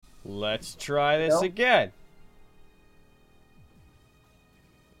Let's try this again.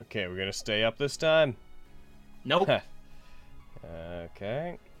 Okay, we're gonna stay up this time. Nope.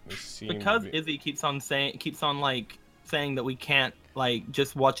 Okay. Because Izzy keeps on saying that we can't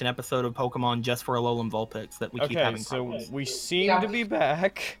just watch an episode of Pokemon just for Alolan Vulpix, that we keep having problems. So we seem to be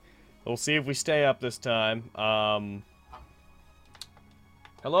back. We'll see if we stay up this time.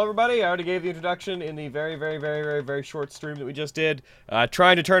 Hello everybody, I already gave the introduction in the very short stream that we just did.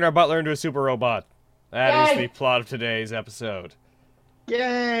 Trying to turn our butler into a super robot. That is the plot of today's episode.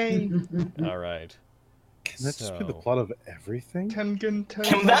 Yay! Alright. Can that just be the plot of everything? Can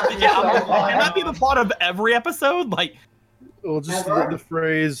that be the plot of every episode? Well, just the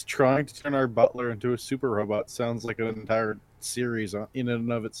phrase "trying to turn our butler into a super robot" sounds like an entire series in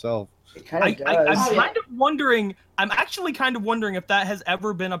and of itself. It kind of does. I'm actually kind of wondering if that has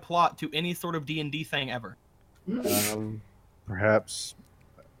ever been a plot to any sort of D&D thing ever. Perhaps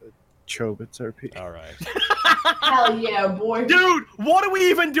Chobits RP. All right. Hell yeah, boy. Dude, what are we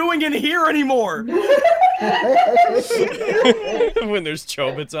even doing in here anymore? When there's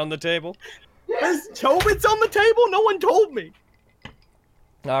Chobits on the table. There's Chobits on the table? No one told me.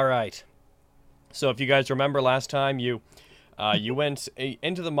 All right. So if you guys remember last time, you went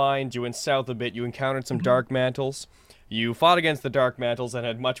into the mines, you went south a bit, you encountered some Dark Mantles. You fought against the Dark Mantles and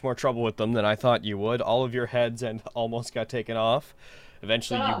had much more trouble with them than I thought you would. All of your heads and almost got taken off.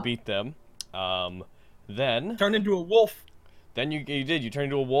 Eventually you beat them. Then... Turned into a wolf. Then you did. You turned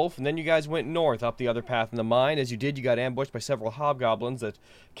into a wolf, and then you guys went north up the other path in the mine. As you did, you got ambushed by several hobgoblins that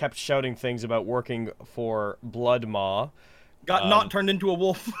kept shouting things about working for Blood Maw. Got not turned into a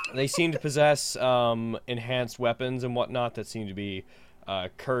wolf. They seem to possess enhanced weapons and whatnot that seem to be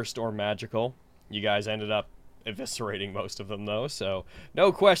cursed or magical. You guys ended up eviscerating most of them, though, so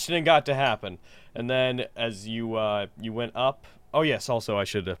no questioning got to happen. And then as you went up... Oh, yes, also I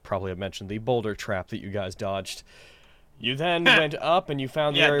should probably have mentioned the boulder trap that you guys dodged. You then went up and you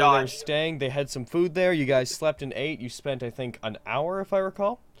found the area where they were staying. They had some food there. You guys slept and ate. You spent, I think, an hour, if I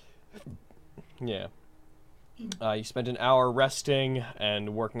recall. Yeah. You spent an hour resting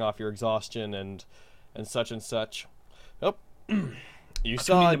and working off your exhaustion and such and such. Oh, you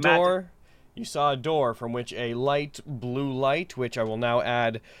saw a door. You saw a door from which a light blue light, which I will now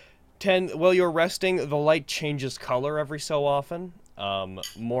add 10. While you're resting, the light changes color every so often.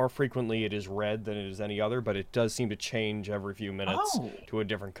 More frequently it is red than it is any other, but it does seem to change every few minutes to a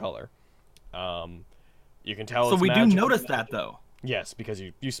different color. You can tell. So we do notice that, though. Yes, because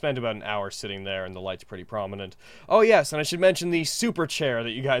you spend about an hour sitting there and the light's pretty prominent. Oh yes, and I should mention the super chair that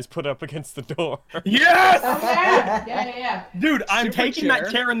you guys put up against the door. Yes! Yeah. Dude, I'm taking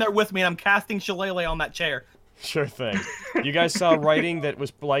that chair in there with me and I'm casting Shillelagh on that chair. Sure thing. You guys saw writing that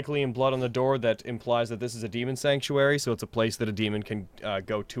was likely in blood on the door that implies that this is a demon sanctuary, so it's a place that a demon can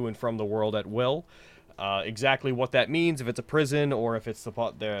go to and from the world at will. Exactly what that means, if it's a prison or if it's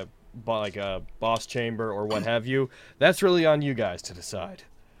like a boss chamber or what have you, that's really on you guys to decide.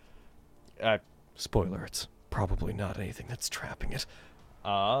 Spoiler, it's probably not anything that's trapping it.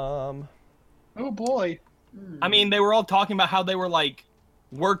 Oh boy. I mean, they were all talking about how they were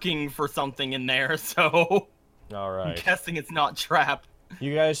working for something in there, so alright. I'm guessing it's not trapped.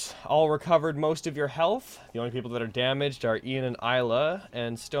 You guys all recovered most of your health. The only people that are damaged are Ian and Isla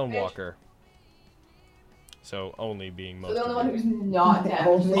and Stonewalker. So only being most. So the only of one you. who's not dead.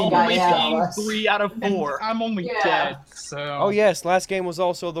 Only being 3 out of 4. I'm only dead, so... Oh yes, last game was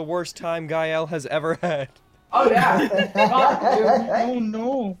also the worst time Gael has ever had. Oh yeah. Oh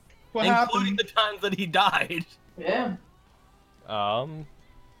no. What Including happened? the times that he died. Yeah.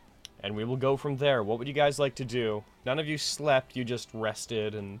 And we will go from there. What would you guys like to do? None of you slept, you just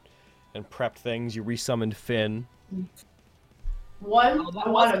rested and prepped things. You resummoned Finn. One, I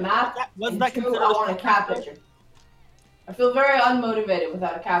want a map, and two, I want a cat picture. I feel very unmotivated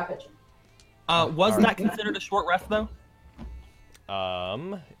without a cat picture. Was that considered a short rest, though?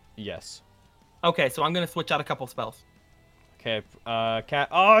 Yes. Okay, so I'm gonna switch out a couple spells. Okay, cat.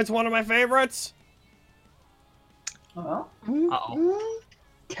 Oh, it's one of my favorites! Uh-oh.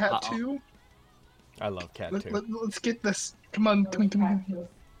 Cat 2? I love cat 2. Let's get this. Come on. Spencer's killing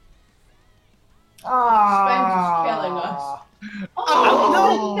us. Oh,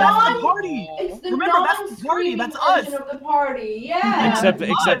 no, that's the party! It's the Remember, that's the party, that's us! version of the party, yeah! Except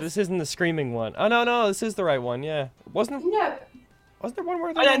this isn't the screaming one. Oh no, this is the right one. Yeah, wasn't No. there one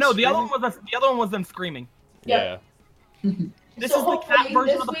where they? Oh yeah, were no, the other screaming? one was them screaming. Yeah. This So is the cat hopefully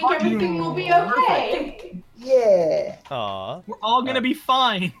version this of the week party. everything will be okay. Yeah. Aw. We're all gonna be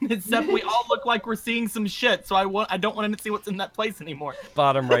fine, except we all look like we're seeing some shit. So I don't want to see what's in that place anymore.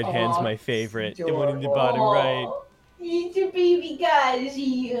 Bottom right hand's my favorite. The one in the bottom right. He's a baby guy.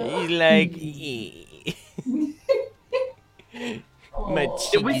 He's like my Oh.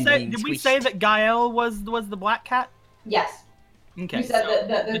 Did we say Twist. that Gael was the black cat? Yes. Okay. You said so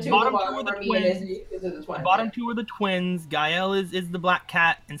that the two bottom of two are them the are me and twins. Izzy. Those are the The twins. bottom two are the twins. Gael is the black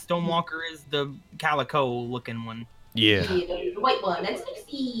cat, and Stonewalker is the calico looking one. Yeah. The white one. That's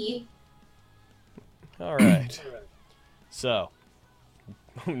Nixie. All right. So,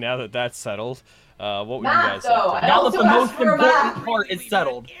 now that that's settled, what would you Map, guys though. like I Now that also the asked most for a important map. part is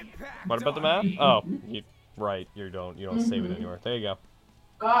settled. What about the map? Oh, right. You don't save it anywhere. There you go.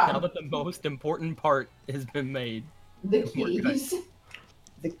 Now God. that the most important part has been made. The kitties.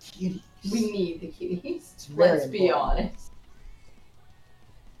 The kitty. We need the kitties. It's very Let's be important. honest.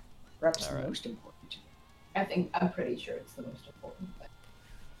 Perhaps All the right. most important. I'm pretty sure it's the most important thing.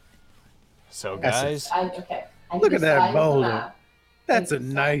 So, That's guys, Okay. I Look need at the that size of the boulder. map. That's a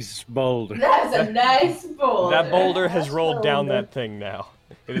nice boulder. That's a nice boulder. that boulder has That's rolled down boulder. that thing now.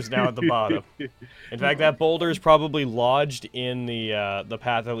 It is now at the bottom. In fact, that boulder is probably lodged in the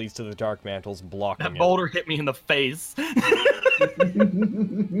path that leads to the Dark Mantles, blocking That it. boulder hit me in the face.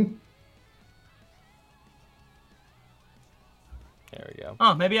 There we go.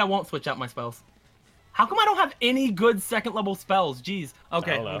 Oh, maybe I won't switch out my spells. How come I don't have any good second level spells? Jeez.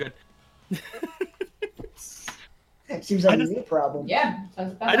 Okay, don't know. I'm good. Seems like I just- a problem. Yeah.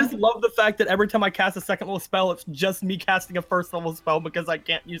 Sounds bad. I just love the fact that every time I cast a second level spell, it's just me casting a first level spell because I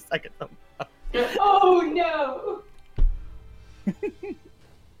can't use second level. Oh no.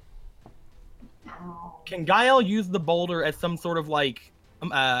 Ow. Can Gael use the boulder as some sort of like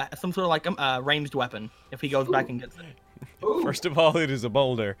ranged weapon if he goes back and gets it? Ooh. First of all, it is a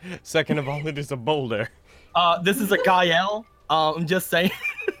boulder. Second of all, it is a boulder. This is a Gael. I'm just saying.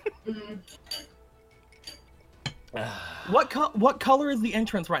 Mm. What color is the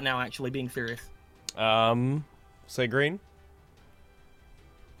entrance right now? Actually, being serious. Say green.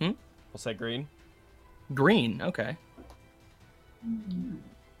 Hmm? We'll say green. Green. Okay. Hmm.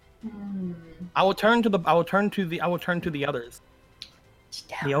 I will turn to the others.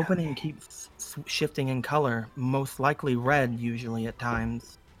 The opening keeps shifting in color, most likely red usually at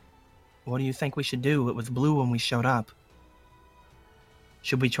times. What do you think we should do? It was blue when we showed up.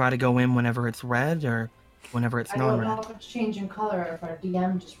 Should we try to go in whenever it's red or whenever it's I don't know non-red? if it's changing color or if our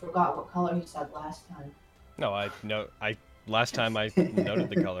DM just forgot what color he said last time. No, last time I noted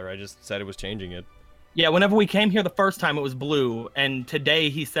the color. I just said it was changing it. Yeah, whenever we came here the first time it was blue, and today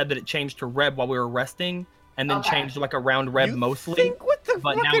he said that it changed to red while we were resting, and then Okay. changed like around red You mostly. think with the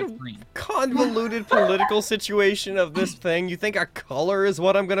But now it's fucking green. convoluted political situation of this thing, you think a color is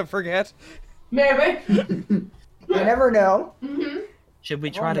what I'm gonna forget? Maybe. You never know. Mm-hmm. Should we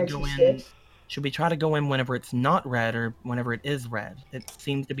It try all to makes go you in? sick. Should we try to go in whenever it's not red or whenever it is red? It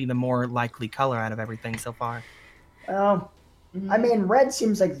seems to be the more likely color out of everything so far. Well, I mean, red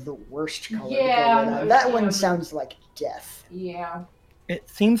seems like the worst color. to go Yeah, in on. That yeah. one sounds like death. Yeah. It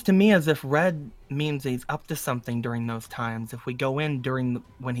seems to me as if red means he's up to something during those times. If we go in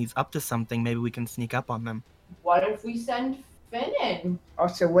when he's up to something, maybe we can sneak up on them. What if we send Finn in?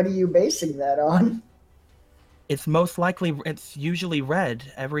 Also, what are you basing that on? It's usually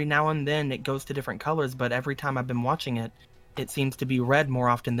red. Every now and then it goes to different colors, but every time I've been watching it, it seems to be red more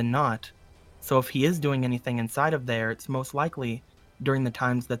often than not. So if he is doing anything inside of there, it's most likely during the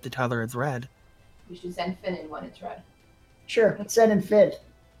times that the color is red. We should send Finn in when it's red. Sure, let's send in Finn.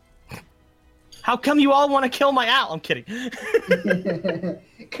 How come you all want to kill my owl? I'm kidding.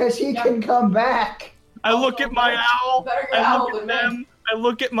 Because he Yeah. can come back. I look at my owl. Better get I owl look at than them. I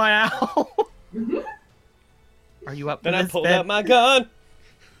look at my owl. Mhm. Are you up for Then I this, pulled Finn? out my gun.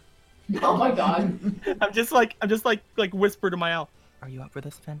 Oh my god. I'm just like whisper to my owl. Are you up for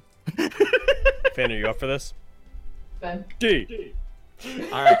this, Finn? Finn, are you up for this? Finn. D.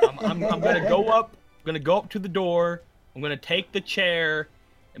 All right, I'm gonna go up. I'm gonna go up to the door. I'm gonna take the chair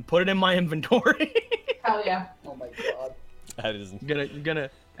and put it in my inventory. Hell yeah. Oh my god. That isn't.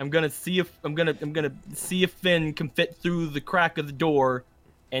 I'm gonna see if Finn can fit through the crack of the door,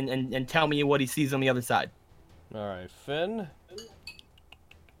 and tell me what he sees on the other side. All right, Finn.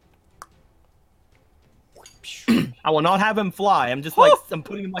 I will not have him fly. I'm just like I'm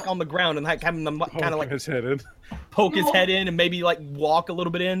putting him like on the ground and like having him kind of like his head in. poke his head in and maybe like walk a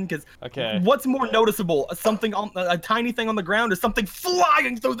little bit in because Okay. what's more noticeable, something on a tiny thing on the ground or something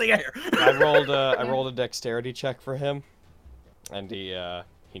flying through the air? I rolled a dexterity check for him, and he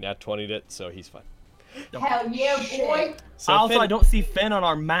nat 20'd it, so he's fine. Hell yeah, boy. So Also, Finn, I don't see Finn on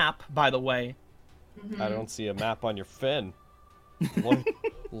our map, by the way. Mhm. I don't see a map on your Finn.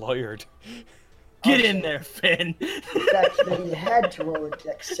 Lawyered. Get in there, Finn. The fact that he had to roll a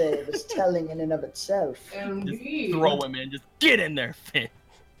dex save is telling in and of itself. Indeed. Throw him in. Just get in there, Finn.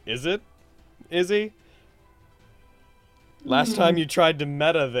 Is it? Is he? Last time you tried to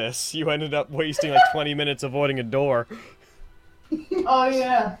meta this, you ended up wasting like 20 minutes avoiding a door. Oh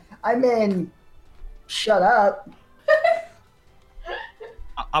yeah. I mean, shut up.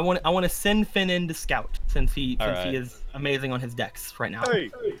 I want to send Finn in to scout since he Alright. is amazing on his decks right now.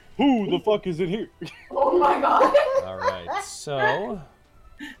 Hey, who the fuck is in here? Oh my god. Alright, so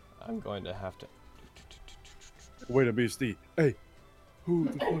I'm going to have to... Wait a minute, hey, who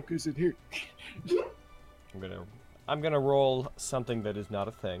the fuck is in here? I'm gonna roll something that is not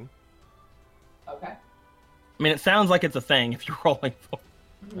a thing. Okay. I mean, it sounds like it's a thing if you're rolling for.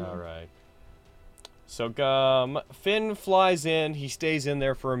 Alright. So, Finn flies in, he stays in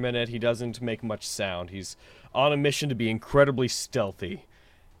there for a minute, he doesn't make much sound. He's on a mission to be incredibly stealthy.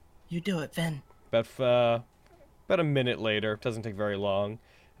 You do it, Finn. About a minute later, doesn't take very long,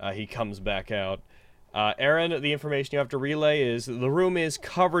 he comes back out. Aaron, the information you have to relay is the room is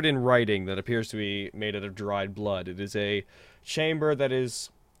covered in writing that appears to be made out of dried blood. It is a chamber that is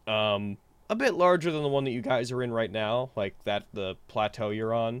a bit larger than the one that you guys are in right now, like the plateau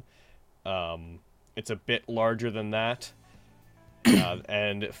you're on. It's a bit larger than that.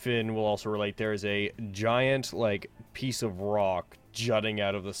 And Finn will also relate there is a giant, like, piece of rock jutting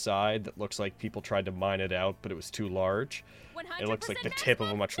out of the side that looks like people tried to mine it out, but it was too large. It looks like the tip of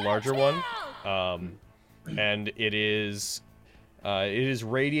a much larger one. And it is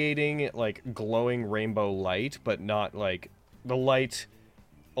radiating, like, glowing rainbow light, but not, like, the light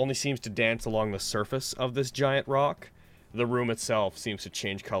only seems to dance along the surface of this giant rock. The room itself seems to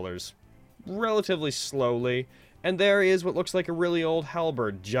change colors relatively slowly, and there is what looks like a really old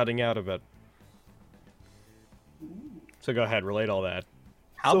halberd jutting out of it. So go ahead, relate all that.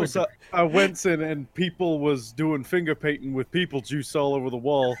 So I went in and people was doing finger painting with people juice all over the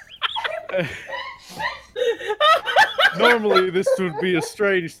wall. Normally this would be a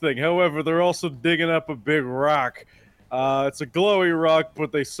strange thing. However, they're also digging up a big rock. It's a glowy rock,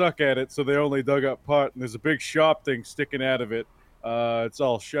 but they suck at it, so they only dug up part, and there's a big sharp thing sticking out of it. It's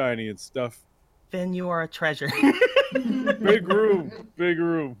all shiny and stuff. Finn, you are a treasure. Big room, big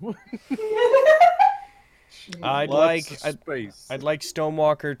room. I'd like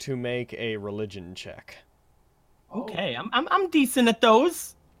Stonewalker to make a religion check. Okay, I'm decent at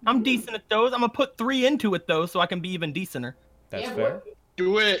those. I'm gonna put 3 into it though, so I can be even decenter. That's fair.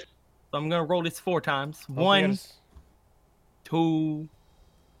 Do it. So I'm gonna roll this 4 times. Don't 1, forget 2,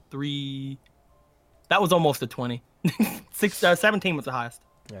 3. That was almost a 20. 17 was the highest.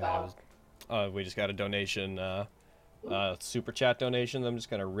 Yeah, that was, we just got a donation, super chat donation that I'm just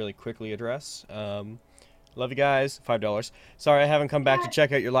gonna really quickly address. Love you guys. $5. Sorry I haven't come back to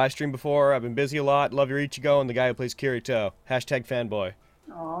check out your live stream before. I've been busy a lot. Love your Ichigo and the guy who plays Kirito. #fanboy.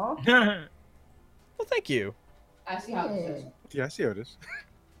 Aww. Well, thank you. I see how this is. Yeah, I see how it is.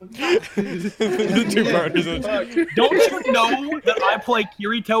 The two partners. Don't you know that I play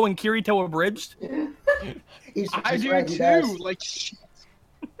Kirito and Kirito Abridged? I do right, he too. does. Like, shit.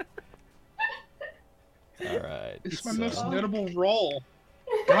 All right. It's my most notable role.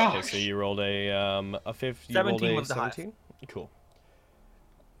 Okay, Gosh. so you rolled a 50. 17 was the highest. 17? Cool.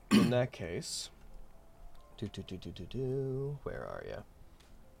 In that case, where are you?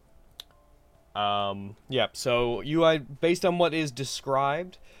 Yeah. So based on what is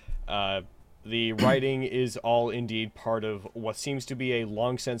described, the writing is all indeed part of what seems to be a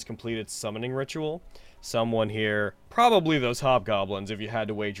long since completed summoning ritual. Someone here, probably those hobgoblins, if you had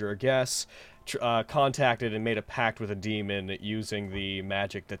to wager a guess, contacted and made a pact with a demon using the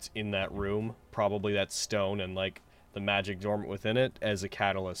magic that's in that room, probably that stone and like the magic dormant within it, as a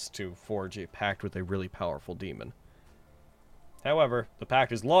catalyst to forge a pact with a really powerful demon. However, the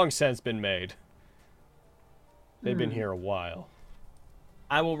pact has long since been made. They've been here a while.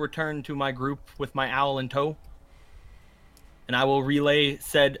 I will return to my group with my owl in tow, and I will relay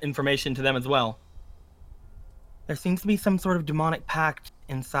said information to them as well. There seems to be some sort of demonic pact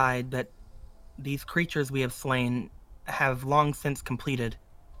inside that these creatures we have slain have long since completed.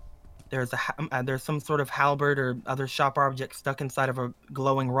 There's some sort of halberd or other sharp object stuck inside of a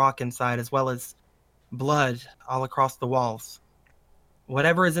glowing rock inside, as well as blood all across the walls.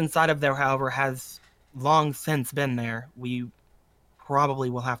 Whatever is inside of there, however, has long since been there. We probably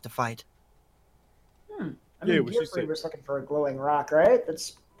will have to fight. I Yeah, mean, what she Geoffrey said. was looking for a glowing rock, right?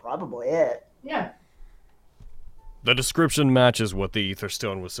 That's probably it. Yeah. The description matches what the Ether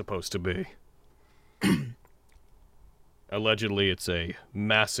Stone was supposed to be. Allegedly, it's a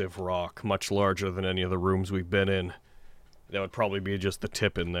massive rock, much larger than any of the rooms we've been in. That would probably be just the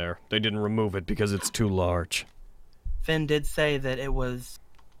tip in there. They didn't remove it because it's too large. Finn did say that it was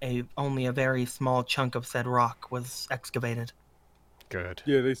only a very small chunk of said rock was excavated. Good.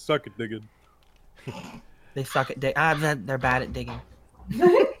 Yeah, they suck at digging. They suck at they're bad at digging.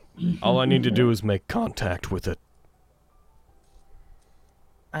 All I need to do is make contact with it.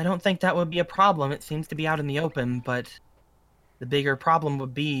 I don't think that would be a problem. It seems to be out in the open, but the bigger problem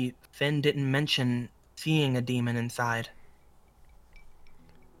would be Finn didn't mention seeing a demon inside.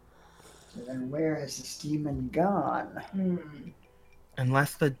 So then where has this demon gone?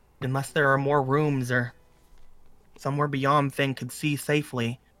 Unless there are more rooms or somewhere beyond Finn could see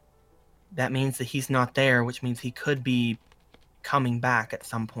safely, that means that he's not there, which means he could be coming back at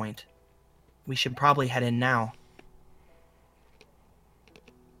some point. We should probably head in now.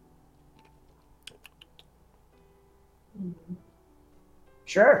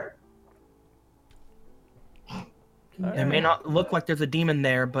 Sure. It may not look like there's a demon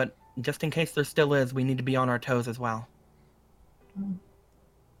there, but just in case there still is, we need to be on our toes as well. You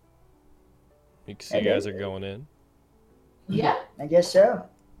can see you guys are going in. Yeah, I guess so.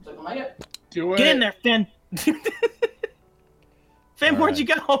 looking like it. Do it. Get in there, Finn! Finn, where'd you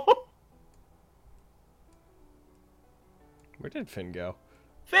go? Where did Finn go?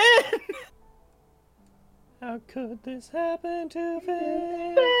 Finn! How could this happen to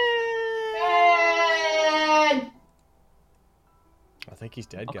Finn? And I think he's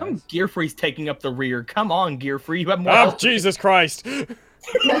dead, How come guys. Gearfree's taking up the rear? Come on, Gearfree, you have more Oh, health. Jesus Christ!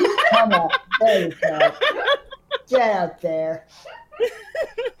 Come on. There you go. Get out there.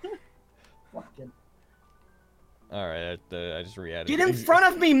 Fucking. Alright, I just re-added. Get in front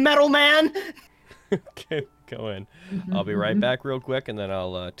of me, Metal Man! Okay, go in. I'll be right back real quick, and then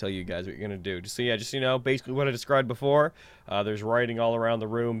I'll tell you guys what you're gonna do. Just so yeah, just so you know, basically what I described before. There's writing all around the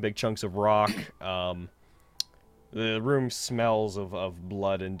room, big chunks of rock. The room smells of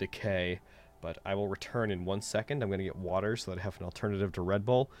blood and decay. But I will return in 1 second. I'm gonna get water so that I have an alternative to Red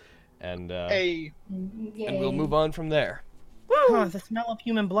Bull, and Hey, and we'll move on from there. Oh, the smell of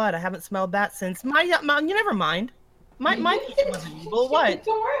human blood. I haven't smelled that since you never mind. My teacher wasn't evil. What?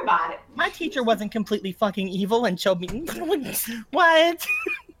 Don't worry about it. My teacher wasn't completely fucking evil and showed me what?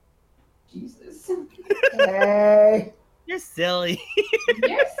 Jesus. Hey. You're silly.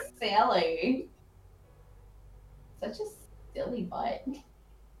 You're silly. Such a silly butt.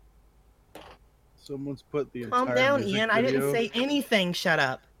 Someone's put the entire Calm down, music Ian. I didn't video- say anything. Shut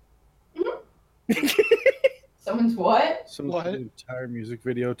up. Someone's what? Someone What? put the entire music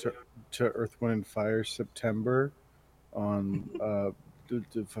video to Earth, Wind, and Fire September on the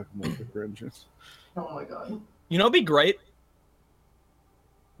fucking wallpaper engines. Oh my god. You know, it'd be great.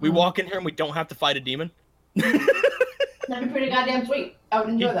 We walk in here and we don't have to fight a demon. That'd be pretty goddamn sweet. I would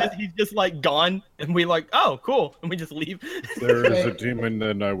enjoy that. He's just like gone, and we like, oh, cool, and we just leave. If there is a demon,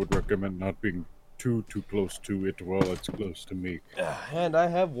 then I would recommend not being too close to it while it's close to me. And I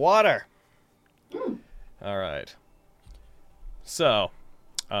have water. All right. So,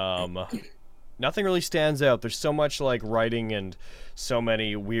 nothing really stands out. There's so much like writing and so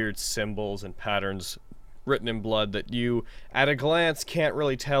many weird symbols and patterns written in blood that you, at a glance, can't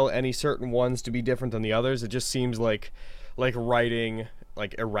really tell any certain ones to be different than the others. It just seems like writing,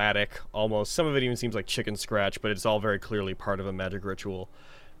 like erratic almost. Some of it even seems like chicken scratch, but it's all very clearly part of a magic ritual.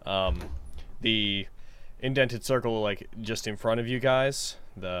 The indented circle, like just in front of you guys,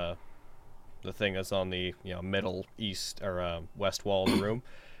 the thing that's on the middle east or west wall of the room,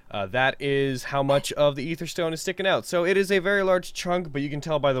 that is how much of the ether stone is sticking out. So it is a very large chunk, but you can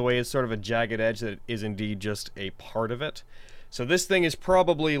tell by the way it's sort of a jagged edge that it is indeed just a part of it. So this thing is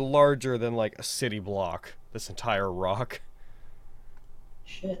probably larger than like a city block, this entire rock.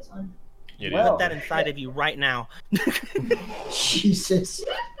 Shit, son. It Well, Put that inside of you right now. Jesus.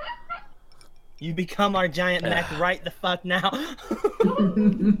 You become our giant mech right the fuck now.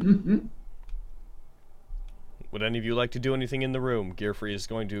 Would any of you like to do anything in the room? Gearfree is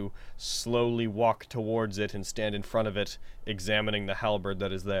going to slowly walk towards it and stand in front of it, examining the halberd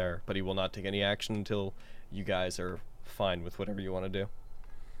that is there, but he will not take any action until you guys are fine with whatever you want to do.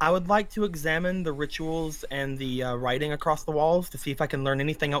 I would like to examine the rituals and the writing across the walls to see if I can learn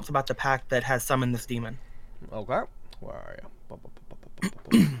anything else about the pact that has summoned this demon. Okay. Where are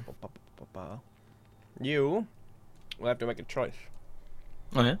you? You will have to make a choice.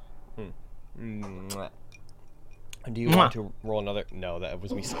 Oh, yeah? Do you want to roll another? No, that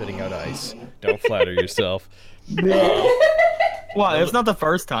was me spitting out ice. Don't flatter yourself. Well, it's not the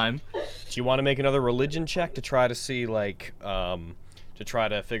first time. Do you want to make another religion check to try to see, like, see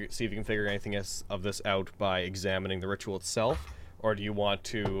if you can figure anything of this out by examining the ritual itself, or do you want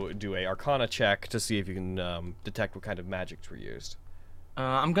to do a Arcana check to see if you can detect what kind of magics were used?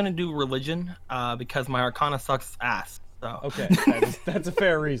 I'm gonna do religion because my Arcana sucks ass. So. Okay, that's a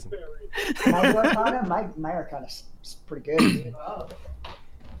fair reason. My Arcana, my Arcana's pretty good. Oh.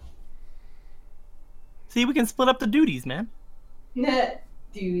 See, we can split up the duties, man.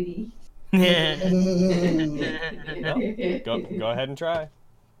 Duty. Yeah. Go ahead and try.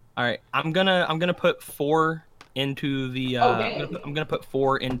 All right, I'm gonna put 4 into the. Okay. I'm gonna put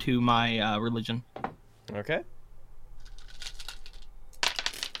 4 into my religion. Okay.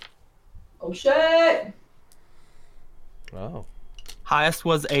 Oh shit! Oh. Highest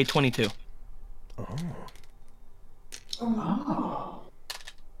was a 22. Oh.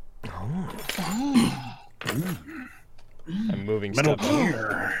 I'm moving Metal stuff.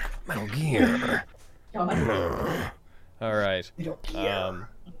 Gear. Metal Gear. God. All right. Metal Gear.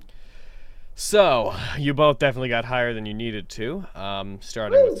 So you both definitely got higher than you needed to.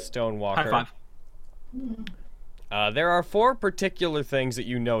 Starting with Stonewalker. High five. There are 4 particular things that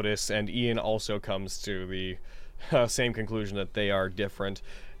you notice, and Ian also comes to the same conclusion that they are different,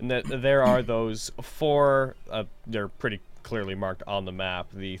 and that there are those 4. They're pretty clearly marked on the map.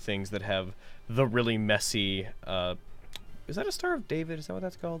 The things that have the really messy. Is that a Star of David? Is that what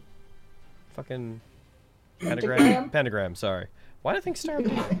that's called? Fucking pentagram. Pentagram. Sorry. Why do I think Star of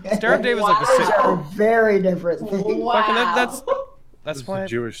David? Star of David's like the Those are very different things. Wow. Fucking that's It's why. a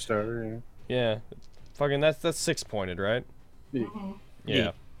Jewish star. Yeah. Yeah. Fucking that's 6-pointed, right? Yeah.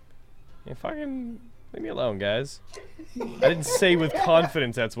 Yeah. Yeah, fucking leave me alone, guys. I didn't say with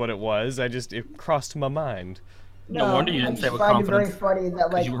confidence that's what it was. It crossed my mind. No wonder you I didn't say just with find confidence. it very funny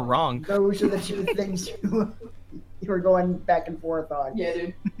that like You were wrong. those are the 2 things you were going back and forth on. Yeah,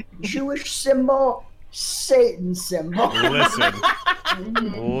 dude. Jewish symbol, Satan symbol. Listen.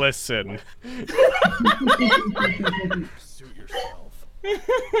 Listen. Suit yourself.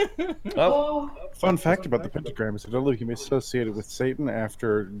 Oh, Fun fact about the pentagram is it only can be associated with Satan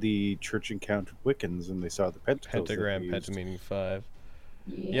after the church encountered Wiccans and they saw the pentacles. that pentagram, they used. penta meaning 5.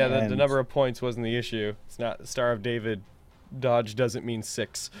 Yeah, the And- number of points wasn't the issue. It's not Star of David. Dodge doesn't mean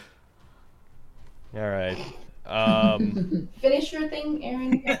 6. All right. Finish your thing,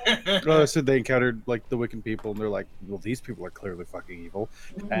 Aaron. Well, I said they encountered like the Wiccan people, and they're like, "Well, these people are clearly fucking evil,"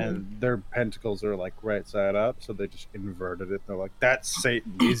 and their pentacles are like right side up, so they just inverted it. They're like, "That's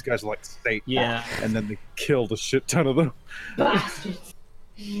Satan." These guys are like Satan. Yeah. And then they killed a shit ton of them. Bastards.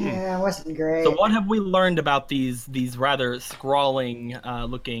 Yeah, it wasn't great. So what have we learned about these rather scrawling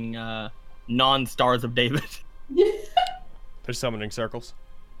looking non-stars of David? They're summoning circles.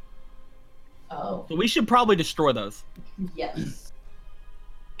 Oh, So we should probably destroy those. yes.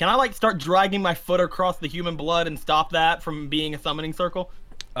 Can I like start dragging my foot across the human blood and stop that from being a summoning circle?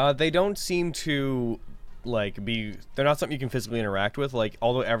 They don't seem to they're not something you can physically interact with. Like,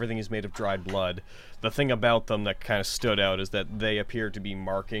 although everything is made of dried blood, the thing about them that kind of stood out is that they appear to be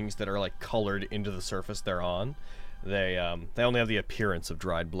markings that are like colored into the surface they're on. They only have the appearance of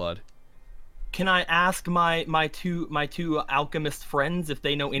dried blood. Can I ask my two alchemist friends if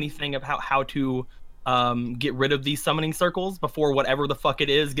they know anything about how to get rid of these summoning circles before whatever the fuck it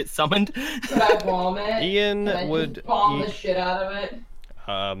is gets summoned? Could I bomb it? Ian Can I would just bomb the shit out of it?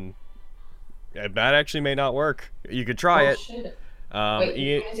 That actually may not work. You could try it. Shit. Ian, Wait,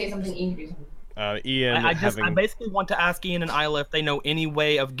 you're gonna say something, Ian? Do something. Ian I basically want to ask Ian and Isla if they know any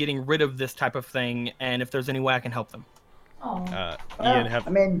way of getting rid of this type of thing, and if there's any way I can help them. Oh. Ian I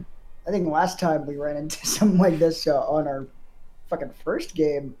mean, I think last time we ran into something like this on our fucking first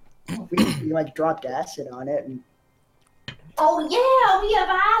game. We like dropped acid on it, and Oh yeah, we have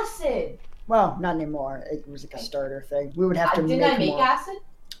acid. well, not anymore. It was like a starter thing. We would have to Didn't I make more. acid?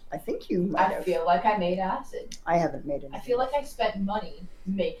 I think you might I have. feel like I made acid. I haven't made it. I feel like I spent money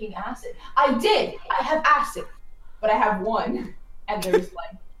making acid. I did. I have acid, but I have 1, and there's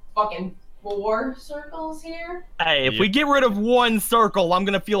like fucking 4 circles here. Hey, if we get rid of one circle, I'm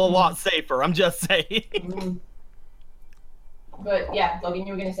gonna feel a lot safer. I'm just saying. But yeah, Logan,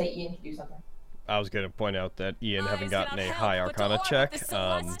 you were gonna say Ian could do something. I was going to point out that Ian, having gotten a high Arcana check,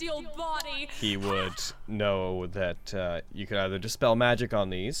 he would know that you could either dispel magic on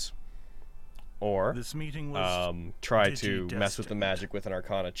these, or This meeting was try to mess with the magic with an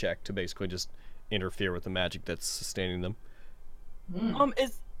Arcana check to basically just interfere with the magic that's sustaining them.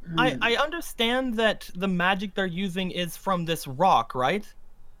 I understand that the magic they're using is from this rock, right?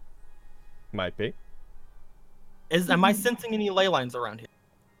 Might be. Am I sensing any ley lines around here?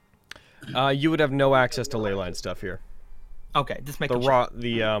 You would have no access to leyline stuff here. Okay, just make The rock,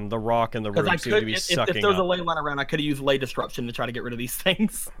 the rock and the room seem to be sucking if there's a up. ley line around, I could have used ley disruption to try to get rid of these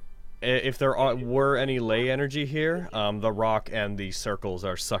things. If there were any ley energy here, the rock and the circles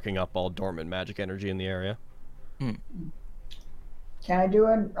are sucking up all dormant magic energy in the area. Can I do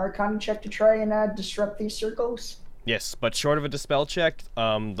an Arcana check to try and disrupt these circles? Yes, but short of a dispel check,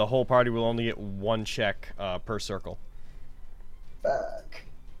 the whole party will only get 1 check per circle. Fuck.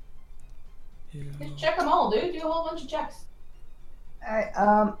 Just check them all, dude. Do a whole bunch of checks. Alright,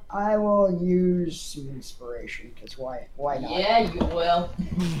 I will use some inspiration, because why not? Yeah, you will.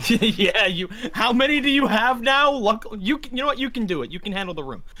 Yeah, you. How many do you have now? Luck, you know what? You can do it. You can handle the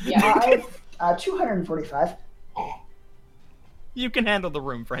room. Yeah. I have 245. You can handle the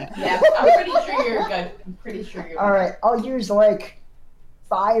room, friend. Yeah, I'm pretty sure you're good. I'm pretty sure you're good. Alright, I'll use like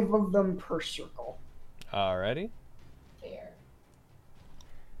 5 of them per circle. Alrighty. Fair.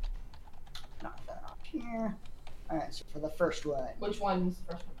 Knock that off here. Alright, so for the first one. Which one's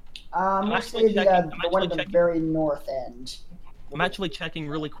the first one? We'll actually say the checking- the I'm one actually at the checking. very north end. I'm actually checking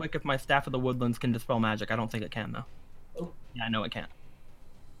really quick if my Staff of the Woodlands can dispel magic. I don't think it can, though. Oh. Yeah, I know it can't.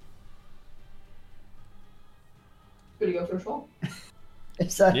 Good to go first roll.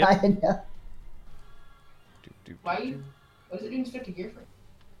 Is that Yep. high enough? Why are you? What is it doing stuff to gear for?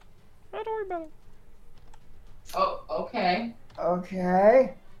 Oh, don't worry about it. Oh, okay.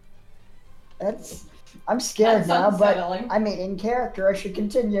 Okay. I'm scared That's now, but unsettling. I mean, in character, I should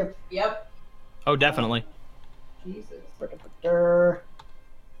continue. Yep. Oh, definitely. Jesus.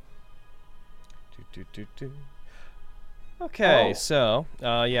 Okay, Oh. so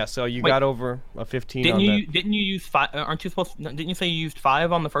yeah, so you Wait. got over a 15 Didn't on you? that. Didn't you use 5? Aren't you supposed? Didn't you say you used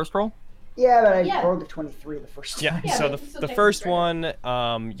 5 on the first roll? Yeah, but I Yeah. rolled a 23 the first Yeah, time. Yeah, so but the, it's still the taking first credit.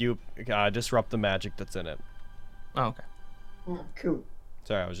 one, you disrupt the magic that's in it. Oh, okay. Cool.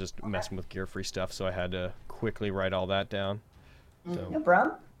 Sorry, I was just messing with gear free stuff, so I had to quickly write all that down. So, No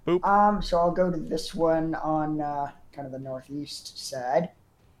problem. Boop. So I'll go to this one on kind of the northeast side.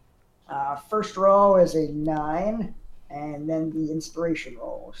 First roll is a 9, and then the inspiration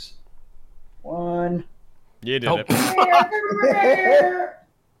rolls. 1, you did Oh. it.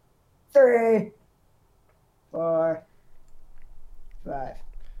 3, 4, 5.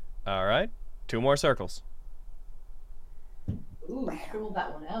 All right, 2 more circles. Ooh, scribbled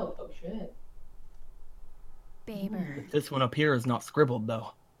that one out. Oh shit. Baber. This one up here is not scribbled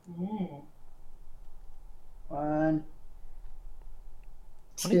though. Mm. 1,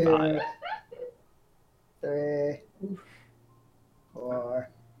 25. 2, 3, 4,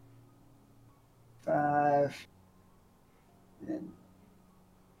 5. And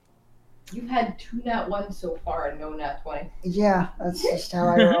You've had 2 nat 1s so far and no nat 20. yeah, that's just how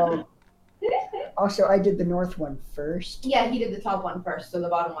I roll. Also, I did the north one first. Yeah, he did the top one first, so the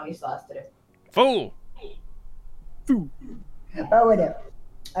bottom one he still has to do. Fool. Oh, whatever.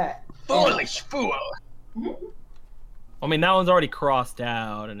 Alright. Foolish fool. I mean, that one's already crossed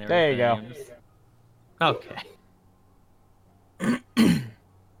out and everything. There you go. Okay.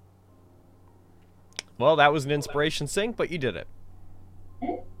 Well, that was an inspiration sink, but you did it.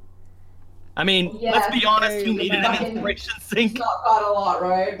 I mean, Yeah. let's be honest. He needed an Fucking- inspiration He's sink. not got a lot,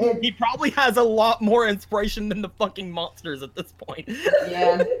 right? He probably has a lot more inspiration than the fucking monsters at this point.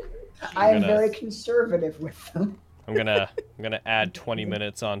 Yeah. I am gonna- very conservative with them. I'm gonna add 20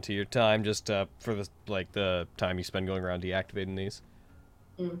 minutes onto your time just for the time you spend going around deactivating these.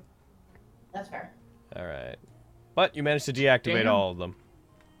 That's fair. All right, but you managed to deactivate Damn. all of them.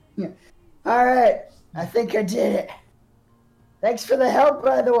 Alright, I think I did it. Thanks for the help,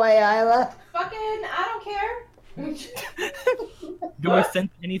 by the way, Isla. Fucking, I don't care. Do we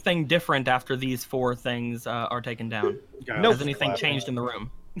sense anything different after these 4 things are taken down? Nope. Has anything changed in the room?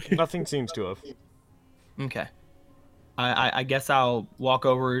 Nothing seems to have. Okay. I guess I'll walk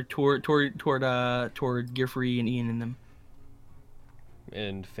over toward Gearfree and Ian and them.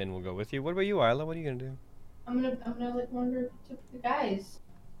 And Finn will go with you. What about you, Isla? What are you gonna do? I'm gonna like wander to the guys.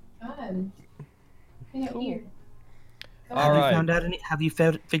 God. Hang out Cool. here. Come All Have on. right. you found out any? Have you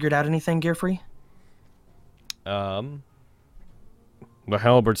figured out anything, Gearfree? The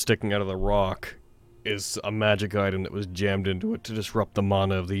halberd sticking out of the rock is a magic item that was jammed into it to disrupt the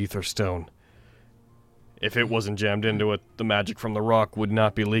mana of the Ether Stone. If it wasn't jammed into it, the magic from the rock would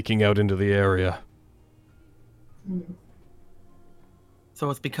not be leaking out into the area. So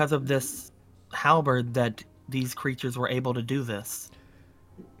it's because of this halberd that these creatures were able to do this.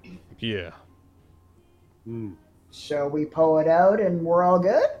 Yeah. So we pull it out and we're all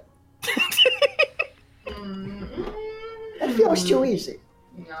good? That feels too easy.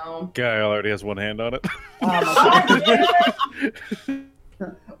 No. Guy already has one hand on it. Oh my God.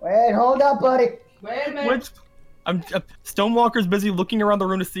 Wait, hold up, buddy. Wait a minute. Which, Stonewalker's busy looking around the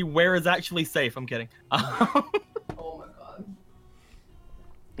room to see where is actually safe. I'm kidding. Oh my god.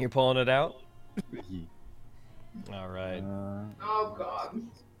 You're pulling it out? All right. Oh god.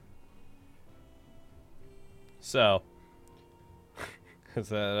 So, is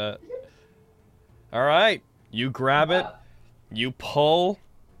that it? All right. You grab it, you pull,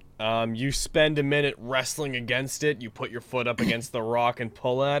 you spend a minute wrestling against it, you put your foot up against the rock and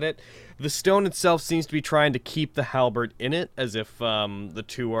pull at it. The stone itself seems to be trying to keep the halberd in it, as if the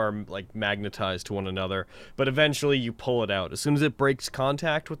two are like magnetized to one another, but eventually you pull it out. As soon as it breaks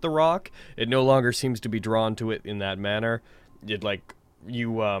contact with the rock, it no longer seems to be drawn to it in that manner.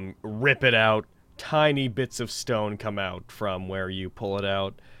 You rip it out, tiny bits of stone come out from where you pull it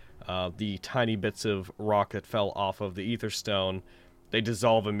out. The tiny bits of rock that fell off of the ether stone, they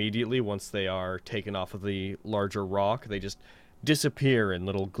dissolve immediately once they are taken off of the larger rock. They just disappear in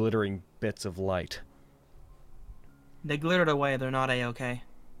little glittering bits of light. They glittered away. They're not A-okay.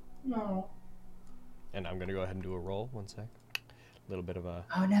 No. And I'm gonna go ahead and do a roll. One sec. Little bit of a.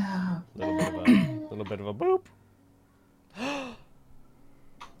 Oh no. Little bit of a boop.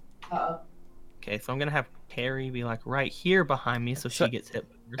 Okay, so I'm gonna have Carrie be like right here behind me, so So she gets hit.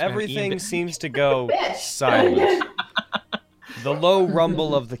 Everything seems to go Bitch. silent. The low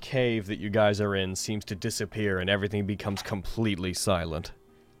rumble of the cave that you guys are in seems to disappear, and everything becomes completely silent.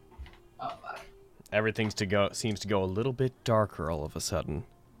 Oh, fuck. Everything seems to go a little bit darker all of a sudden.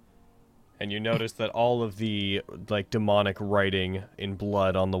 And you notice that all of the like demonic writing in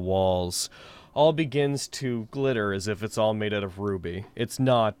blood on the walls all begins to glitter as if it's all made out of ruby. It's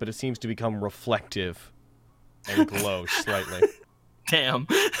not, but it seems to become reflective and glow slightly. Damn.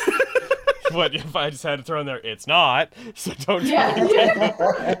 But if I just had to throw in there, it's not. So don't try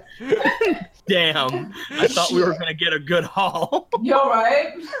Yeah. Damn. I thought we were gonna get a good haul. You're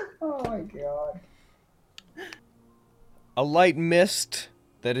right. Oh my god. A light mist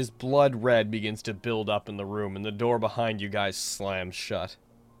that is blood red begins to build up in the room, and the door behind you guys slams shut.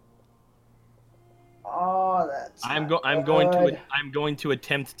 Oh, that's. I'm not going good. to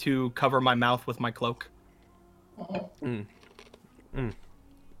attempt to cover my mouth with my cloak.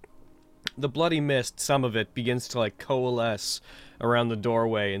 The bloody mist, some of it, begins to like coalesce around the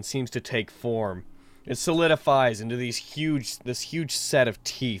doorway and seems to take form. It solidifies into this huge set of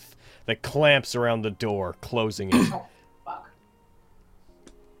teeth that clamps around the door, closing it. Oh, fuck.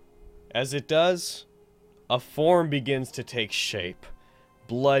 As it does, a form begins to take shape.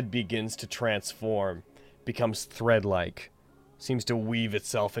 Blood begins to transform, becomes thread-like, seems to weave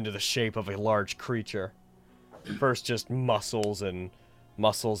itself into the shape of a large creature. First just muscles and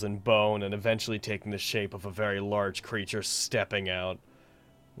bone, and eventually taking the shape of a very large creature stepping out.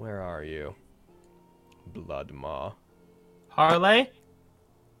 Where are you? Blood Maw. Harley?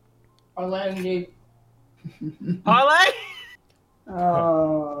 Orlando. Harley?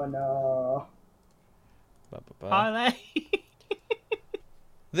 Oh no. Ba-ba-ba. Harley?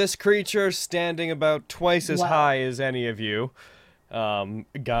 This creature, standing about twice as Wow. high as any of you,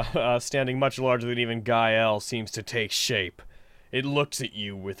 standing much larger than even Gael, seems to take shape. It looks at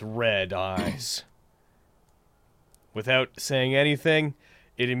you with red eyes. Without saying anything,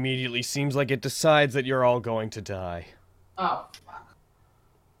 it immediately seems like it decides that you're all going to die. Oh, fuck.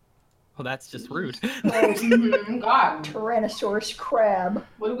 Well, that's just rude. God. Tyrannosaurus crab.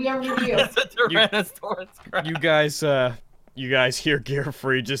 What do we ever review? That's a Tyrannosaurus crab. You guys hear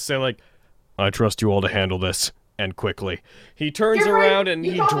Gearfree just say like, "I trust you all to handle this, and quickly." He turns around and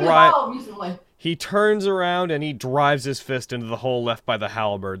you he called me drives. Paul recently. He turns around and he drives his fist into the hole left by the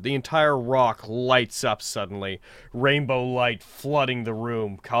halberd. The entire rock lights up suddenly, rainbow light flooding the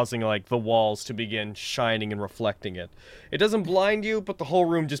room, causing like the walls to begin shining and reflecting it. It doesn't blind you, but the whole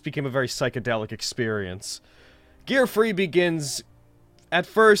room just became a very psychedelic experience. Gearfree begins, at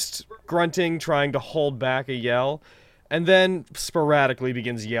first, grunting, trying to hold back a yell, and then sporadically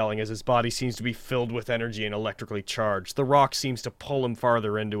begins yelling as his body seems to be filled with energy and electrically charged. The rock seems to pull him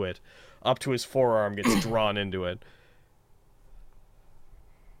farther into it. Up to his forearm gets drawn into it.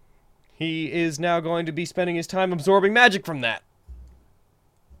 He is now going to be spending his time absorbing magic from that.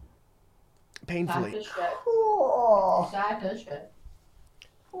 Sad Painfully. as shit. Cool. Sad as shit.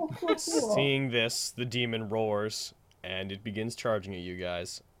 Cool, cool, cool. Seeing this, the demon roars, and it begins charging at you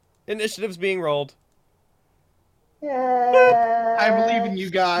guys. Initiative's being rolled. Yeah. I believe in you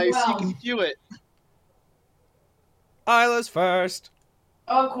guys. Well. You can do it. Isla's first.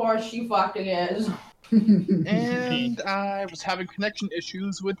 Of course she fucking is. And I was having connection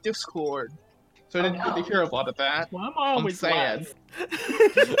issues with Discord. So I Oh, didn't get no. to hear a lot of that. Why am I always sad. last? A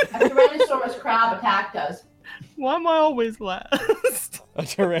Tyrannosaurus crab attacked us. Why am I always last? A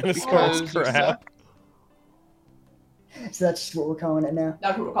Tyrannosaurus Because you crab. suck. So that's just what we're calling it now.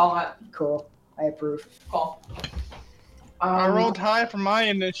 That's what we're calling it. Cool. I approve. Cool. I rolled high for my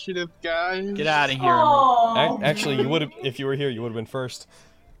initiative, guys. Get out of here. Oh. Actually, you would have, if you were here, you would have been first.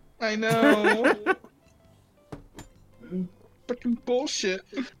 I know. Fucking bullshit.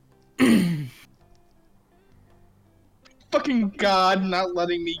 Fucking God not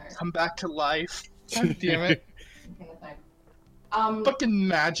letting me come back to life. God damn it. I'm trying to think. Fucking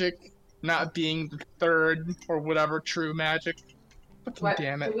magic not being the third or whatever true magic. Fucking What,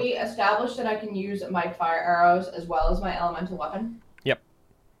 damn do it. we establish that I can use my fire arrows as well as my elemental weapon? Yep.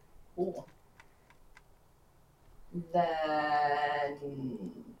 Cool. Then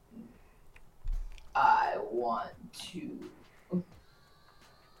I want to.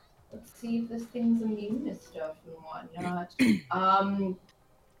 Let's see if this thing's immune to stuff and whatnot.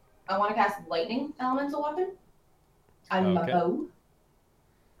 I want to cast lightning elemental weapon on my Okay. bow.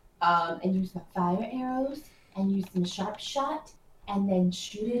 And use my fire arrows and use some sharp shot and then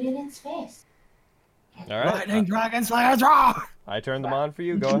shoot it in its face. All right. Lightning Dragon Slayer draw! I turned them on for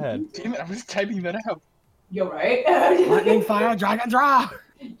you. Go ahead. Damn it, I was typing that out. Yo, right? Lightning Fire Dragon draw!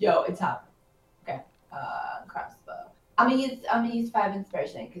 Yo, it's happening. Okay. Crossbow. I'm gonna use 5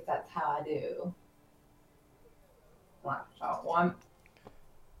 inspiration because that's how I do. Shot 1.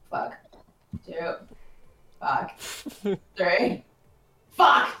 Fuck. 2. Fuck. 3.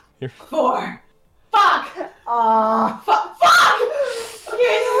 Fuck. 4. Fuck. Fuck. Okay,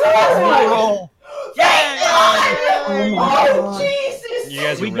 this is the last one. Roll. Thank God! Oh my Oh, God. Jesus! You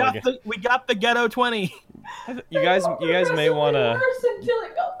guys are We really got good. we got the ghetto 20. You guys may want to. Worse until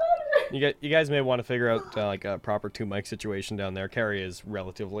it got better. You guys may want to figure out like a proper 2 mic situation down there. Carrie is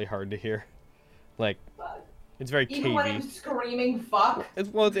relatively hard to hear. Like, Fuck. it's very Even when I'm cavey. screaming fuck.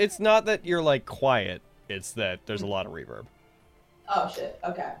 It's not that you're like quiet. It's that there's a lot of reverb. Oh shit,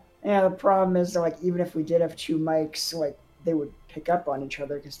 okay. Yeah, the problem is like even if we did have 2 mics, like they would pick up on each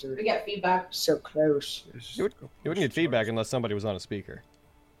other because they're We get feedback. so close. You wouldn't get feedback unless somebody was on a speaker.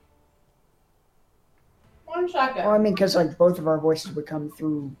 1 second. Well, I mean, because like both of our voices would come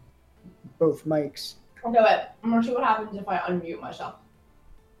through both mics. Okay, wait. I'm gonna see what happens if I unmute myself.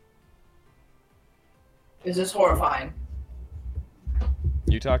 Is this horrifying?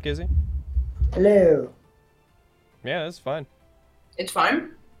 You talk, Izzy? Hello. Yeah, that's fine. It's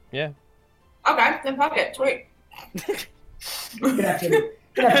fine? Yeah. Okay, then fuck it. Sweet. Gonna have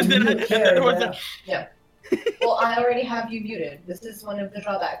to mute Carrie now. Well, I already have you muted. This is one of the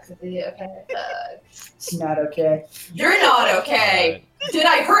drawbacks of the okay. It's not okay. You're not okay. Did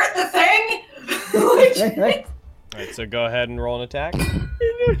I hurt the thing? Alright, so go ahead and roll an attack.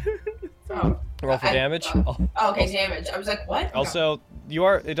 Oh, Roll for damage. okay, damage. I was like, what? Also,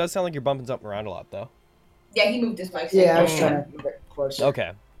 it does sound like you're bumping something around a lot, though. Yeah, he moved his mic. Yeah, I was trying to get closer.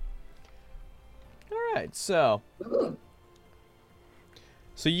 Okay. Alright, so Ooh.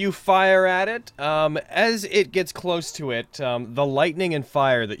 you fire at it. As it gets close to it, the lightning and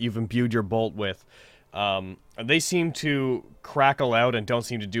fire that you've imbued your bolt with, they seem to crackle out and don't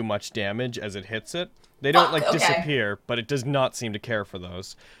seem to do much damage as it hits it. They don't like Okay. disappear, but it does not seem to care for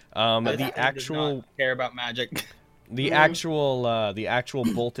those. The actual care about magic. the actual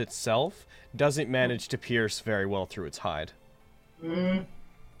bolt itself doesn't manage to pierce very well through its hide. Mm.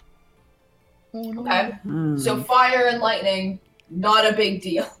 Oh, no. Okay. Hmm. So fire and lightning, not a big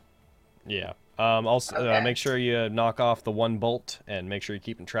deal. Yeah. Also, Okay. make sure you knock off the 1 bolt and make sure you're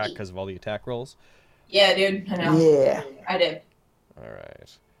keeping track because of all the attack rolls. Yeah, dude. I know. Yeah. I did. All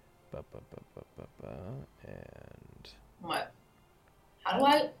right. And What? How do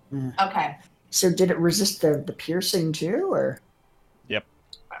I? Mm. Okay. So did it resist the piercing too, or?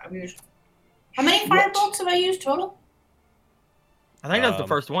 I've used. How many fire bolts have I used total? I think that's the Um,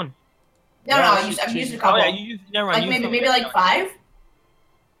 first one. No, Yeah, I've she's- used a Oh couple. yeah, you used never mind. like you used maybe like 5.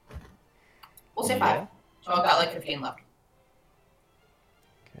 We'll say Yeah. 5. So I've got like 15 left.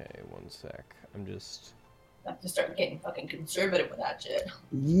 okay, 1 sec. I'm just I have to start getting fucking conservative with that shit.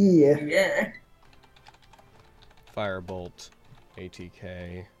 Yeah. Yeah. firebolt,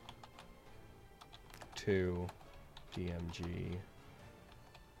 ATK, 2, DMG,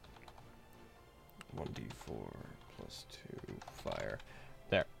 1d4 plus 2 fire.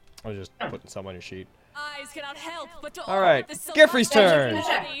 There. I was just putting some on your sheet. Eyes cannot help but to All right, the Giffrey's turn.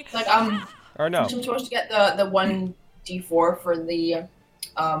 Like Or no. I'm supposed to get the 1d4 for the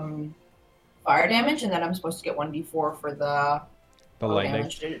fire damage, and then I'm supposed to get 1d4 for the The bow lightning.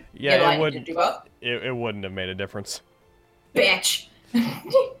 damage. Did- Yeah, the it lightning would. did do both. It wouldn't have made a difference. Bitch.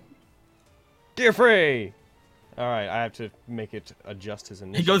 Giffrey! Alright, I have to make it adjust his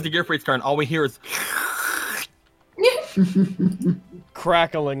initiative. He goes to Gearfried's turn. All we hear is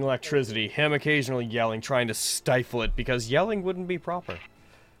Crackling electricity, him occasionally yelling, trying to stifle it, because yelling wouldn't be proper.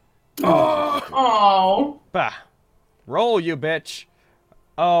 Oh. Bah. Roll, you bitch!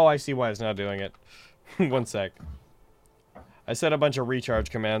 Oh, I see why it's not doing it. 1 sec. I set a bunch of recharge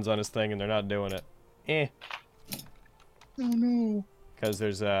commands on his thing, and they're not doing it. Oh no. Because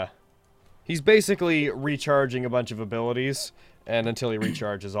there's He's basically recharging a bunch of abilities, and until he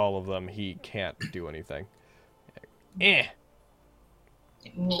recharges all of them, he can't do anything. Eh.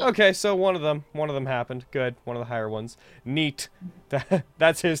 Okay, so one of them happened. Good, one of the higher ones. Neat.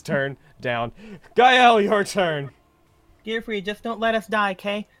 That's his turn. Down. Gael, your turn. Gearfree, just don't let us die,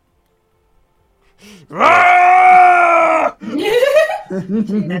 Kay. Ah!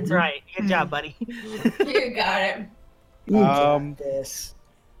 That's right. Good job, buddy. You got it. You got this.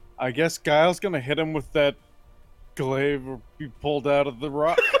 I guess Guile's gonna hit him with that glaive he pulled out of the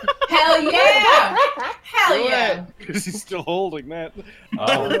rock. Hell yeah! Hell Do yeah! Because he's still holding that. Do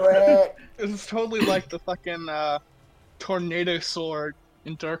it. It's totally like the fucking tornado sword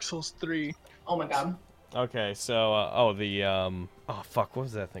in Dark Souls 3. Oh my god. Okay, so oh fuck, what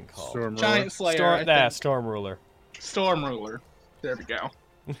was that thing called? Storm Ruler. Giant Slayer. I think. Storm Ruler. Storm Ruler. There we go.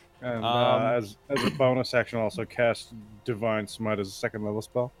 And Um, as a bonus action, also cast Divine Smite as a second level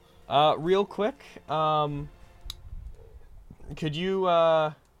spell. Real quick, could you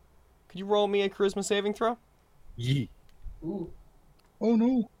roll me a charisma saving throw? Yee. Ooh. Oh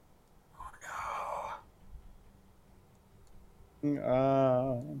no.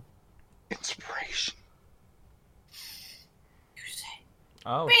 Inspiration.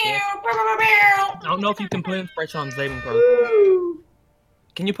 Oh, I don't know if you can put inspiration on saving throws.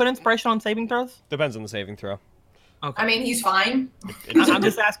 Can you put inspiration on saving throws? depends on the saving throw. Okay. I mean, he's fine. I'm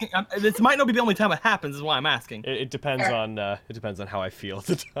just asking. This might not be the only time it happens. Is why I'm asking. It depends on how I feel at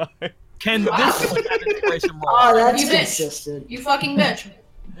the time. Can this one have inspiration roll? Oh, that's You bitch. consistent. You fucking bitch.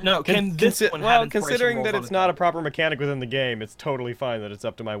 No, can this one have well, inspiration considering rolls that on it's it? not a proper mechanic within the game, it's totally fine that it's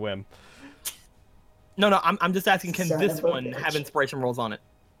up to my whim. No, I'm just asking. Can Son this of a one bitch. Oh, have inspiration rolls on it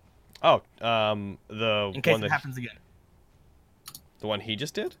the in case one it that happens again? The one he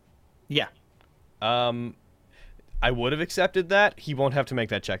just did? Yeah. I would have accepted that. He won't have to make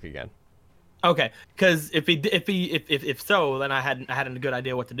that check again. Okay, because if so, then I hadn't a good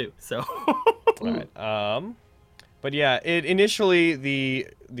idea what to do. So. All right. But yeah, initially the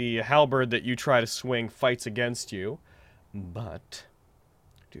halberd that you try to swing fights against you, but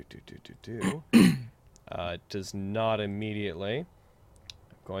it does not immediately. I'm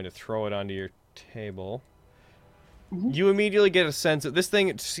going to throw it onto your table. You immediately get a sense that this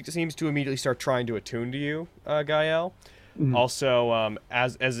thing seems to immediately start trying to attune to you, Gael. Also,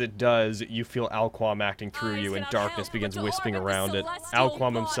 as it does, you feel Alquam acting through you, and darkness begins wisping around it.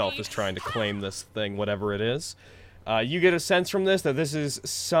 Alquam himself is trying to claim this thing, whatever it is. You get a sense from this that this is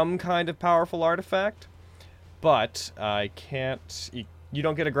some kind of powerful artifact, but I can't. You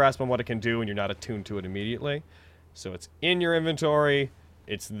don't get a grasp on what it can do, and you're not attuned to it immediately. So it's in your inventory.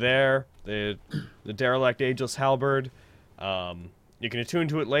 It's there. The derelict ageless halberd. You can attune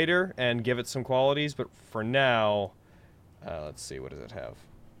to it later and give it some qualities, but for now, let's see, what does it have?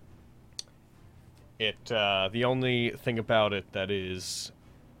 The only thing about it that is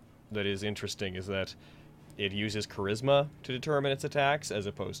interesting is that it uses charisma to determine its attacks as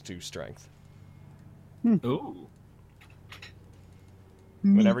opposed to strength. Ooh.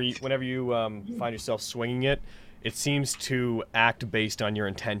 Whenever you find yourself swinging it, it seems to act based on your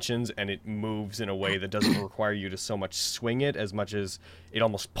intentions, and it moves in a way that doesn't require you to so much swing it as much as it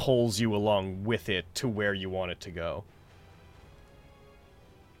almost pulls you along with it to where you want it to go.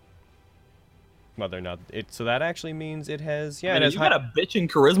 Whether or not it, so that actually means it has, yeah, Man, it has you got a bitchin'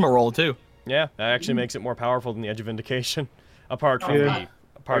 charisma roll too. yeah, that actually makes it more powerful than the Edge of Vindication. Apart from Yeah. the,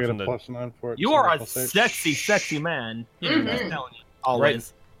 apart I from got a the, +9 for it. You so are a +8. sexy man. I'm just telling you.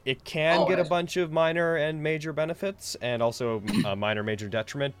 Always. it can get a Always. bunch of minor and major benefits, and also a minor major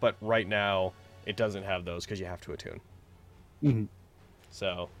detriment. But right now, it doesn't have those because you have to attune. Mhm.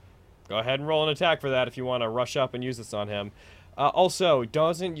 So, go ahead and roll an attack for that if you want to rush up and use this on him. Also,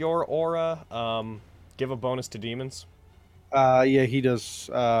 doesn't your aura give a bonus to demons? Yeah, he does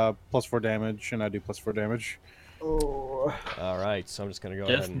 +4 damage, and I do +4 damage. Oh. All right, so I'm just gonna go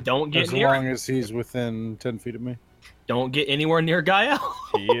ahead Just and don't get As near long it. as he's within 10 feet of me. Don't get anywhere near Gael.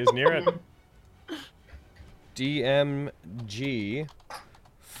 he is near it. DMG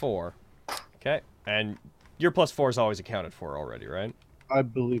 4. Okay, and your +4 is always accounted for already, right? I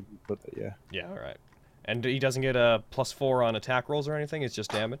believe we put that, yeah. Yeah, all right. And he doesn't get a +4 on attack rolls or anything. It's just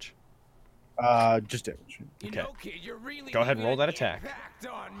damage. Just damage. Okay. Go ahead and roll that attack.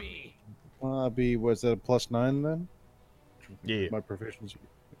 Was that a +9 then? Yeah. My proficiency.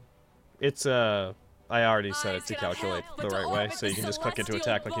 It's I already set it to calculate the right way, so you can just click into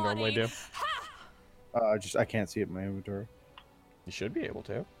attack like you normally do. I can't see it in my inventory. You should be able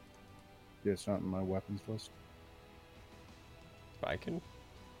to. Yeah, it's not in my weapons list. I can.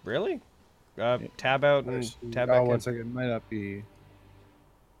 Really? Tab out and tab Oh, back in. one second. It might not be.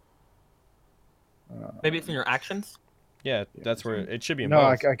 Maybe it's in your actions. Yeah, that's where it should be in No,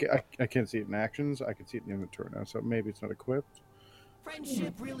 both. I can't see it in actions. I can see it in inventory now, so maybe it's not equipped.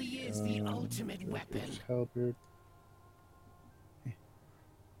 Friendship really is the ultimate weapon. Halberd.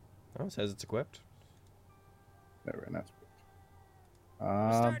 Oh, it says it's equipped. No, right, that's equipped.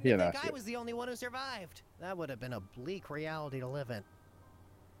 Starting Yeah, to that's think I it. was the only one who survived. That would have been a bleak reality to live in.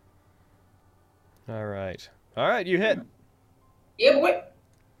 All right. All right, you hit. Yeah, boy.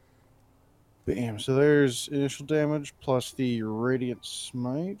 Bam. So there's initial damage plus the radiant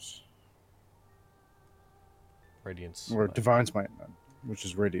smite Radiance. or divine smite, which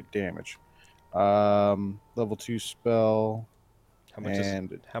is radiant damage. Level 2 spell. How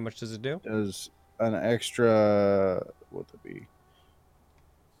much does it do? Does an extra, what would that be?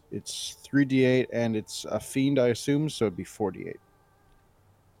 It's 3d8 and it's a fiend, I assume, so it'd be 4d8.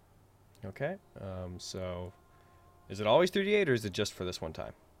 Okay. So is it always 3d8 or is it just for this one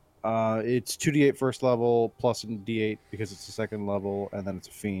time? It's 2d8 first level plus a d8 because it's the second level, and then it's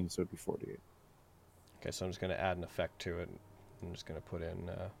a fiend, so it'd be 4d8. Okay, so I'm just going to add an effect to it. I'm just going to put in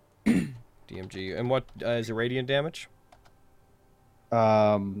DMG. And what is it, radiant damage?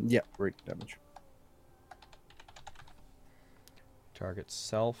 Yeah, radiant damage. Target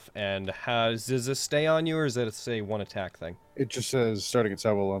self. And does this stay on you or is it a one attack thing? It just says starting at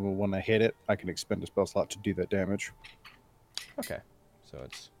 7th level, when I hit it, I can expend a spell slot to do that damage. Okay. So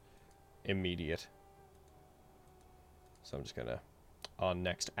it's immediate. So I'm just going to, on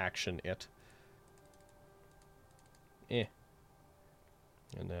next action, it.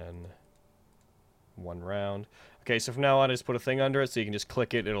 And then 1 round. Okay, so from now on, I just put a thing under it, so you can just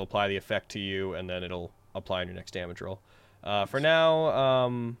click it, it'll apply the effect to you, and then it'll apply on your next damage roll. For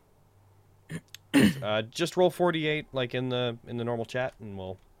now, just roll 48 like in the normal chat, and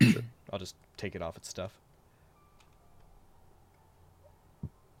I'll just take it off its stuff.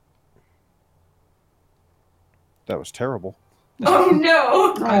 That was terrible. Oh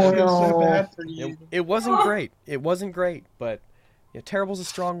no! I Oh, feel so no. bad for you. It wasn't great. It wasn't great, but yeah, terrible's a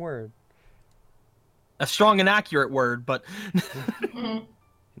strong word. A strong and accurate word, but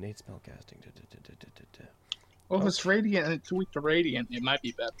Innate spellcasting. Well, if it's radiant and it's weak to radiant, it might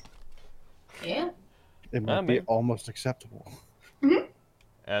be better. Yeah. It might be maybe. almost acceptable.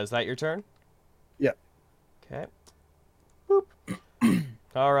 Is that your turn? Yeah. Okay. Boop.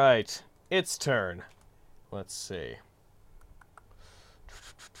 All right. Its turn. Let's see.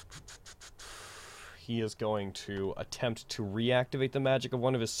 He is going to attempt to reactivate the magic of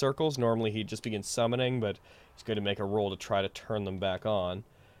one of his circles. Normally he'd just begin summoning, but he's going to make a roll to try to turn them back on.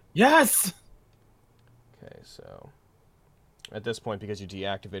 yes. Okay, so at this point, because you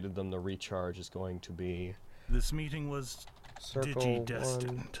deactivated them, the recharge is going to be This meeting was circle 1,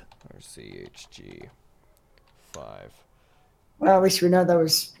 digi-destined. or CHG 5. Well, at least we know that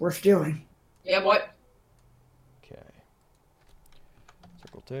was worth doing. Yeah, boy. Okay.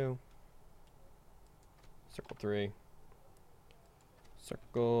 Circle 2. Circle 3.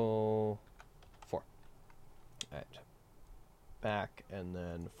 Circle 4. Alright. Back and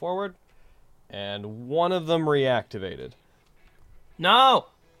then forward. And one of them reactivated. No.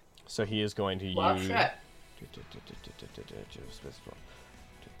 So he is going to Well, use... shit.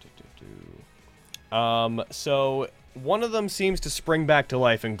 So one of them seems to spring back to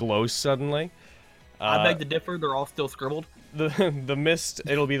life and glows suddenly. I beg to differ. They're all still scribbled. The mist,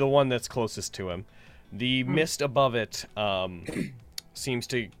 it'll be the one that's closest to him. The mist above it seems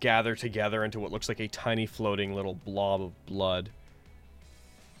to gather together into what looks like a tiny floating little blob of blood.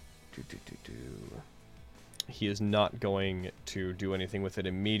 He is not going to do anything with it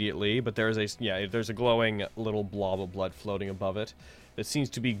immediately, but there's a glowing little blob of blood floating above it that seems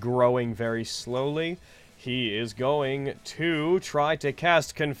to be growing very slowly. He is going to try to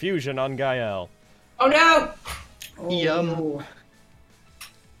cast Confusion on Gael. Oh no! Yum.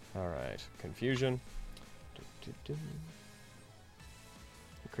 Alright, Confusion.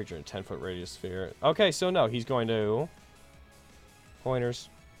 Creature in a 10-foot radius sphere. Okay, so no, he's going to... Pointers,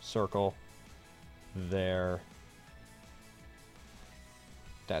 circle, there.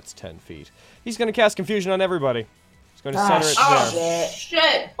 That's 10 feet. He's going to cast Confusion on everybody. He's going to center it Oh there.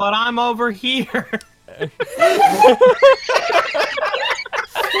 shit! But I'm over here.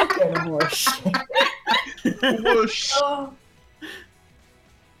 Fucking horse. Whoosh. Oh.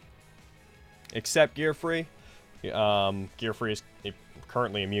 Except Gear Free. Gear Free is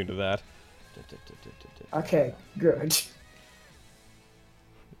currently immune to that. Okay, good.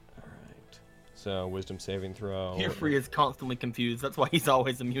 Alright. So, Wisdom saving throw. Gearfree is constantly confused. That's why he's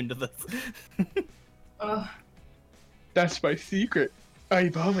always immune to this. Ugh. That's my secret.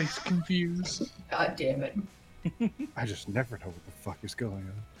 I'm always confused. God damn it. I just never know what the fuck is going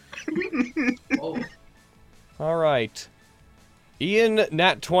on. Whoa. All right. Ian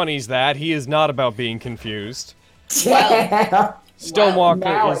nat 20's that. He is not about being confused. Damn. Stonewalker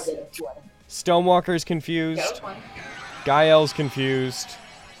Now I is get a 20. Stonewaker's Go confused. 20. Gael's confused.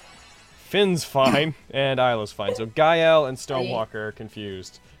 Finn's fine, and Isla's fine. So Gael and Stonewalker are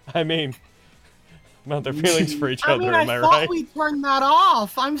confused. I mean, about their feelings for each I other, mean, am I I thought right? we turned that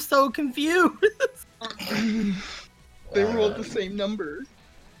off. I'm so confused. They rolled the same number.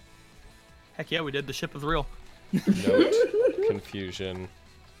 Heck yeah, we did. The ship is real. Note confusion.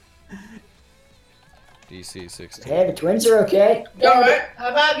 DC 16. Hey, the twins are okay. Alright, how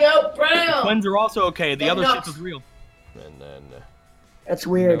about go brown? Twins are also okay. The other ship nuts. is real. And then That's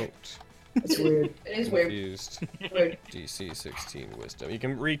weird. note That's weird. It is weird. confused. Weird. DC 16 wisdom. You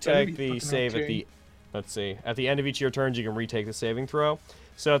can Better retake be the fucking save at okay. the. Let's see. At the end of each of your turns, you can retake the saving throw.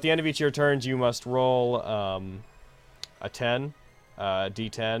 So at the end of each of your turns, you must roll a 10,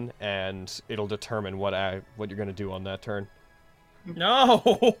 D10, and it'll determine what you're gonna do on that turn.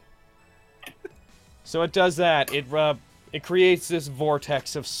 No. So it does that. It creates this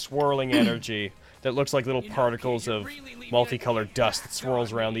vortex of swirling energy that looks like little particles of multicolored dust that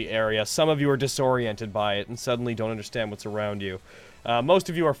swirls around the area. Some of you are disoriented by it and suddenly don't understand what's around you. Most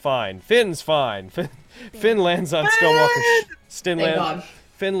of you are fine. Finn's fine. Finn lands on Stonewalker's. Thank God.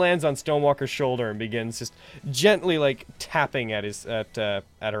 Finn lands on Stonewalker's shoulder and begins just gently like tapping at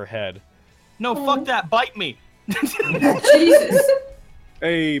her head. No, fuck that. Bite me. Jesus.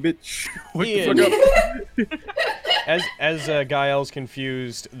 Hey, bitch. What the Ian. fuck up? As Gael's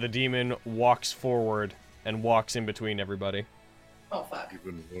confused, the demon walks forward and walks in between everybody. Oh, fuck.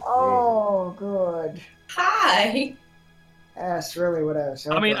 Oh, good. Hi. That's really what I was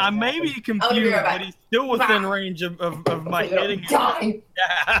hoping. I mean, I may be I'll be confused, right back. but he's still within range of my hitting. Die.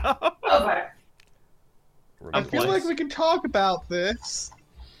 Yeah. Okay. I feel like we can talk about this.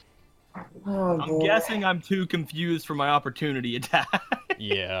 Oh, I'm boy. guessing I'm too confused for my opportunity attack.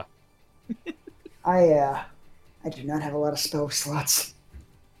 Yeah. I do not have a lot of spell slots.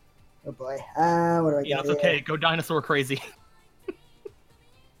 Oh boy. What do I Yeah, got it's okay. here? Go dinosaur crazy.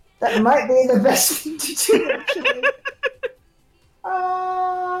 That might be the best thing to do, actually.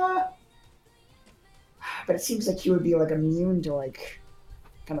 But it seems like he would be like immune to like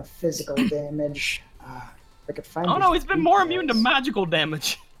kind of physical damage. If I could find. Oh no, his he's been more details. immune to magical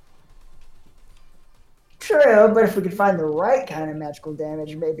damage. True, but if we could find the right kind of magical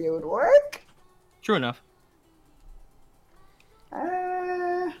damage, maybe it would work. True enough.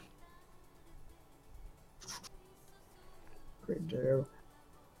 Could do.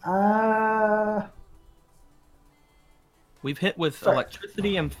 We've hit with Sure.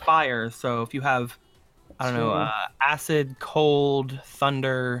 electricity and fire, so if you have, I don't know, acid, cold,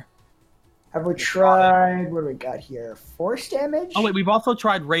 thunder. Have we tried? What do we got here? Force damage? Oh wait, we've also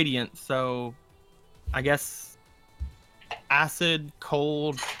tried radiant, so I guess acid,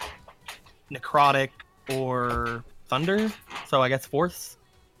 cold, necrotic, or thunder. So I guess force.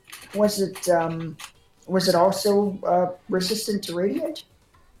 Was it also resistant to radiant?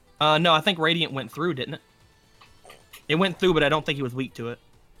 No, I think radiant went through, didn't it? It went through, but I don't think he was weak to it.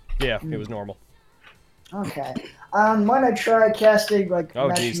 Yeah, it was normal. Okay. Why don't I try casting like Oh,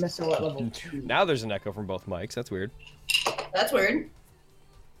 magic jeez. missile at level 2? Now there's an echo from both mics. That's weird. That's weird.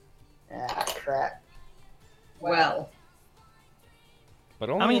 Ah, crap. Well. But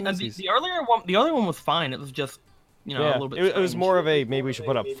only I mean, unless the, he's- the other one was fine. It was just, a yeah, little bit. it was strange. more of a maybe we should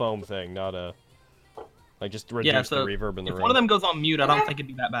put up foam thing, not a like just reduce Yeah, the so reverb in the If room. one of them goes on mute, I don't think it'd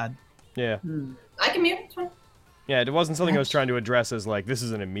be that bad. Yeah, I can mute. It's fine. yeah, it wasn't something I was trying to address as like this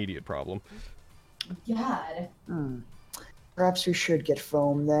is an immediate problem. God. Perhaps we should get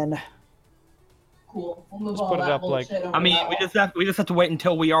foam then. Cool. We'll move Just all put it that up, like- bullshit over I mean, that we wall. just have to wait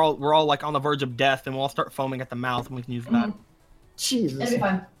until we're all like on the verge of death, and we'll all start foaming at the mouth, and we can use that. Mhm. Jesus. It'll be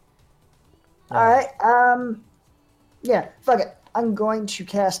fine. Alright, yeah, fuck it. I'm going to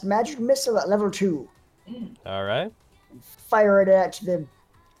cast magic missile at level 2. All right, Fire it at the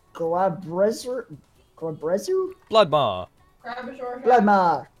Glabrezu? Blood Maw. Grab a short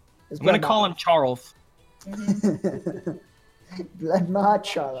Bloodma. I'm gonna call him Charles. Bloodma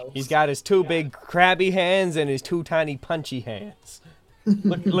Charles. He's got his two big crabby hands and his two tiny punchy hands.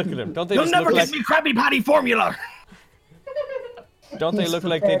 Look at him. Don't they You'll just never look get like? me Krabby Patty formula. Don't they He's look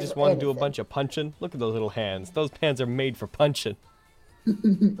like they prepared just for want to do a anything. bunch of punching? Look at those little hands. Those hands are made for punching.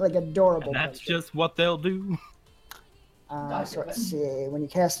 Like adorable. And that's punches. just what they'll do. So let's see. When you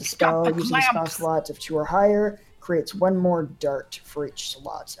cast a spell the using spell clamps. slots of 2 or higher, creates 1 more dart for each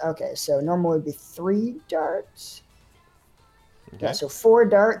slot. Okay, so normally it would be 3 darts. Okay. Yeah, so 4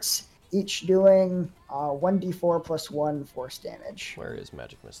 darts, each doing 1d4 plus 1 force damage. Where is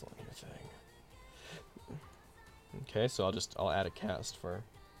magic missile on your thing? Okay, so I'll add a cast for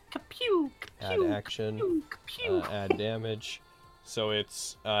add action, add damage. So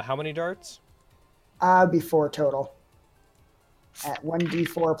it's how many darts? Be 4 total. At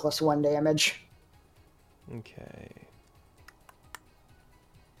 1d4 plus 1 damage. Okay.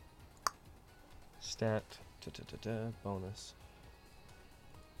 Stat bonus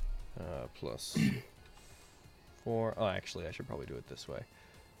plus 4. Oh, actually, I should probably do it this way.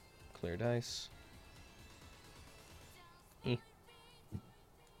 Clear dice.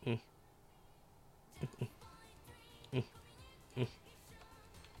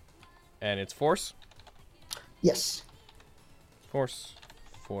 And it's force? Yes. Force.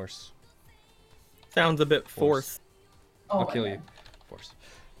 Sounds a bit forced. I'll kill you. Force.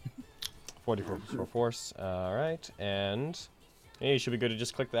 44 for force. Alright, and you should be good to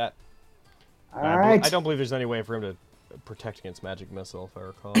just click that. Alright. I don't believe there's any way for him to protect against magic missile, if I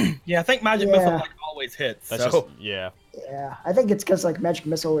recall. Yeah, I think magic missile like always hits. That's so. just, yeah. Yeah, I think it's because like magic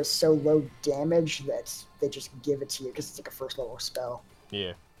missile is so low damage that they just give it to you because it's like a first level spell.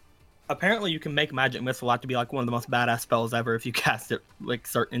 Yeah. Apparently, you can make magic missile out to be like one of the most badass spells ever if you cast it like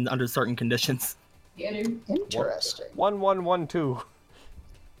under certain conditions. Yeah, dude. Interesting. 1112.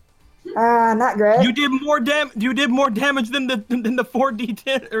 Not great. You did more damage than the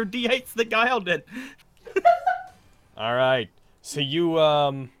 4d10 or d8s that Guile did. All right. So you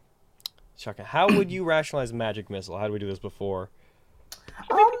Shaka, how would you rationalize magic missile? How did we do this before?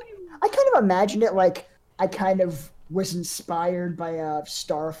 I kind of imagined it like I kind of was inspired by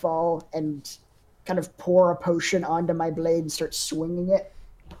Starfall and kind of pour a potion onto my blade and start swinging it.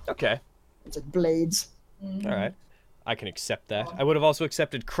 Okay. It's like blades. All right. I can accept that. I would have also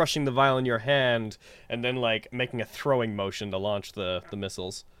accepted crushing the vial in your hand and then like making a throwing motion to launch the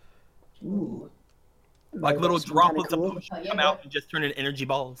missiles. Ooh. Like little droplets cool. of potion come out and just turn into energy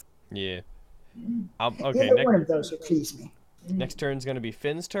balls. Yeah. Okay. Either one of those would please me. Next turn's gonna be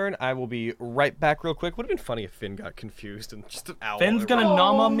Finn's turn. I will be right back real quick. Would have been funny if Finn got confused and just an owl. Finn's gonna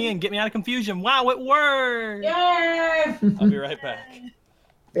nom on me and get me out of confusion. Wow, it worked! Yay! I'll be right back.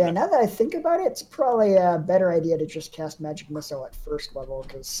 Yeah, now that I think about it, it's probably a better idea to just cast magic missile at first level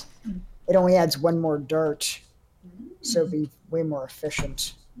because it only adds 1 more dart, so it'd be way more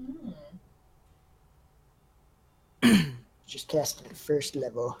efficient. Just cast it at first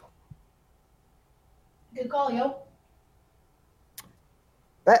level. Good call, yo.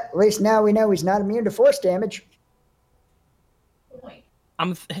 But at least now we know he's not immune to force damage. Good point.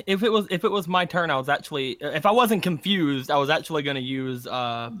 If it was my turn, I was actually, if I wasn't confused, I was actually gonna use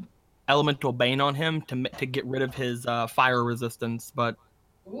Elemental Bane on him to get rid of his fire resistance, but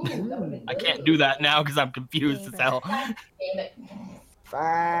Ooh, that would've been I good. can't do that now because I'm confused as hell. Damn it.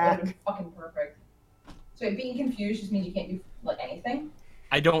 That Fuck. would've been fucking perfect. So wait, being confused just means you can't do like anything?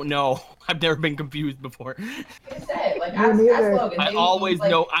 I don't know. I've never been confused before. I said, like, Me ask neither. Logan. I Maybe always he's,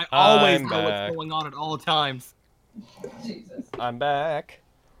 like, know. I always I'm know back. what's going on at all times. Jesus. I'm back.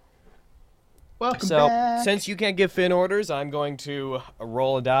 Welcome So, back. since you can't give Finn orders, I'm going to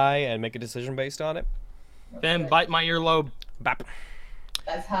roll a die and make a decision based on it. Then bite my earlobe. Bap.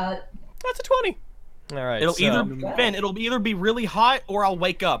 That's hot. That's a 20. All right. It'll so, it'll either be really hot or I'll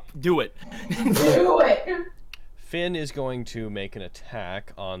wake up. Do it. Do it. Finn is going to make an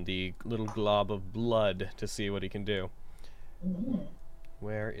attack on the little glob of blood to see what he can do.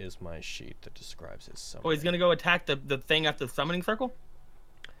 Where is my sheet that describes his summon? Oh, he's gonna go attack the thing at the summoning circle.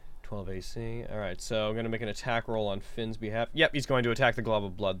 12 AC. All right, so I'm going to make an attack roll on Finn's behalf. Yep, he's going to attack the glob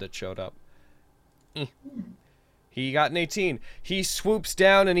of blood that showed up. He got an 18. He swoops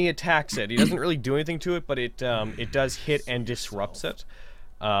down and he attacks it. He doesn't really do anything to it, but it does hit and disrupts it.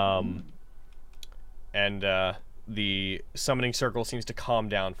 The summoning circle seems to calm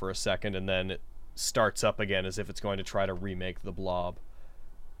down for a second and then it starts up again as if it's going to try to remake the blob.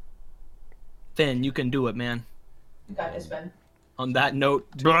 Finn, you can do it, man. You got this, Ben. On that note,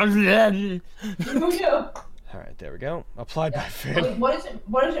 Oh, no. All right, there we go. Applied by Wait, Finn. what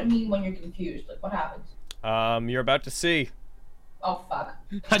does it mean when you're confused? Like, what happens? You're about to see. Oh, fuck.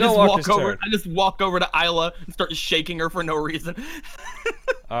 I just Stonewalker's walk over to Isla and start shaking her for no reason.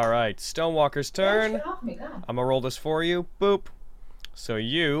 All right, Stonewalker's turn. Get off me, God. I'm gonna roll this for you. Boop. So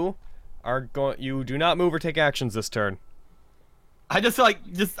you are going. You do not move or take actions this turn. I'm just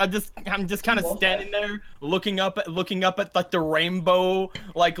kind of standing there looking up at like the rainbow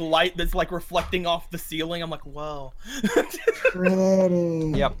like light that's like reflecting off the ceiling. I'm like, whoa.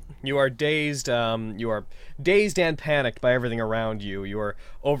 Pretty. Yep. You are dazed. You are dazed and panicked by everything around you. You are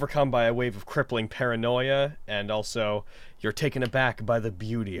overcome by a wave of crippling paranoia, and also You're taken aback by the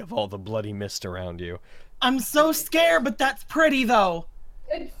beauty of all the bloody mist around you. I'm so scared, but that's pretty though.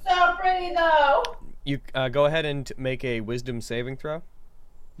 It's so pretty though. You go ahead and make a wisdom saving throw.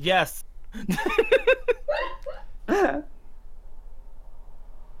 Yes.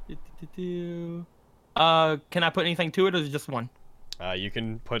 Can I put anything to it, or is it just one? You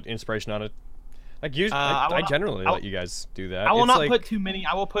can put inspiration on it. Like usually, I I generally let you guys do that. I will It's not like, put too many.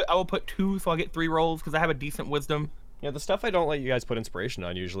 I will put 2, so I get 3 rolls because I have a decent wisdom. Yeah, the stuff I don't let you guys put inspiration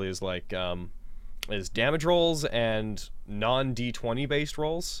on usually is like is damage rolls and non D20 based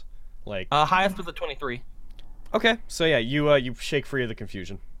rolls. Like Highest was a 23. okay, so yeah, you shake free of the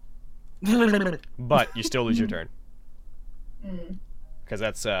confusion, but you still lose your turn because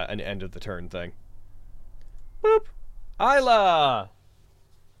that's an end of the turn thing. Boop, Isla,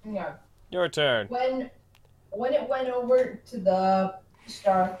 Yeah. your turn. When it went over to the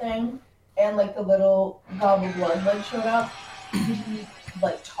star thing and like the little gob of blood like showed up, did he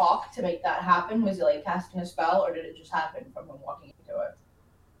like talk to make that happen? Was he like casting a spell, or did it just happen from him walking into it?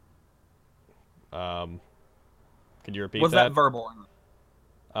 Could you repeat Was that? that verbal?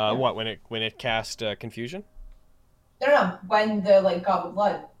 What when it cast confusion? No. When the like gob of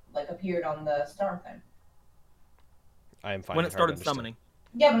blood like appeared on the star thing. I am finding When it hard to started understand. summoning.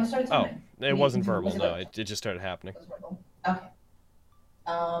 Yeah, when it started Oh, summoning. it wasn't Was verbal. it No, like- it just started happening. it was verbal. Okay.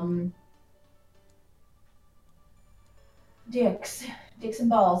 Dicks and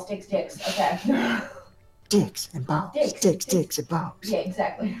balls. Dicks. Okay. Dicks and balls. Dicks and balls. Yeah,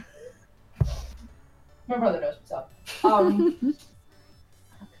 exactly. My brother knows what's up.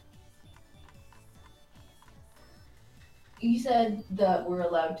 You said that we're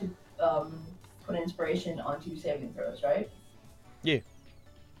allowed to put inspiration onto saving throws, right? Yeah.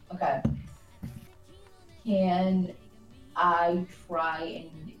 Okay. Can I try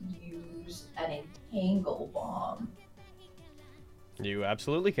and use an entangle bomb? You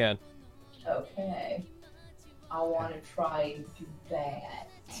absolutely can. Okay. I want to try and do that.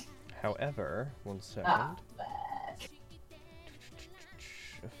 However, one second. That.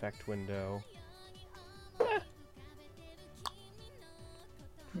 Effect window.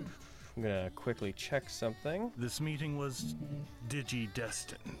 I'm gonna quickly check something. This meeting was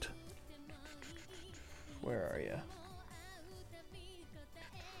digi-destined. Where are you?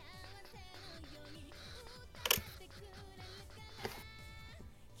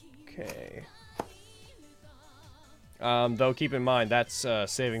 Okay. Though keep in mind that's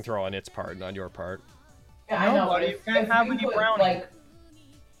saving throw on its part, not your part. Yeah, I know. buddy, But you can't have any put, brownie. like,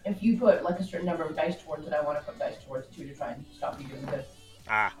 if you put like a certain number of dice towards it, I want to put dice towards it too to try and stop you doing good.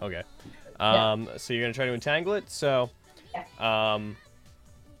 Ah, okay. So you're gonna try to entangle it. So, Yeah.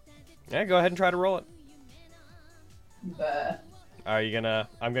 yeah, go ahead and try to roll it. But Are you gonna?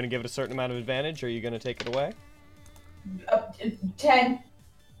 I'm gonna give it a certain amount of advantage. Or are you gonna take it away? up to 10.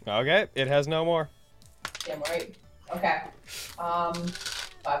 Okay, it has no more. Damn right. Okay. 5.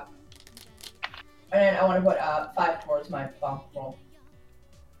 And then I want to put 5 towards my bomb roll.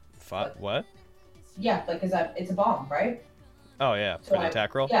 What? Yeah, like it's a bomb, right? Oh yeah, So for the I-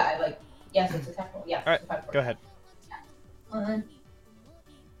 attack roll. Yeah, yes, it's a attack roll. Yeah. All right, it's a 5 go ahead. 1.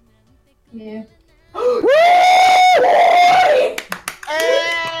 Yeah.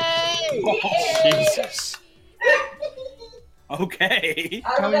 Jesus. Okay.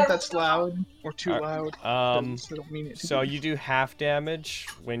 I don't know if that's loud or too loud. I don't mean it to So be. you do half damage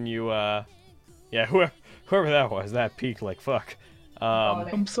when you yeah, whoever that was, that peaked like fuck.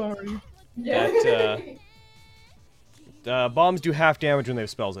 I'm sorry. Bombs do half damage when they have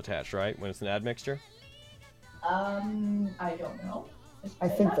spells attached, right? When it's an admixture. I don't know. I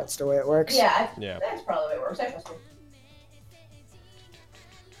think that's the way it works. Yeah, Yeah. that's probably the way it works. I trust you.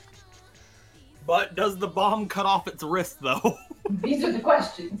 But does the bomb cut off its wrist though? These are the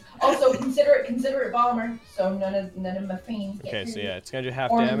questions. Also, consider it bomber, so none of my fiends get Okay, so hurt. yeah, it's gonna do half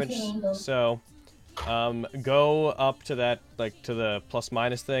Or damage. entangled. So, go up to that, like to the plus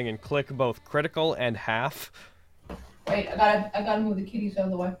minus thing, and click both critical and half. Wait, I gotta move the kitties out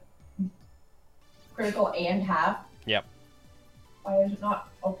of the way. Critical and half. Yep. Why is it not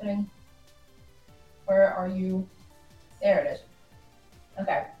opening? Where are you? There it is.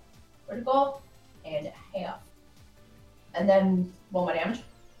 Okay. Critical and half. And then roll my damage.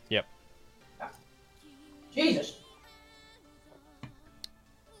 Yep. Okay. Jesus.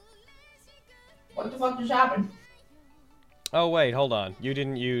 What the fuck just happened? Oh wait, hold on. You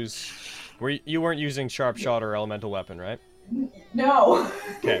didn't use. You weren't using sharp shot or elemental weapon, right? No.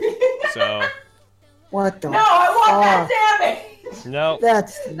 Okay. So What the? No, I want that damage! no,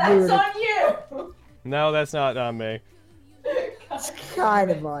 That's That's weird. on you! no, that's not on me. God That's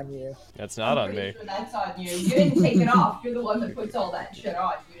kind of on you. That's not I'm on pretty me. Sure that's on you. You didn't take it off. You're the one that puts all that shit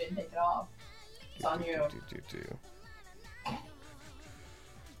on. You didn't take it off. It's on you.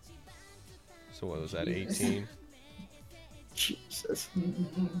 So what was that, 18? Jesus.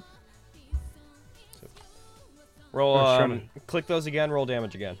 Roll, click those again, roll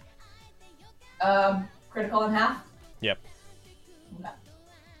damage again. Critical in half? Yep.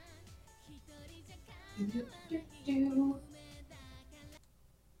 Do.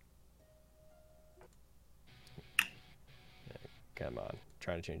 Come on.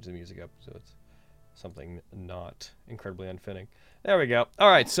 Trying to change the music up so it's something not incredibly unfitting. There we go.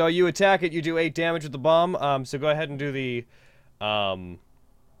 Alright, so you attack it, you do 8 damage with the bomb. So go ahead and do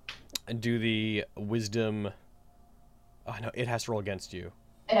the wisdom. Oh no, it has to roll against you.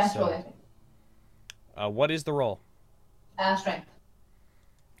 It has to roll against me. What is the roll? Strength.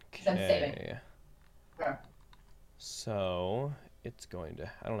 I'm saving. Okay. So it's going to.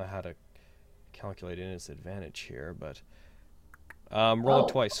 I don't know how to calculate in its advantage here, but roll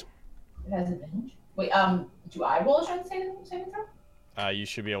it twice. It has advantage. Wait, do I roll a strength saving throw? You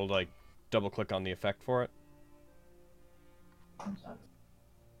should be able to like double click on the effect for it.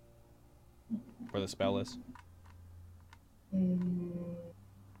 Where the spell is. I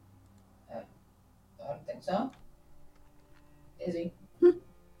don't think so. Is he? Can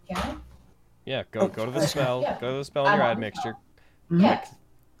I? Yeah, go to the spell. Yeah. Go to the spell in your I'm ad on the mixture. Yeah.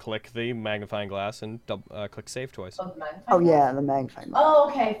 Click the magnifying glass and click save twice. Oh, the magnifying Oh glass? yeah, the magnifying. Oh,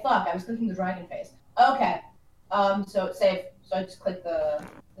 okay. Fuck. I was clicking the dragon face. Okay. So it's save. So I just click the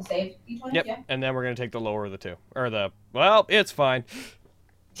save each one. Yep. Yeah. And then we're gonna take the lower of the two, or the. Well, it's fine.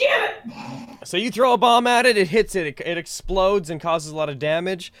 Damn it! So you throw a bomb at it, it hits it, it explodes and causes a lot of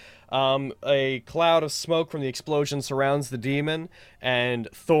damage. A cloud of smoke from the explosion surrounds the demon, and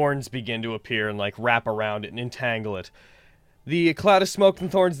thorns begin to appear and like wrap around it and entangle it. The cloud of smoke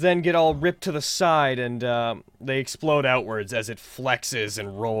and thorns then get all ripped to the side, and they explode outwards as it flexes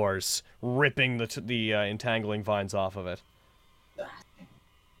and roars, ripping the entangling vines off of it.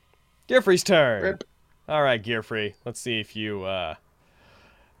 Gearfree's turn. Rip. All right, Gearfree. Let's see if you're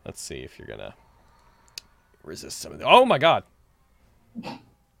gonna resist some of the. Oh my God! Oh,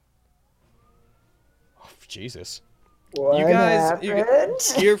 Jesus! What You guys, happened?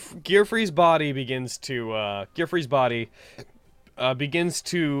 Gearfree's body begins to begins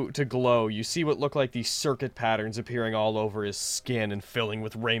to glow. You see what look like these circuit patterns appearing all over his skin and filling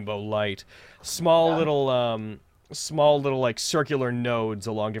with rainbow light. Small little like circular nodes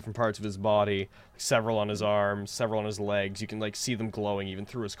along different parts of his body. Several on his arms, several on his legs. You can like see them glowing even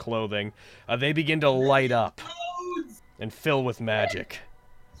through his clothing. They begin to light up and fill with magic.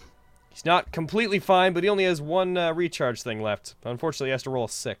 He's not completely fine, but he only has one recharge thing left. Unfortunately, he has to roll a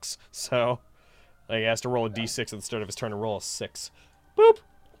 6. So, like, he has to roll a d6 at the start of his turn and roll a 6. Boop!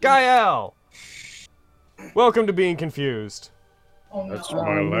 Gael! Welcome to being confused. Oh no. That's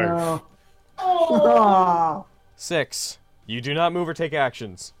my life. No. Oh. 6. You do not move or take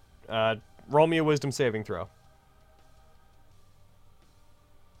actions. Roll me a wisdom saving throw.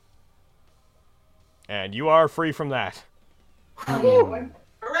 And you are free from that. Hooray!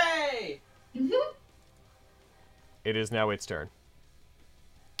 It is now its turn.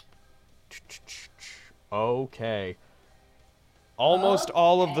 Okay. Almost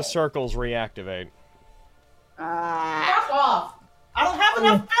all of the circles reactivate. Fuck off. I don't have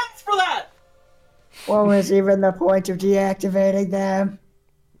enough fence for that. What was even the point of deactivating them?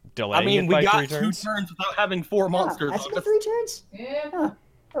 Delaying I mean, it we by got 3 2 turns. turns without having 4 monsters. That's I'm been just- 3 turns? Yeah. Huh.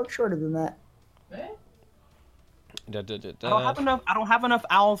 Oh, shorter than that. Eh? I don't have enough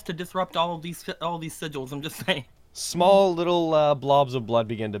owls to disrupt all these sigils. I'm just saying. Small little blobs of blood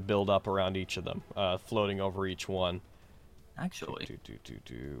begin to build up around each of them, floating over each one. Actually,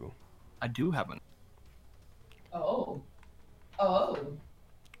 Do. I do have an. Oh. How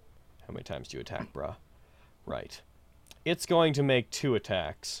many times do you attack, bruh? Right. It's going to make 2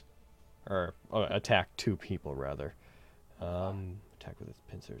 attacks. Or, attack 2 people, rather. Attack with its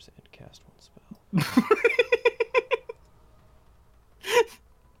pincers and cast 1 spell.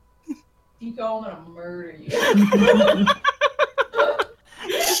 Tico, I'm gonna murder you.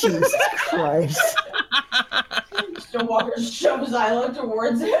 Jesus Christ. Stonewalker shoves Zylo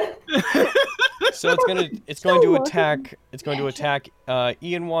towards it. So it's going to attack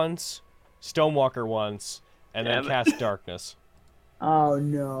Ian once, Stonewalker once, and then cast darkness, Oh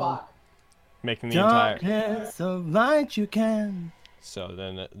no. Fuck. making the entire. Darkness of light you can. So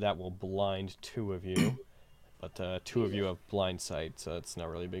then that will blind 2 of you, but 2 of you have blind sight, so it's not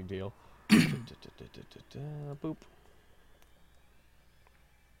really a big deal. Boop.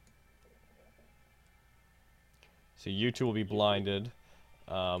 So you two will be blinded,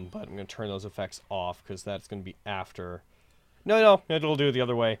 but I'm going to turn those effects off because that's going to be after. No, it'll do it the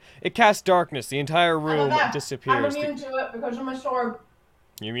other way. It casts darkness. The entire room I'm disappears. immune to it because of my sword.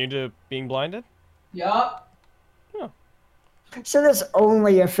 You immune to being blinded? Yup. So this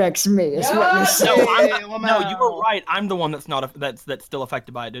only affects me, is what you're saying. No, you were right. I'm the one that's not that's still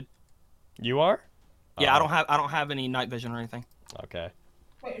affected by it, dude. You are? Yeah, I don't have any night vision or anything. Okay.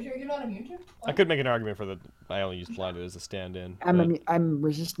 Wait, you're not immune to? I could make an argument for that. I only use blinded as a stand-in. I'm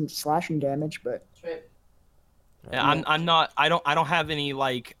resistant to slashing damage, but Sweet. Yeah, I'm not. I don't have any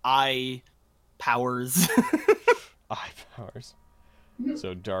like eye powers. Eye powers.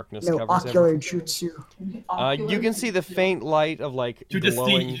 So darkness no covers ocular everything. jutsu. You can see the faint light of like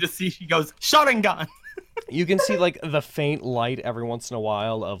glowing. You just see she goes Sharingan. You can see like the faint light every once in a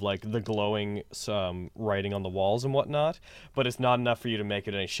while of like the glowing writing on the walls and whatnot, but it's not enough for you to make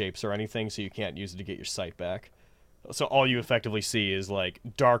it any shapes or anything, so you can't use it to get your sight back. So all you effectively see is like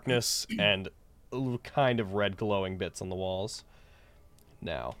darkness and kind of red glowing bits on the walls.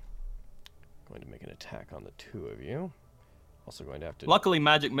 Now, I'm going to make an attack on the two of you. Also going to have to. Luckily,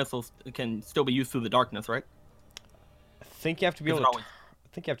 magic missiles can still be used through the darkness, right? I think you have to be able to. I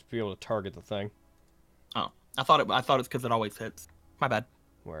think you have to be able to target the thing. Oh, I thought it's because it always hits. My bad.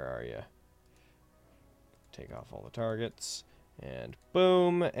 Where are you? Take off all the targets, and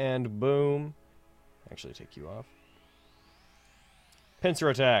boom, and boom. Actually, take you off. Pincer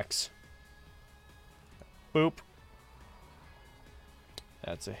attacks. Boop.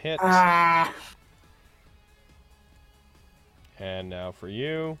 That's a hit. And now for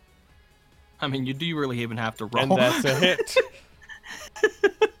you. I mean, you do really even have to roll. And that's a hit.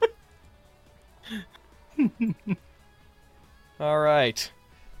 All right.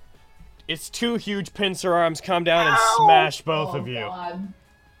 It's two huge pincer arms come down and smash both of you. God.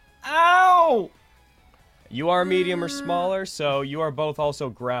 Ow! You are medium or smaller, so you are both also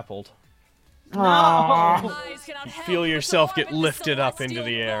grappled. Eyes cannot help Feel but yourself to get orbit the lifted up into celestial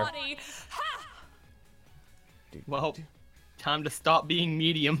the air. body. Well, time to stop being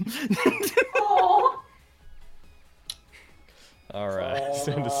medium. Oh. All right,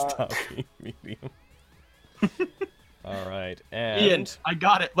 time to stop being medium. All right, and Ian, I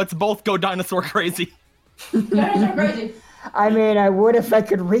got it. Let's both go dinosaur crazy. Dinosaur crazy. I mean, I would if I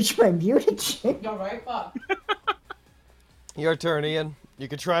could reach my mutagen. You're right, fuck. your turn, Ian. You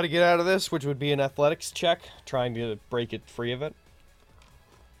could try to get out of this, which would be an athletics check, trying to break it free of it.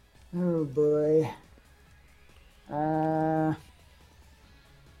 Oh boy. I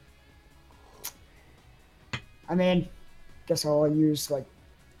mean, guess I'll use like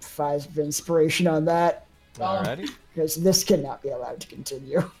 5 of inspiration on that, Alrighty. because this cannot be allowed to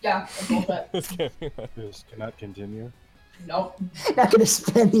continue. Yeah, that's bullshit. This cannot continue. Nope. Not gonna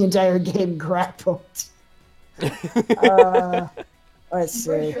spend the entire game grappled. Let's I'm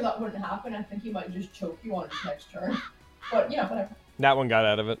pretty see. sure that wouldn't happen. I think he might just choke you on his next turn. But, you know, whatever. That one got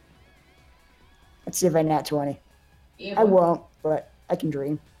out of it. Let's see if I nat 20. Yeah, I won't, but I can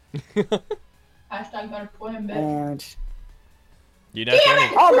dream. Hashtag better put him, bitch. And You nat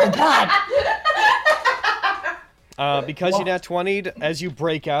 20. oh my god! Because you nat 20'd, as you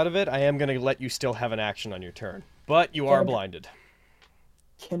break out of it, I am going to let you still have an action on your turn. But you are Good. blinded.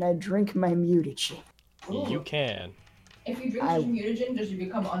 Can I drink my mutagen? Ooh. You can. If you drink his mutagen, does he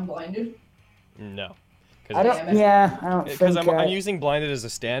become unblinded? No. I don't. Yeah, I don't Because think. I'm using blinded as a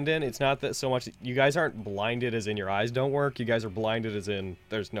stand-in. It's not that so much. You guys aren't blinded as in your eyes don't work. You guys are blinded as in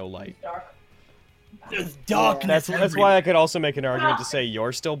there's no light. Dark. There's darkness. That's why I could also make an argument to say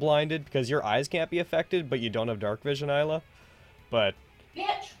you're still blinded because your eyes can't be affected, but you don't have dark vision, Isla. But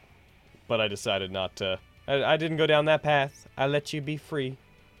Bitch. I decided not to. I didn't go down that path. I let you be free.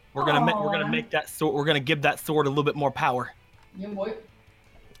 We're gonna make that sword. We're gonna give that sword a little bit more power. Yeah, boy.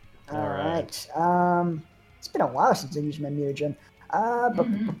 All Alright. right. It's been a while since I used my mutagen.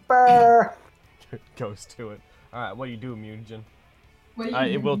 Goes to it. All right, what do you do, mutagen? What do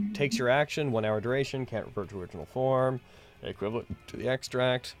you It takes your action, 1 hour duration, can't revert to original form, equivalent to the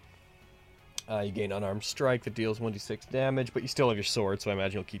extract. You gain unarmed strike that deals 1d6 damage, but you still have your sword, so I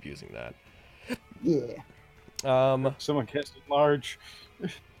imagine you'll keep using that. Yeah. Someone cast it large.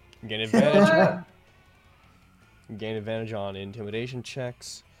 Gain advantage. Gain advantage on intimidation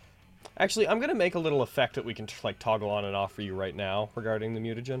checks. Actually, I'm gonna make a little effect that we can like toggle on and off for you right now regarding the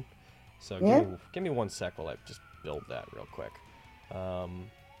mutagen. So give me 1 sec while I just build that real quick.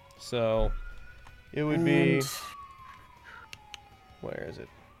 So it would be where is it?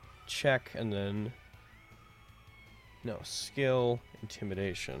 Check and then no skill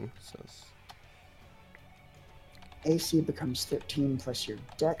intimidation. So AC becomes 13 plus your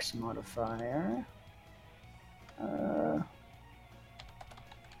dex modifier.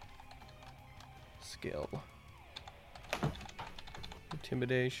 Skill.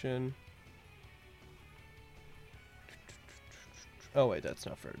 Intimidation. Oh wait, that's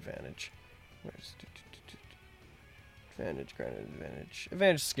not for advantage. Where's advantage, granted advantage.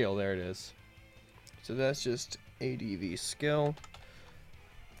 Advantage skill, there it is. So that's just ADV skill.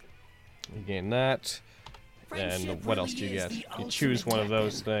 You gain that. And what else do you get? You choose one of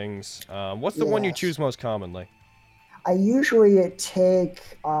those things. What's the one you Yes. choose most commonly? I usually take,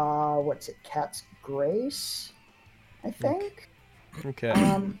 what's it, Cat's Grace, I think? Okay.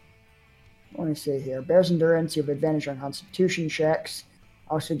 Let me see here. Bear's Endurance, you have advantage on Constitution checks.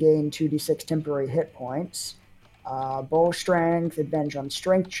 Also gain 2d6 temporary hit points. Bull Strength, advantage on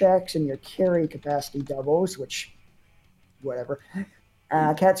strength checks, and your carry capacity doubles, which, whatever.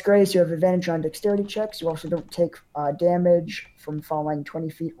 Cat's Grace, you have advantage on dexterity checks. You also don't take damage from falling 20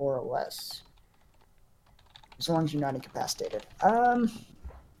 feet or less, as long as you're not incapacitated.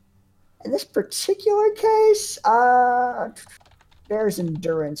 In this particular case, Bear's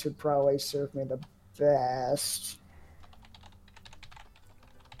Endurance would probably serve me the best.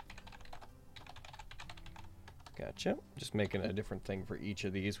 Gotcha. Just making a different thing for each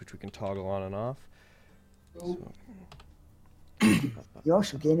of these, which we can toggle on and off. So, You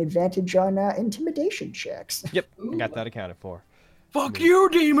also gain advantage on intimidation checks. yep, I got that accounted for. Fuck you,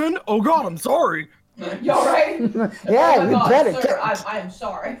 demon! Oh god, I'm sorry. You alright? Yeah, Oh my you God, better sir, I am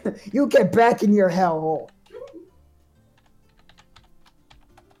sorry. you get back in your hellhole.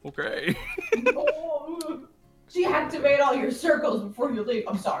 Okay. Deactivate all your circles before you leave.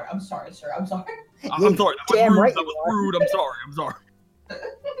 I'm sorry, sir. I'm sorry. I'm sorry. That was Damn rude. right That you was are. rude. I'm sorry. I'm sorry.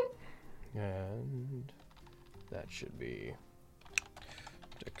 And that should be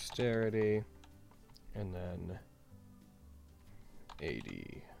dexterity. And then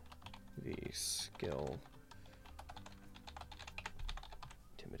ADV skill.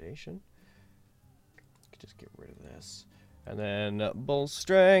 Intimidation. Could just get rid of this. And then bull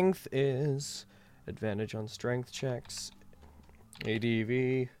strength is advantage on strength checks.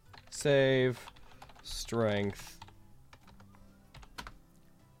 ADV, save, strength,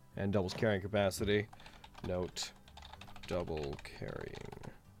 and doubles carrying capacity. Note, double carrying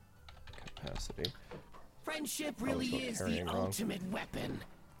capacity. Friendship I always really spelled is the carrying wrong. ultimate weapon.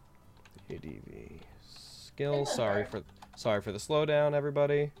 ADV skill. Sorry for the slowdown,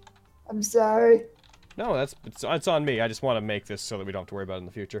 everybody. I'm sorry. No, it's on me. I just want to make this so that we don't have to worry about it in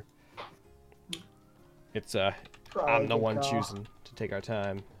the future. It's Probably I'm the good one call. choosing to take our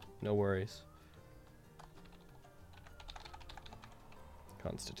time. No worries.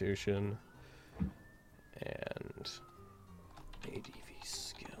 Constitution and ADV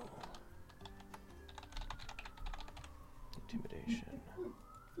skill. Intimidation.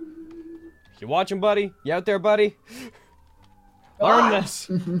 You watching, buddy? You out there, buddy? Learn this.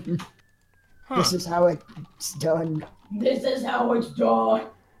 This is how it's done. This is how it's done.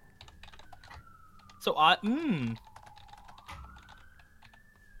 So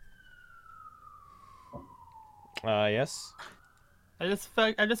Yes. I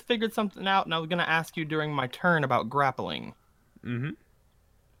just figured something out, and I was gonna ask you during my turn about grappling. Mm-hmm.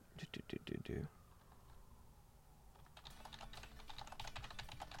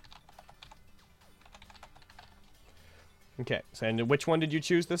 Okay, so and which one did you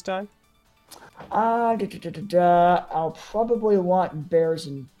choose this time? I'll probably want Bear's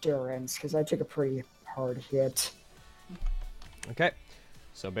Endurance, because I took a pretty hard hit. Okay,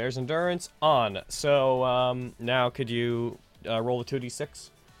 so Bear's Endurance on. So now could you roll the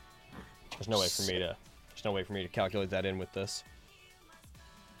 2d6? There's no way for me to calculate that in with this.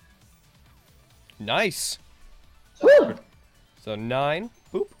 Nice. Woo! So 9,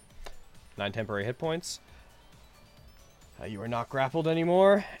 boop. 9 temporary hit points. You are not grappled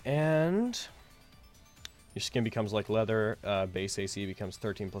anymore, and your skin becomes like leather. Base AC becomes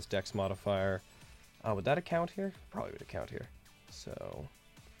 13 plus Dex modifier. Would that account here? Probably would account here. So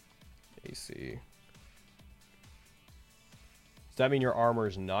AC. Does that mean your armor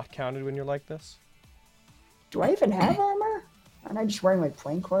is not counted when you're like this? Do I even have armor? Aren't I just wearing like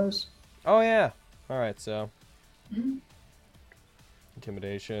plain clothes? Oh yeah. All right. So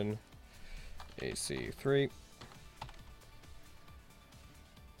intimidation. AC 3.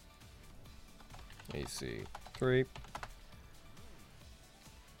 AC 3.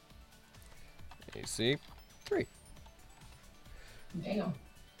 AC 3. Damn.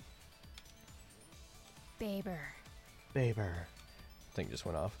 Baber. Thing just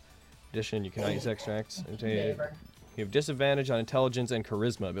went off. Addition, you cannot use extracts. You Baber. have disadvantage on intelligence and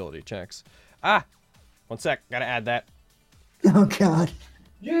charisma ability checks. Ah! 1 sec. Gotta add that. Oh god.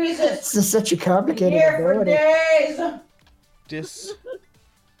 Jesus. This is such a complicated Here for ability. days.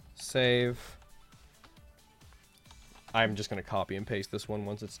 Save. I'm just gonna copy and paste this one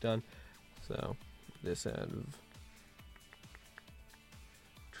once it's done. So, this of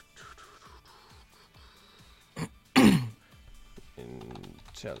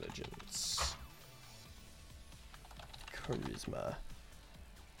intelligence, charisma.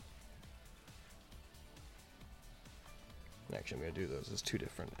 Actually, I'm gonna do those as two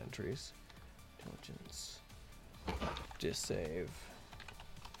different entries. Intelligence, dissave,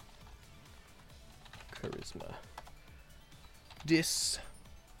 charisma. Dis.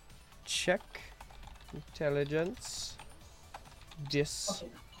 Check. Intelligence. Dis.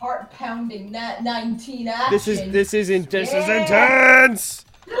 Heart pounding that 19 action. This is intense.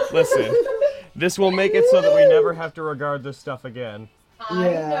 Listen, this will make it so that we never have to regard this stuff again. I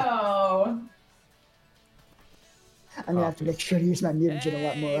know. I'm gonna have to make sure to use my mutagen a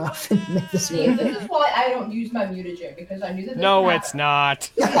lot more often to make this See, work. this is why I don't use my mutagen, because I knew that this No, would it's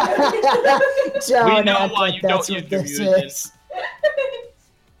not. Don't know act why like you that's don't what use your this mutagen. is.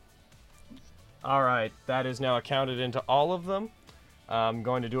 All right, that is now accounted into all of them. I'm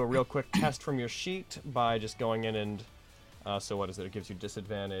going to do a real quick test from your sheet by just going in and so what is it? It gives you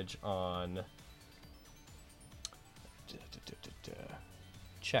disadvantage on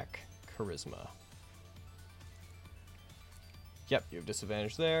check charisma. Yep, you have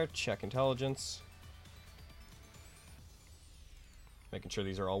disadvantage there. Check intelligence. Making sure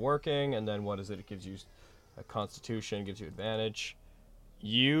these are all working, and then what is it? It gives you a constitution, gives you advantage.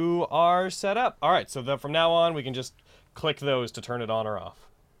 You are set up. All right, so from now on, we can just click those to turn it on or off.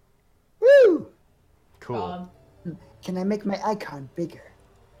 Woo! Cool. Can I make my icon bigger?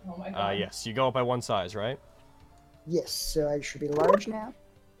 Oh my god. Yes, you go up by one size, right? Yes, so I should be large now.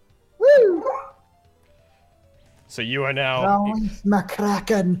 Woo! So you are now. Rolling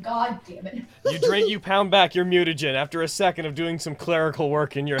McCracken. God damn it. You pound back your mutagen. After a second of doing some clerical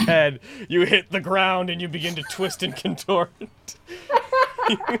work in your head, you hit the ground and you begin to twist and contort.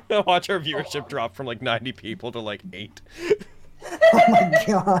 Watch our viewership drop from like 90 people to like 8. Oh my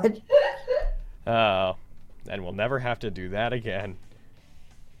god. Oh, and we'll never have to do that again.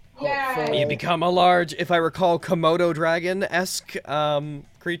 Yeah. You become a large, if I recall, Komodo dragon-esque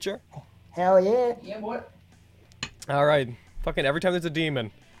creature. Hell yeah. Yeah, what? All right, fucking every time there's a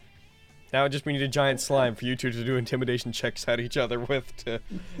demon. Now just we need a giant slime for you two to do intimidation checks at each other with to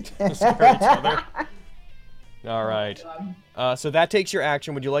scare each other. All right. So that takes your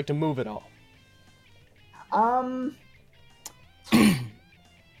action. Would you like to move at all?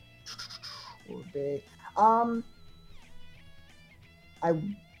 Would be. I'm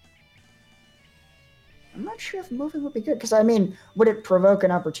not sure if moving would be good, because I mean, would it provoke an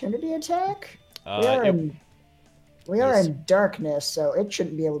opportunity attack? We are in darkness, so it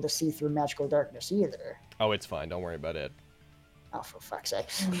shouldn't be able to see through magical darkness either. Oh, it's fine. Don't worry about it. Oh, for fuck's sake.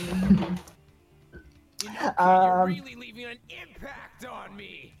 You're really leaving an impact on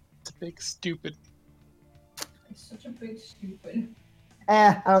me. It's a big stupid. It's such a big stupid.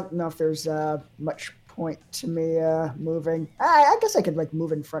 I don't know if there's much point to me moving. I guess I could like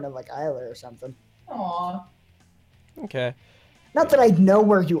move in front of like Isla or something. Aww. Okay. Not that I know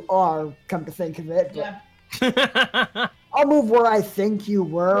where you are, come to think of it, but Yeah. I'll move where I think you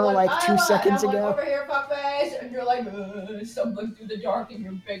were You're like "Isla," 2 seconds and I'm ago. like, over here, fuckface, and you're like stumbling through the dark in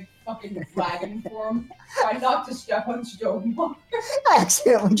your big fucking dragon form. Try not to step on stone walker. I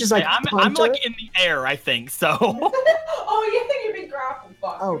accidentally just like I'm punched her. like in the air, I think, so. Oh, you think you've been grappled?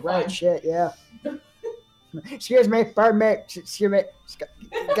 Fuck. Oh, you're right, fine. shit, yeah. Excuse me, pardon me, excuse me.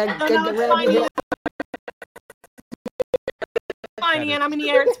 Get around here. Fine, Ian, I'm in the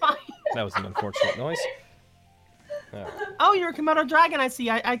air, it's fine. That was an unfortunate noise. All right. Oh, you're a Komodo dragon, I see.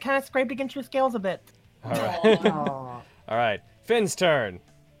 I kind of scraped against your scales a bit. All right. Aw. All right. Finn's turn.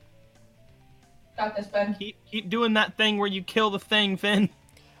 Got this, Ben. Keep doing that thing where you kill the thing, Finn.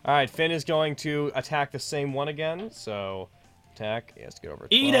 All right. Finn is going to attack the same one again. So, attack. He has to get over.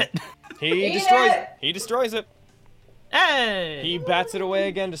 Eat 12. it. He Eat destroys. it! He destroys it. Hey. He bats it away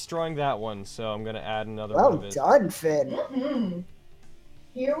again, destroying that one. So I'm gonna add another one Well of his. done, Finn. Mm-hmm.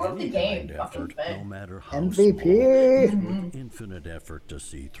 Hero of the game, Kind fucking effort, no Ben. matter how MVP. small, with infinite effort to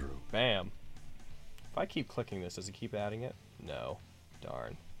see through. Bam. If I keep clicking this, does it keep adding it? No.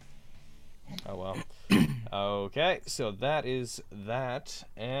 Darn. Oh well. Okay, so that is that,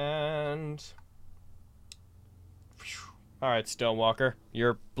 and all right, Stonewalker,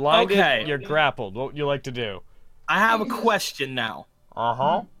 you're blinded. Okay. You're grappled. What would you like to do? I have a question now.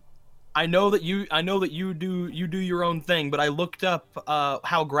 Uh-huh. I know that you do your own thing, but I looked up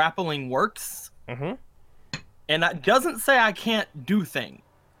how grappling works, Mm-hmm. and that doesn't say I can't do things.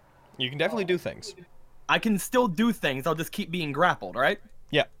 You can definitely do things. I can still do things. I'll just keep being grappled, right?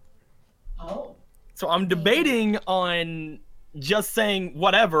 Yeah. Oh. So I'm debating on just saying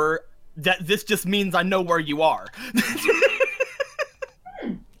whatever. That this just means I know where you are.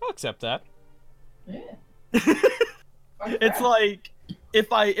 I'll accept that. Yeah. It's like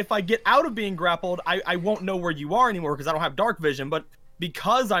if I get out of being grappled, I won't know where you are anymore because I don't have dark vision. But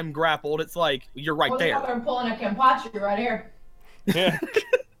because I'm grappled, it's like you're right there. I'm pulling a Kenpachi right here. Yeah.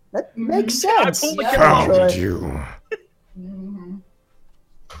 That makes sense. Found you. Mm-hmm.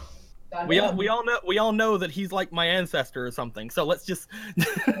 We all know that he's like my ancestor or something. So let's just.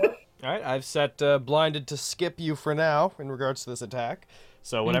 All right, I've set blinded to skip you for now in regards to this attack.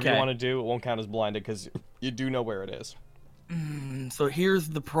 So whatever you want to do, it won't count as blinded because you do know where it is. So here's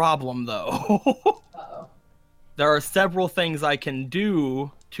the problem, though. Uh-oh. There are several things I can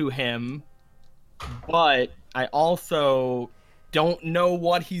do to him, but I also don't know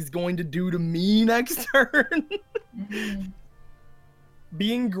what he's going to do to me next turn. Mm-hmm.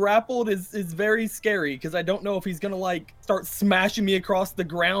 Being grappled is very scary because I don't know if he's gonna like start smashing me across the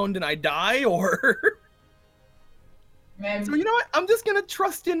ground and I die or. Man. So you know what? I'm just gonna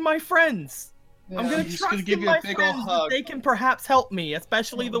trust in my friends. Yeah. I'm gonna trust in my friends that they can perhaps help me,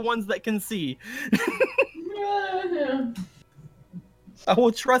 especially the ones that can see. I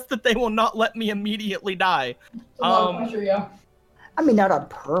will trust that they will not let me immediately die. It's a lot of pressure, yeah. I mean, not on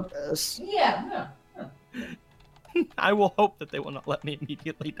purpose. Yeah. I will hope that they will not let me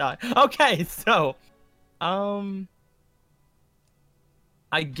immediately die. Okay, so, I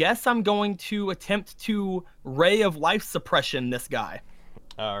guess I'm going to attempt to Ray of Life Suppression this guy.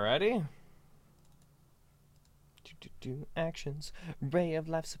 Alrighty. Actions. Ray of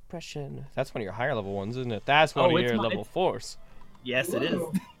Life Suppression. That's one of your higher level ones, isn't it? That's one of your level 4s. Yes, it is.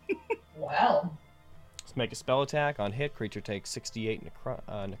 Wow. Let's make a spell attack. On hit, creature takes 68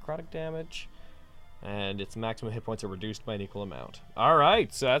 necrotic damage. And its maximum hit points are reduced by an equal amount.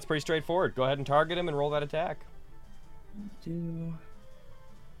 Alright, so that's pretty straightforward. Go ahead and target him and roll that attack. Go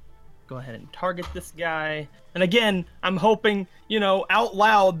ahead and target this guy. And again, I'm hoping, out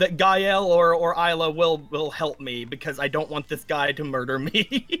loud that Gael or Isla will help me because I don't want this guy to murder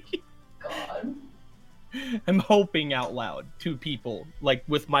me. God. I'm hoping out loud to people, like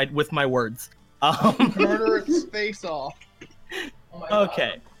with my words. Murder its face off. Oh my God.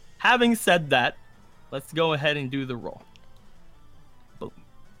 Okay. Having said that, let's go ahead and do the roll. Boom.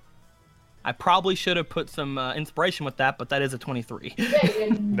 I probably should have put some inspiration with that, but that is a 23.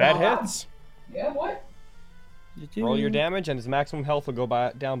 That hits. Yeah, what? Roll your damage, and his maximum health will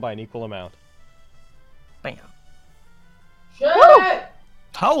go down by an equal amount. Bam. Shit!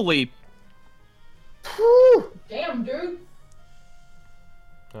 Holy. Damn, dude.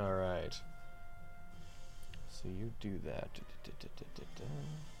 Alright. So you do that.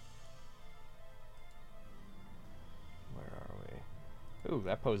 Where are we? Ooh,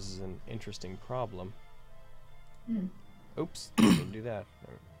 that poses an interesting problem. Oops, didn't mean to do that.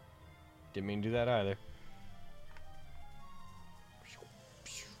 Didn't mean to do that either.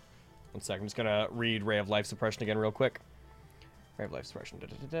 1 second, I'm just gonna read Ray of Life Suppression again real quick. Ray of Life Suppression.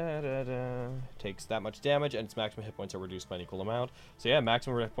 Takes that much damage, and its maximum hit points are reduced by an equal amount. So yeah,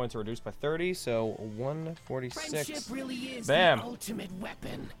 maximum hit points are reduced by 30, so 146. Friendship really is Bam. the ultimate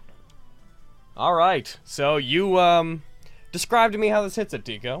weapon. Alright, so you, describe to me how this hits it,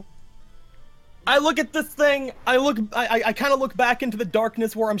 Tico. I look at this thing, I kind of look back into the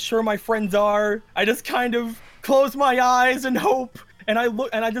darkness where I'm sure my friends are. I just kind of close my eyes and hope, and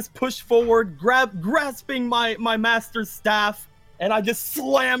I just push forward, grasping my master's staff, and I just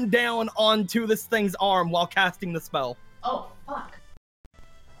slam down onto this thing's arm while casting the spell. Oh, fuck.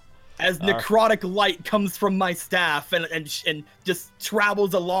 As necrotic light comes from my staff and just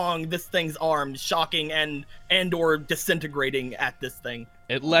travels along this thing's arm, shocking and or disintegrating at this thing.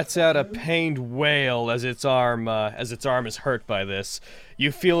 It lets out a pained wail as its arm is hurt by this.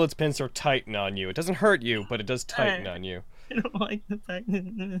 You feel its pincer tighten on you. It doesn't hurt you, but it does tighten on you. I don't like the fact.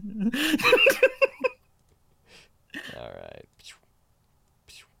 All right.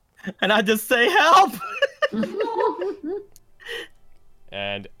 And I just say help.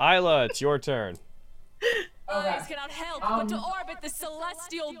 And Isla, it's your turn. Eyes cannot help but to orbit the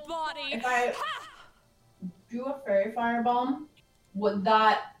celestial body. If I do a fairy firebomb, would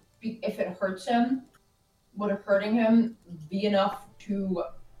that be, if it hurts him, would hurting him be enough to,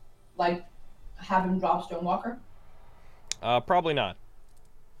 like, have him drop Stonewalker? Probably not.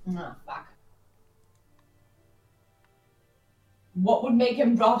 Oh, fuck. What would make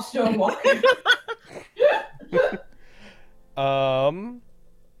him drop Stonewalker?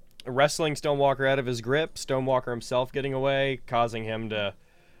 Wrestling Stonewalker out of his grip, Stonewalker himself getting away, causing him to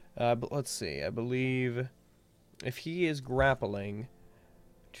But let's see. I believe if he is grappling,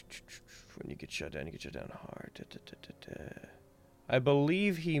 when you get shut down, you get shut down hard. I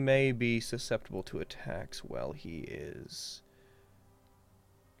believe he may be susceptible to attacks while he is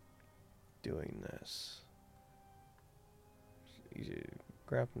doing this.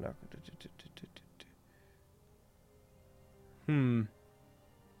 Grapple knock.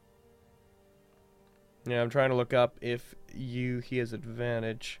 Yeah, I'm trying to look up if he has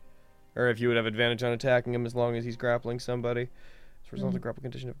advantage, or if you would have advantage on attacking him as long as he's grappling somebody. As a result of the grapple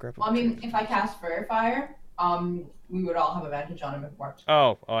condition of grapple. Well, I mean, if I cast Fairy Fire, we would all have advantage on him if it worked.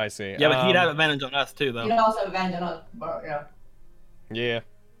 Oh, I see. Yeah, but he'd have advantage on us too, though. He'd also have advantage on us, but yeah. Yeah.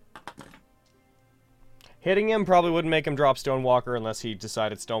 Hitting him probably wouldn't make him drop Stonewalker unless he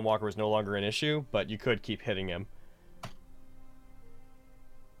decided Stonewalker was no longer an issue, but you could keep hitting him.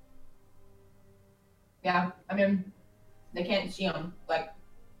 Yeah, I mean, they can't see him. Like,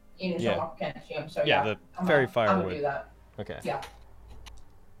 Ian and Stonewalker can't see him, so yeah. The Fairy Fire I'm gonna would do that. Okay. Yeah.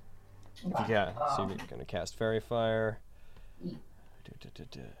 Yeah, so you're gonna cast Fairy Fire.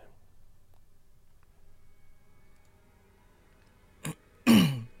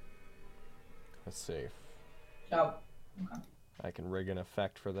 Let's see. So, okay. I can rig an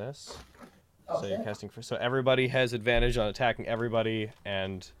effect for this. Oh, so you're shit. casting for. So everybody has advantage on attacking everybody,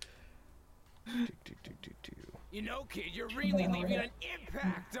 and. You know, kid, you're really leaving an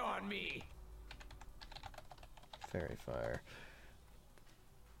impact on me. Fairy Fire.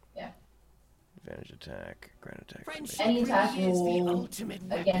 Yeah. Advantage attack. Grant attack. Any attack roll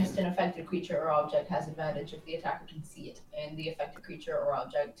against an affected creature or object has advantage if the attacker can see it, and the affected creature or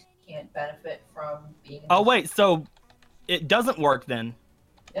object can't benefit from being. Oh wait, so it doesn't work then?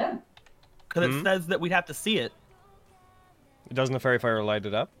 Yeah. Because it says that we'd have to see it. Doesn't the Fairy Fire light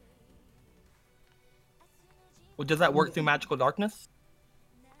it up? Well, does that work through magical darkness?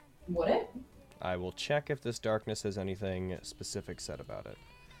 Would it? I will check if this darkness has anything specific said about it.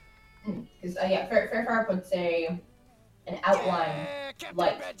 Because yeah, Fair Fire puts an outline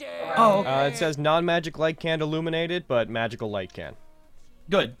light around. Oh, it says non-magic light can't illuminate it, but magical light can.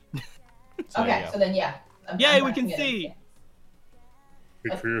 Good. So, okay, yeah. so then yeah. Yay, we can see.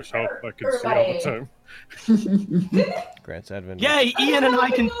 Speak for yourself. I can see all the time. Grants advantage. Yay, Ian and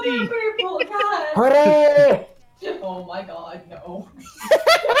I can see. Hooray! Oh my god, no.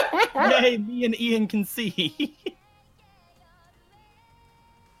 Yay, me and Ian can see.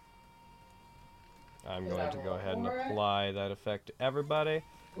 I'm going to go ahead and apply that effect to everybody.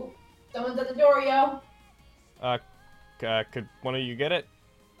 Ooh, someone's at the door, yo. Could one of you get it?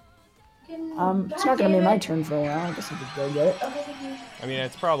 It's not gonna be my turn for a while. I guess I could go get it. Okay, thank you. I mean,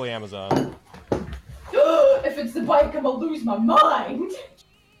 it's probably Amazon. If it's the bike, I'm gonna lose my mind.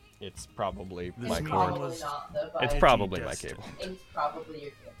 It's probably This my meeting cord. Probably was not the bike. It's probably my cable. It's probably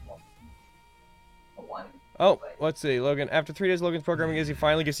your cable. For one. Oh, let's see, Logan. After 3 days, Logan's programming is he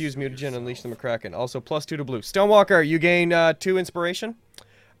finally gets to use mutagen and unleash the McCracken. Also, +2 to blue. Stonewalker, you gain 2 inspiration.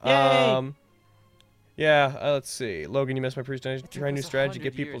 Yay! Yeah, let's see. Logan, you missed my presentation. Try a new strategy,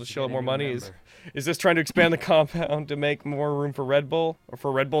 get people to shell out more money. Is this trying to expand the compound to make more room for Red Bull? Or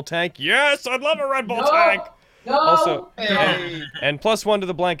for Red Bull tank? Yes, I'd love a Red Bull tank! No! Also, Hey. and +1 to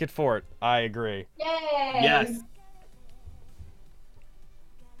the blanket fort. I agree. Yay! Yes.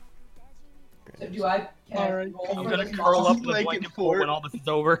 So do I? Can I Alright, roll I'm for gonna this curl bomb? up in the Blanket blanket fort. when all this is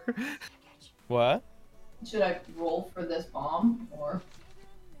over. What? Should I roll for this bomb or?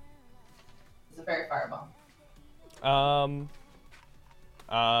 It's a Fairy Fire bomb.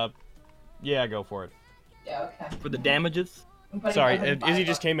 Yeah, go for it. Yeah. Okay. For the damages. I'm putting Sorry, it in Izzy five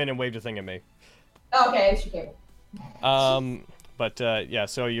just came in and waved a thing at me. bucks. Okay, it's your cable. But yeah,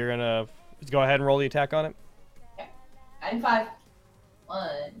 so you're gonna go ahead and roll the attack on it. Okay. 9 5.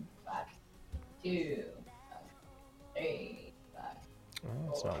 1 5 2 5 3 5 Oh,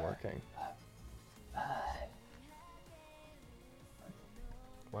 it's not working. 5.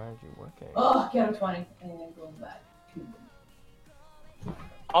 Why aren't you working? Oh, get a 20 and then going back.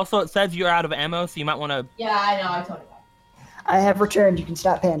 Also, it says you're out of ammo, so you might want to. Yeah, I know. I told you that. I have returned. You can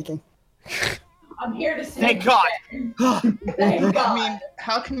stop panicking. I'm here to save. Thank God. Thank God. I mean,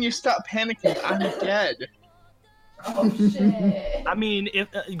 how can you stop panicking? I'm dead. Oh shit. I mean, if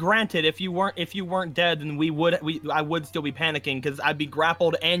granted, if you weren't dead, then I would still be panicking because I'd be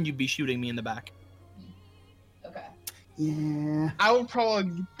grappled and you'd be shooting me in the back. Okay. Yeah. I would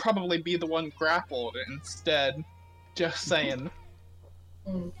probably be the one grappled instead. Just saying.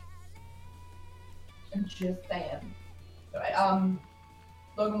 I'm just saying. Alright,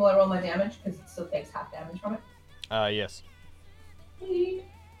 Logan, will I roll my damage? Because it still takes half damage from it. Yes.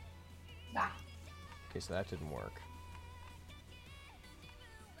 Nah. Okay, so that didn't work.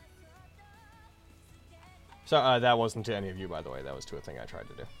 So that wasn't to any of you, by the way. That was to a thing I tried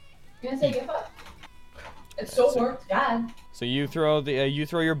to do. You gonna say give up? It so worked, God. So you throw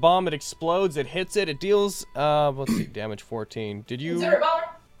your bomb. It explodes. It hits it. It deals. Let's see, damage 14. Did you?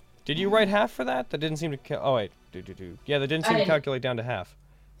 Did you write half for that? That didn't seem to. Oh wait. Yeah, that didn't seem to calculate down to half.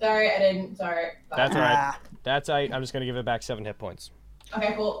 Sorry, I didn't. Sorry. That's alright. That's alright. I'm just gonna give it back 7 hit points.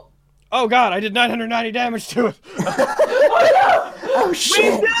 Okay, cool. Oh god, I did 990 damage to it. Oh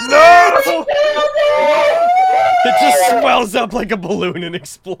shit! No! It just swells up like a balloon and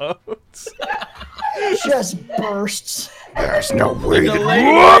explodes. Just bursts. There's no way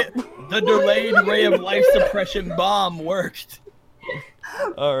The delayed ray of life suppression bomb worked.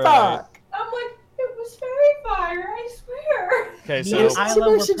 Alright. I'm like, it was fairy fire, I swear. Okay, Me and so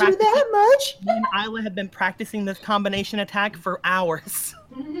Isla were supposed to do that much? Me and Isla have been practicing this combination attack for hours.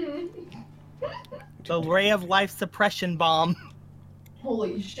 The ray of life suppression bomb.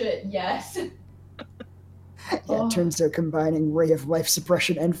 Holy shit, yes. Yeah, it turns out combining ray of life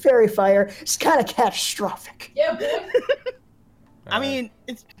suppression and fairy fire is kind of catastrophic. Yeah, boy. I mean,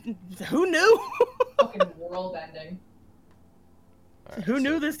 who knew? Fucking world ending. Who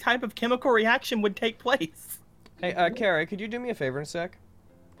knew this type of chemical reaction would take place? Hey, Carrie, could you do me a favor in a sec?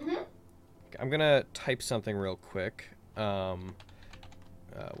 I'm gonna type something real quick. Where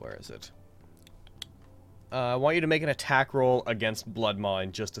is it? I want you to make an attack roll against Bloodmaw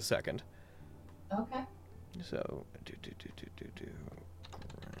in just a second. Okay. So, Grant ATV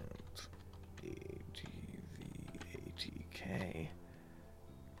ATK.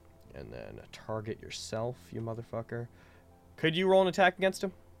 And then target yourself, you motherfucker. Could you roll an attack against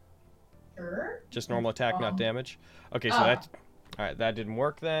him? Sure. Just normal attack, not damage. Okay, so that's all right. That didn't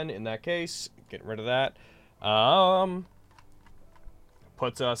work then. In that case, getting rid of that.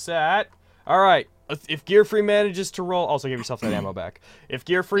 Puts us at all right. If Gearfree manages to roll, also give yourself that ammo back. If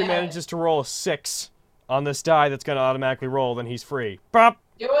Gearfree manages to roll a 6 on this die, that's gonna automatically roll. Then he's free. Pop.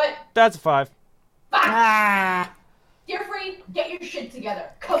 Do it. That's a 5. Ah, You're free. Get your shit together.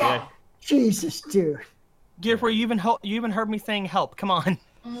 Come on. Jesus, dude. Gearfree, you even heard me saying help. Come on.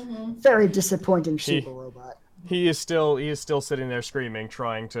 Very disappointing Shiva robot. He is still sitting there screaming,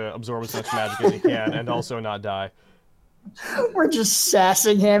 trying to absorb as much magic as he can, and also not die. We're just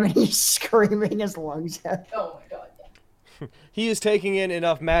sassing him and he's screaming his lungs out. Oh my god. Yeah. He is taking in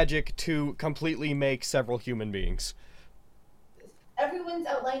enough magic to completely make several human beings. Everyone's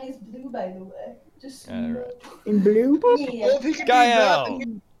outline is blue, by the way. Just Right. In blue? Yeah. Gael!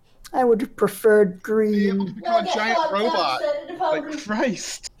 I would have preferred green. Become a giant robot. Like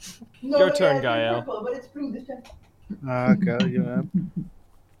Christ. No, Your turn, it's Gael. purple, but it's blue this time. Okay, you know.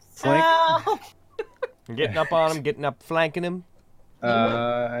 Flank. Getting up on him, getting up, flanking him.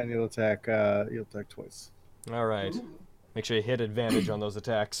 And you'll attack twice. All right. Make sure you hit advantage on those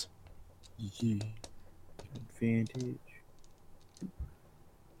attacks. Advantage.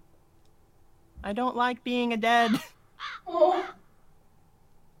 I don't like being a dead. Oh.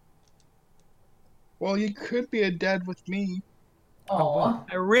 Well, you could be a dead with me. Aw.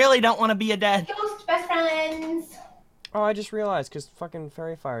 I really don't want to be a dead. Ghost best friends. Oh, I just realized, because fucking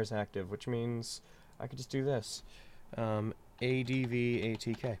Fairy Fire is active, which means I could just do this.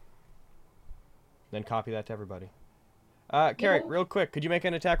 ADVATK. Then copy that to everybody. Carrie, real quick, could you make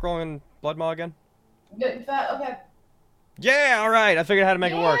an attack roll in Bloodmaw again? Good. Okay. Yeah, alright, I figured out how to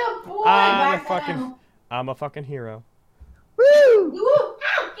make it work. Boy, I'm a fucking hero. Woo! Woo!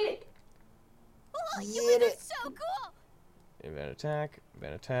 Ow! Get it. Oh, you were so cool. Advance attack,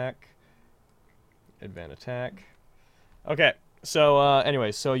 advance attack, advance attack. Okay, so,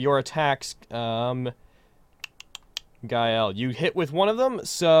 anyway, so your attacks, Gael, you hit with one of them,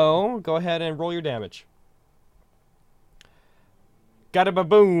 so go ahead and roll your damage. Got a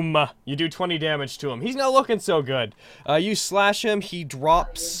ba-boom! You do 20 damage to him. He's not looking so good. You slash him, he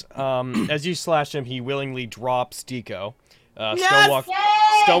drops, as you slash him, he willingly drops Deco.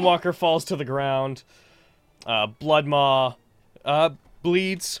 Stonewalker falls to the ground. Bloodmaw,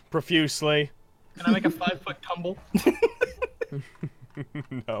 bleeds profusely. Can I make a 5-foot tumble?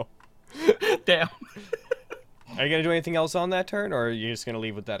 No. Damn. Are you gonna do anything else on that turn, or are you just gonna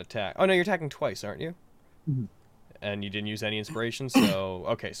leave with that attack? Oh no, you're attacking twice, aren't you? Mm-hmm. And you didn't use any inspiration, so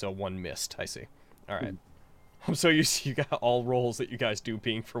okay, so one missed. I see. All right. So you got all rolls that you guys do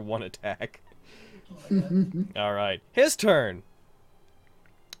being for one attack. All right, his turn.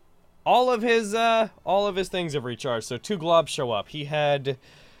 All of his things have recharged. So 2 globs show up.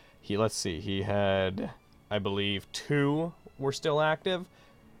 Let's see. He had, I believe, 2 were still active.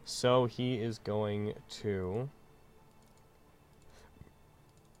 So he is going to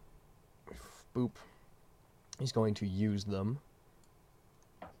boop. He's going to use them.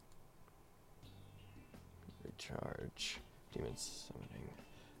 Charge. Demon summoning.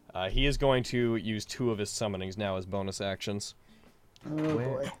 He is going to use 2 of his summonings now as bonus actions. Oh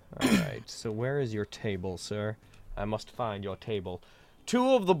boy. Alright, so where is your table, sir? I must find your table. 2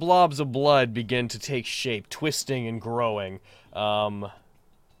 of the blobs of blood begin to take shape, twisting and growing. Where are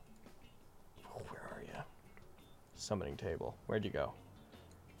you? Summoning table. Where'd you go?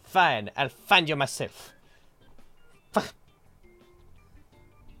 Fine, I'll find you myself.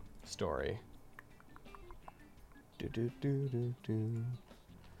 Story.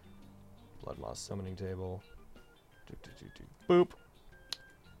 Blood moss summoning table. Boop.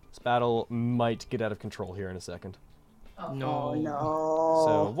 This battle might get out of control here in a second. Oh. No. No.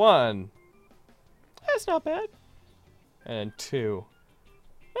 So 1. That's not bad. And 2.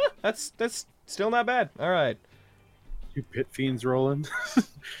 That's still not bad. All right. 2 pit fiends rolling.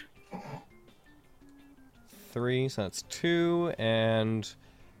 3. So that's 2, and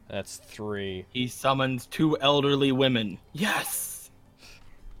that's 3. He summons 2 elderly women. Yes.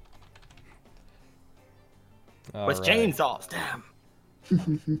 All With right. chainsaws. Damn.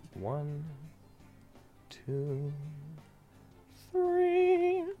 1, 2,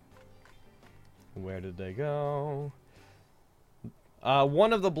 3. Where did they go?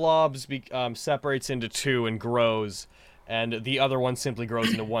 One of the blobs separates into 2 and grows, and the other one simply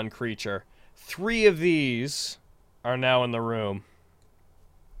grows into 1 creature. 3 of these are now in the room.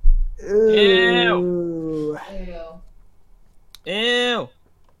 Ew. Ew. Ew.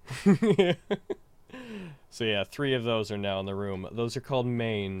 So yeah, 3 of those are now in the room. Those are called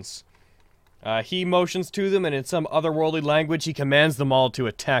mains. He motions to them, and in some otherworldly language, he commands them all to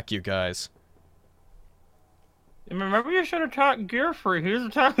attack you guys. Remember, you should attack Gearfree. He's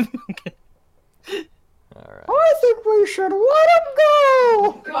attacking. Alright. I think we should let him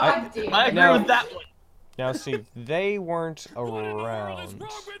go. God damn. I agree Now- with that one. Now see, they weren't What in the world is around.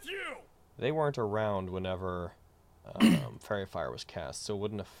 wrong with you? They weren't around whenever Fairy Fire was cast, so it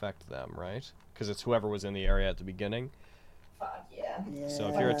wouldn't affect them, right? Because it's whoever was in the area at the beginning. Fuck yeah. So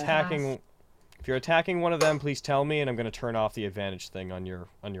if you're attacking one of them, please tell me, and I'm gonna turn off the advantage thing on your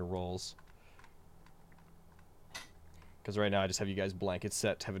rolls. Because right now I just have you guys blanket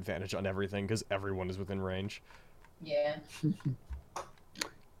set to have advantage on everything, because everyone is within range. Yeah.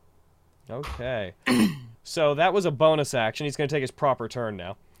 Okay. So that was a bonus action. He's gonna take his proper turn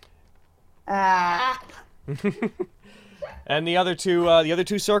now. Ah. And the other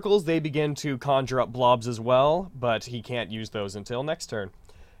two circles, they begin to conjure up blobs as well, but he can't use those until next turn.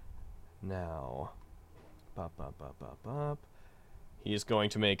 Now, he is going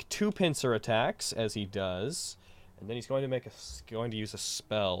to make 2 pincer attacks as he does, and then he's going to use a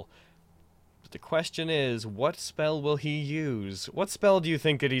spell. But the question is, what spell will he use? What spell do you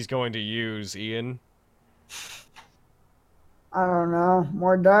think that he's going to use, Ian? I don't know.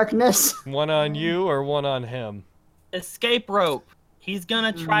 More darkness. One on you or one on him? Escape rope. He's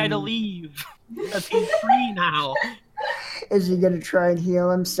gonna try to leave because he's free now. Is he gonna try and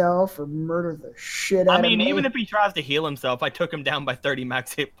heal himself or murder the shit out I of mean, me? even if he tries to heal himself, I took him down by 30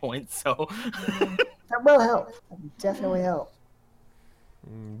 max hit points, so. That will help. That will definitely help.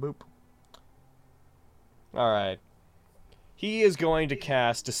 Boop. Alright. He is going to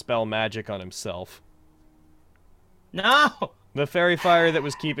cast Dispel Magic on himself. No! The fairy fire that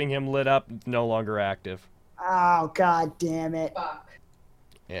was keeping him lit up, no longer active. Oh, god damn it. Fuck.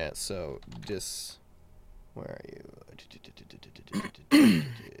 Yeah, so, where are you?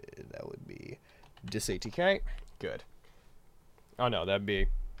 That would be ATK. Good. Oh no, that'd be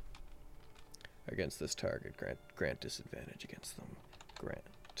against this target. Grant disadvantage against them.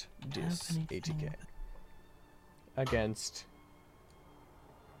 Grant ATK. Against.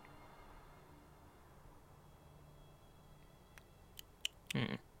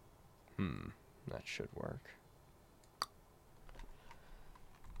 That should work.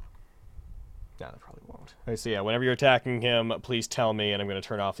 No, that probably won't. Okay, so yeah, whenever you're attacking him, please tell me, and I'm going to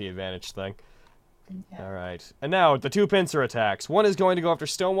turn off the advantage thing. Okay. Alright. And now, the 2 pincer attacks. One is going to go after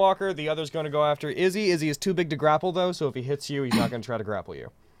Stonewalker, the other's going to go after Izzy. Izzy is too big to grapple, though, so if he hits you, he's not going to try to grapple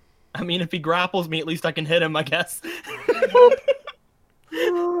you. I mean, if he grapples me, at least I can hit him, I guess.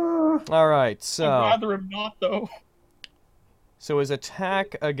 Alright, so... I'd rather him not, though. So his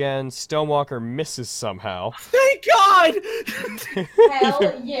attack against Stonewalker misses somehow. Thank God!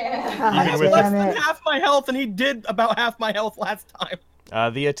 Hell yeah. God Even with Less damn than it. half my health, and he did about half my health last time.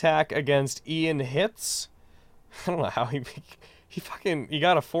 The attack against Ian hits. I don't know how he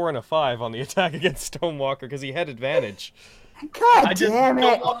got a 4 and a 5 on the attack against Stonewalker because he had advantage. God damn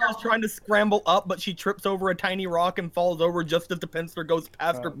it. Stonewalker's trying to scramble up, but she trips over a tiny rock and falls over just as the pincer goes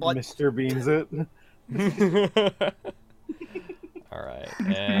past her butt. Mr. Beans it. Alright,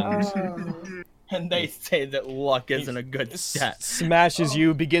 and And they say that luck isn't a good stat. Smashes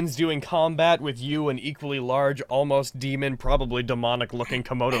you, begins doing combat with you, an equally large, almost demon, probably demonic-looking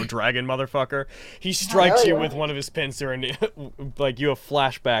Komodo dragon motherfucker. He strikes you with one of his pincer, and like you have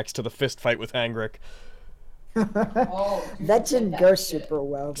flashbacks to the fist fight with Hangrik. That didn't go super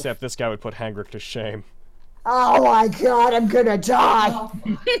well. Except this guy would put Hangrik to shame. Oh my god, I'm gonna die!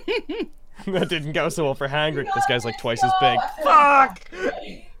 That didn't go so well for Hangrik. This guy's like twice as big. Fuck!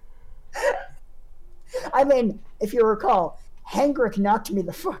 I mean, if you recall, Hangrik knocked me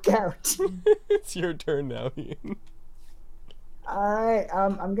the fuck out. It's your turn now, Ian. Alright,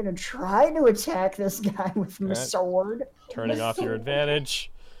 I'm gonna try to attack this guy with my sword. Turning off your advantage.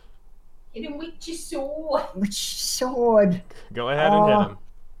 Hit him with your sword. With your sword. Go ahead and hit him.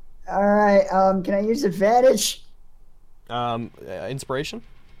 Alright, can I use advantage? Inspiration?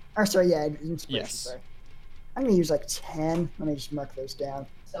 Or sorry, yeah, inspiration, yes. sorry. I'm gonna use like 10. Let me just mark those down.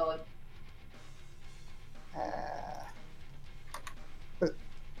 Solid.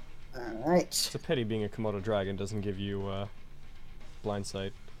 Alright. It's a pity being a Komodo dragon doesn't give you blind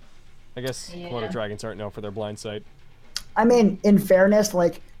sight. I guess Komodo dragons aren't known for their blind sight. I mean, in fairness,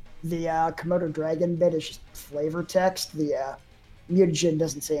 like, the Komodo dragon bit is just flavor text. The mutagen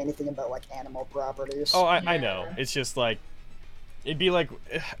doesn't say anything about, like, animal properties. Oh, I know. It's just like, it'd be like,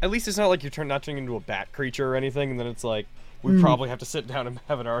 at least it's not like you're not turning into a bat creature or anything, and then it's like, we probably have to sit down and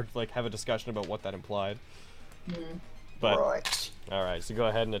have have a discussion about what that implied. But, right. Alright, so go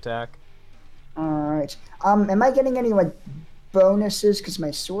ahead and attack. Alright. Am I getting any, like, bonuses because my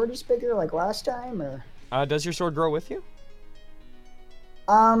sword is bigger like last time, or? Does your sword grow with you?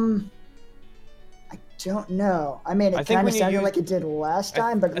 I don't know. I mean, it kind of sounded like it did last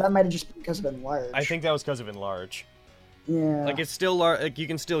time, but that might have just been because of enlarge. I think that was because of enlarge. Yeah. Like, it's still like you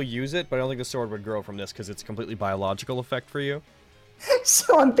can still use it, but I don't think the sword would grow from this because it's a completely biological effect for you.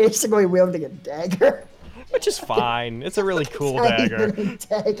 So I'm basically wielding a dagger. Which is fine. It's a really cool Tiny dagger. little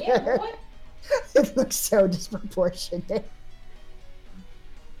dagger. It looks so disproportionate.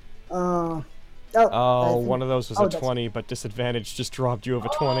 Oh, one of those was a 20, but disadvantage just dropped you of a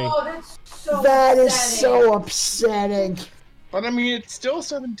 20. Oh, that's so That is upsetting. so upsetting. But I mean, it's still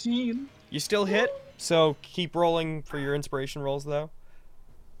 17. You still hit, so keep rolling for your inspiration rolls, though.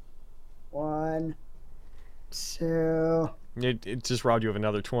 1, 2. It just robbed you of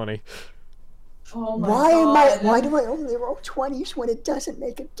another 20. Oh my Why do I only roll 20s when it doesn't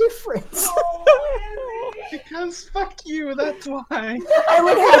make a difference? Because fuck you, that's why. I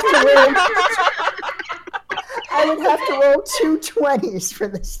would have to roll 2 20s for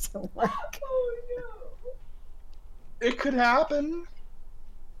this to work. It could happen.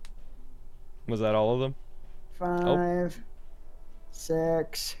 Was that all of them? 5,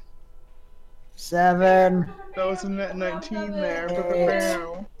 6, 7. That was a net 19 there, but the 8,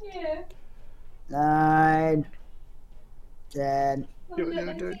 barrel. 9, 10.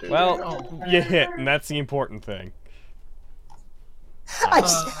 Well, you hit, and that's the important thing.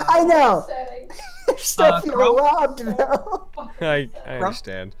 I know. Stuff you were robbed, though. I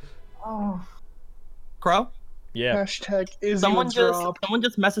understand. Oh. Crow? Yeah. Hashtag is someone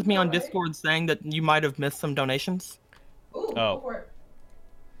just messaged me on Discord saying that you might have missed some donations. Ooh, Oh. go for it.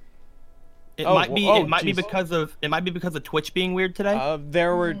 It might be because of Twitch being weird today.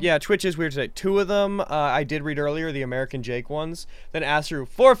 There were Twitch is weird today. 2 of them I did read earlier, the American Jake ones. Then Astru,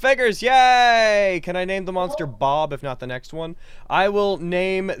 4 figures, yay! Can I name the monster Bob if not the next one? I will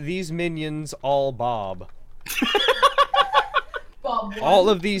name these minions all Bob. Bob, All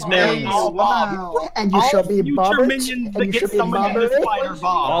of these mains. Wow. And you shall be Bobbert. Minions And you shall be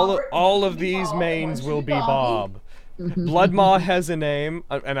Bobbert. All of these mains will be Bob. Bloodmaw has a name,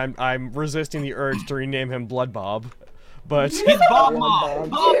 and I'm resisting the urge to rename him Blood Bob, but he's Bob Maw.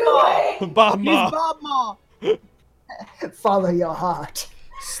 Bob He's Maw. Bob Maw. Follow your heart.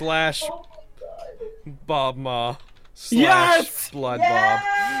 Slash Bob Maw. Slash Yes! Blood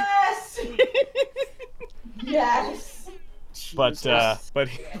Yes! Yes! Bob. But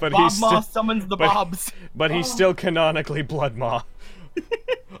Bob he's Maw still summons the Bobs. But he's still canonically Blood Maw.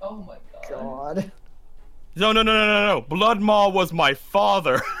 Oh my god. God. No. Blood Maw was my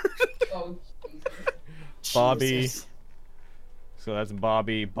father. Oh, Jesus. Bobby. Jesus. So that's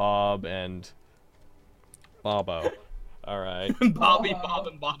Bobby, Bob, and Bobo. All right. Bobby, Bob,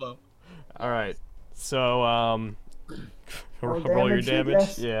 and Bobo. All right. So roll your damage, damage.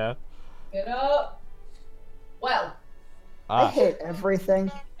 yes. Yeah. Get up. Well. I hate everything.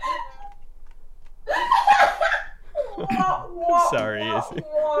 Sorry, Izzy.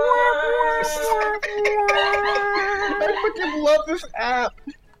 I fucking love this app.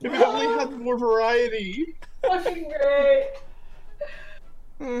 If it only had more variety. Fucking great.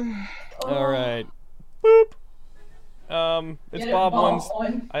 All right. Boop. It's Get Bob it, ones.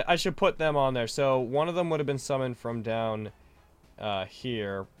 Bob. I should put them on there. So one of them would have been summoned from down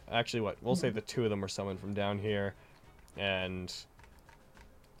here. Actually, what? We'll say the two of them were summoned from down here. And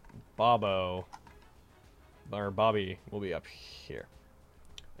Bobby will be up here.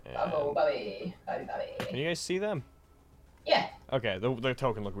 And Bobby. Can you guys see them? Yeah. Okay, the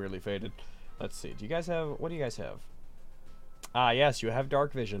token looked weirdly faded. Let's see. Do you guys have... What do you guys have? Ah, yes, you have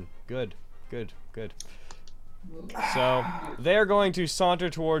dark vision. Good. So, they're going to saunter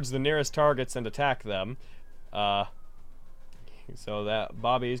towards the nearest targets and attack them. So that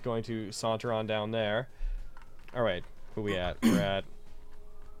Bobby is going to saunter on down there. Alright, who we at? We're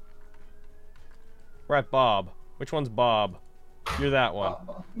at Bob. Which one's Bob? You're that one.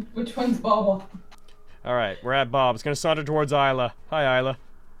 Which one's Bob? Alright, we're at Bob. It's gonna saunter towards Isla. Hi, Isla.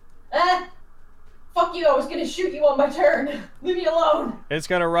 Fuck you, I was gonna shoot you on my turn. Leave me alone. It's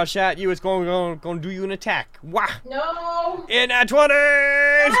gonna rush at you. It's going to do you an attack. Wah! No. In at 20!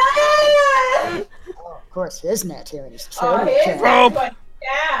 Oh, of course, his net here is Rope!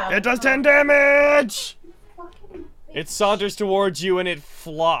 It does 10 damage! It saunters towards you and it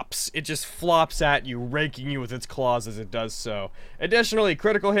flops. It just flops at you, raking you with its claws as it does so. Additionally,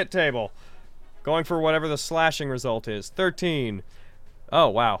 critical hit table. Going for whatever the slashing result is. 13. Oh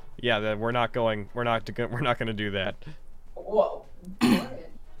wow. Yeah, we're not gonna do that. Whoa.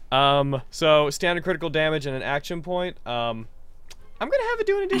 So standard critical damage and an action point. I'm gonna have it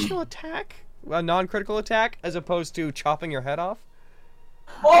do an additional attack, a non-critical attack, as opposed to chopping your head off.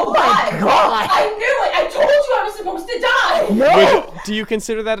 Oh my god! I knew it! I told you I was supposed to die! No! Do you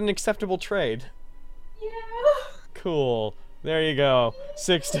consider that an acceptable trade? Yeah. Cool. There you go.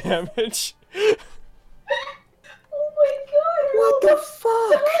 6 damage. Oh my god! What the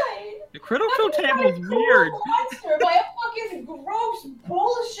fuck? The critical table is weird. Monster by a fucking gross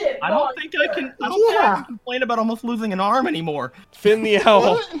bullshit. I don't think I can complain about almost losing an arm anymore. Finn the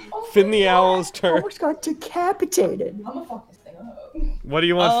owl. Finn the owl's turn. Almost got decapitated. I'm gonna fuck this thing up. What do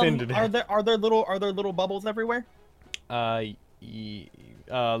you want Finn to do? Are there little bubbles everywhere? The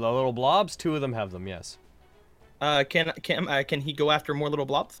little blobs. 2 of them have them. Yes. Can he go after more little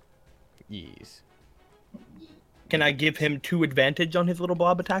blobs? Yes. Can I give him 2 advantage on his little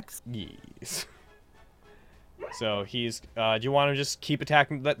blob attacks? Yes. So he's. Do you want to just keep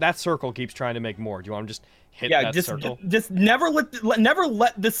attacking? That circle keeps trying to make more. Do you want to just hit that circle? Just never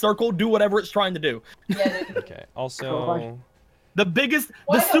let this circle do whatever it's trying to do. Yeah, Okay. Also.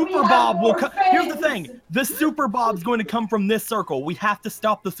 The super bob will come. Here's the thing: the super bob's going to come from this circle. We have to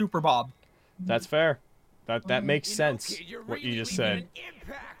stop the super bob. That's fair. That makes sense. What you just said.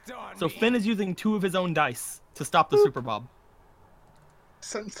 So Finn is using 2 of his own dice to stop the super bob.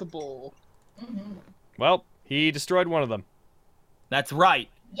 Sensible. Well, he destroyed one of them. That's right.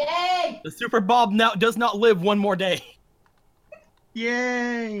 Yay! The super bob now does not live one more day.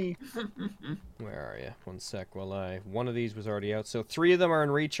 Yay! Where are you? One sec. One of these was already out. So 3 of them are in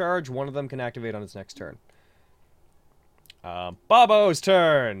recharge. One of them can activate on its next turn. Bobo's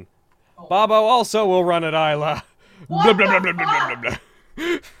turn. Bobo also will run at Isla. Blah, blah, blah, blah, blah, blah, blah.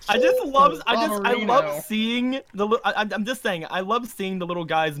 I love seeing I'm just saying, I love seeing the little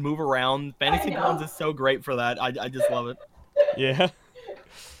guys move around. Fantasy Grounds is so great for that. I just love it. Yeah.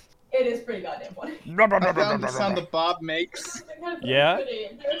 It is pretty goddamn funny. I found the sound that Bob makes. Yeah? They're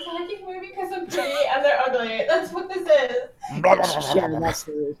attacking me because I'm pretty and they're ugly. That's what this is. Yeah, that's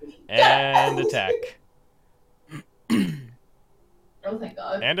the reason. And attack. Oh, thank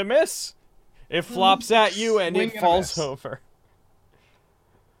God. And a miss. It flops at you and Swing it and a falls miss. over.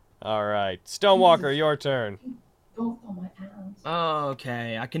 Alright. Stonewalker, your turn. Don't throw my ass.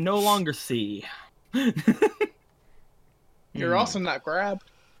 Okay, I can no longer see. You're also not grabbed.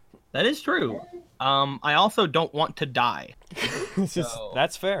 That is true. I also don't want to die.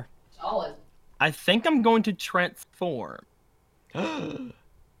 That's fair. Solid. I think I'm going to transform.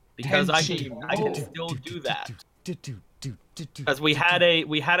 Because I can still do that. Because we had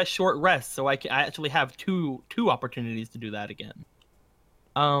a short rest, so I actually have two opportunities to do that again.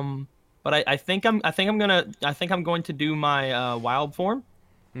 But I think I'm going to do my wild form.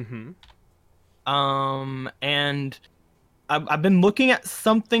 Mm-hmm. And I've been looking at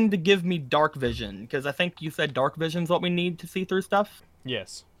something to give me dark vision, because I think you said dark vision's what we need to see through stuff.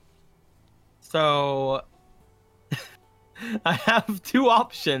 Yes. So I have 2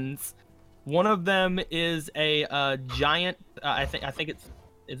 options. One of them is a giant. I think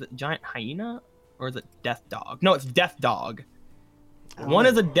is it giant hyena or is it death dog? No, it's death dog. One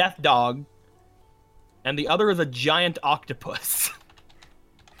is a death dog, and the other is a giant octopus.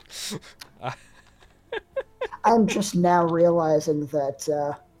 I'm just now realizing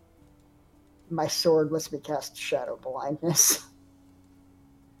that my sword lets me cast Shadow Blindness.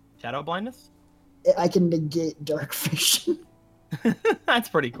 Shadow blindness? I can negate Dark Vision. That's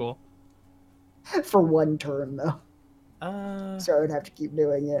pretty cool. For 1 turn, though. So I would have to keep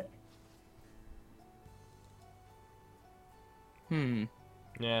doing it.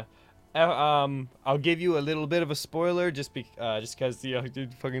 Yeah. I'll give you a little bit of a spoiler, just because the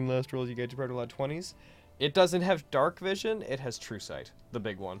fucking last rolls you get to probably a lot of 20s. It doesn't have dark vision. It has true sight, the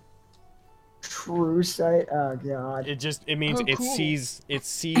big one. True sight. Oh god. It means it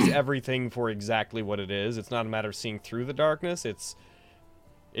sees everything for exactly what it is. It's not a matter of seeing through the darkness.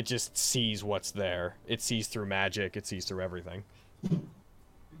 It just sees what's there. It sees through magic. It sees through everything.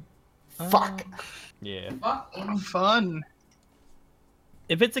 Fuck. Yeah. Fucking fun.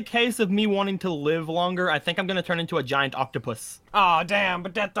 If it's a case of me wanting to live longer, I think I'm gonna turn into a giant octopus. Aw, damn,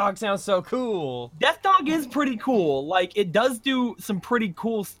 but Death Dog sounds so cool. Death Dog is pretty cool. Like, it does do some pretty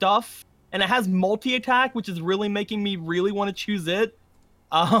cool stuff, and it has multi-attack, which is really making me really want to choose it.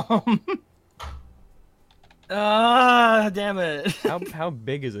 Damn it. How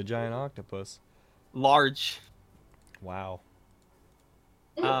big is a giant octopus? Large. Wow.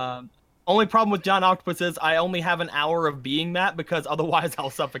 Only problem with giant octopus is I only have an hour of being that, because otherwise I'll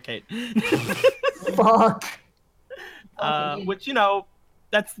suffocate. Fuck. Which, you know,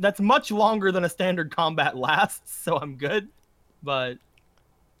 that's much longer than a standard combat lasts, so I'm good. But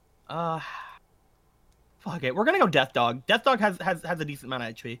fuck it. We're gonna go Death Dog. Death Dog has a decent amount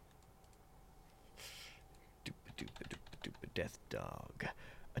of HP. Death Dog.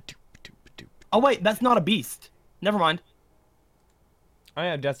 Oh wait, that's not a beast. Never mind. Oh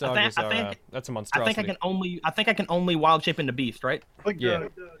yeah, Death Dog is that's a monstrosity. I think I can only wild shape into beast, right? Yeah.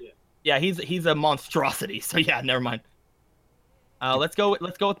 Yeah, he's a monstrosity. So yeah, never mind. Let's go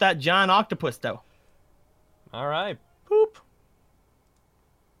with that giant octopus though. All right. Poop.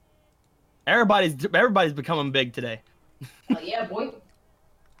 Everybody's becoming big today. Oh yeah, boy.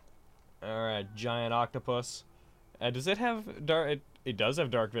 All right, giant octopus. Does it have dark? It does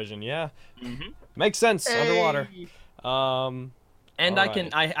have dark vision. Yeah. Mm-hmm. Makes sense. Hey. Underwater. And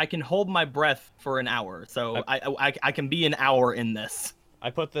Alright. I can hold my breath for an hour, so I can be an hour in this.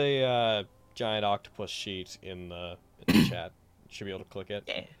 I put the giant octopus sheet in the chat. You should be able to click it.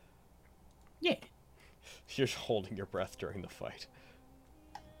 Yeah. Yeah. You're holding your breath during the fight.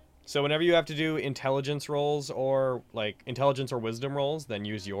 So whenever you have to do intelligence rolls or like intelligence or wisdom rolls, then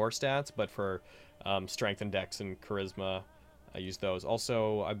use your stats. But for strength and dex and charisma, I use those.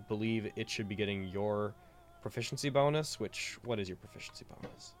 Also, I believe it should be getting your proficiency bonus. What is your proficiency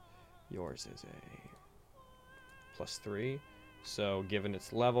bonus? Yours is a +3. So given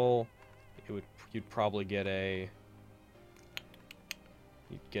its level, you'd probably get a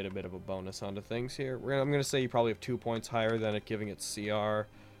bit of a bonus onto things here. I'm gonna say you probably have 2 points higher than it, giving it CR.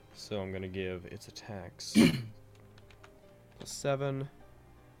 So I'm gonna give its attacks +7.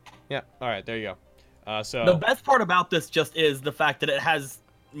 Yeah. All right. There you go. So the best part about this just is the fact that it has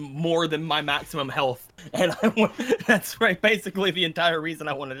more than my maximum health, and that's right. Basically, the entire reason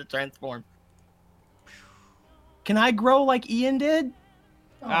I wanted to transform. Can I grow like Ian did?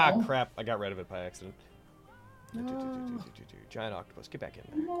 Ah, crap! I got rid of it by accident. Giant octopus, get back in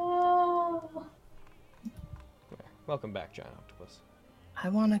there. No. Welcome back, giant octopus. I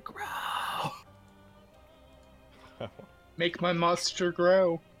want to grow. Make my monster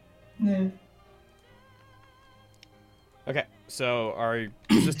grow. Yeah. Okay, so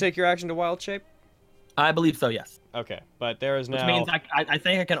does this take your action to wild shape? I believe so, yes. Okay, but there is now. Which means I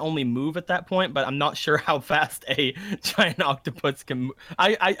think I can only move at that point, but I'm not sure how fast a giant octopus can move.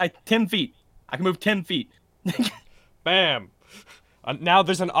 10 feet. I can move 10 feet. Bam! Now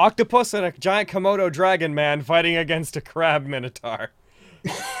there's an octopus and a giant Komodo dragon man fighting against a crab minotaur.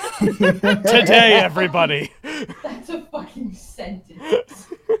 Today, everybody. That's a fucking sentence.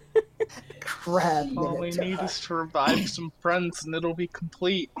 Crab All we minotaur. need is to revive some friends and it'll be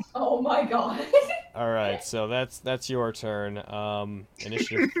complete. Oh my god. All right, so that's your turn.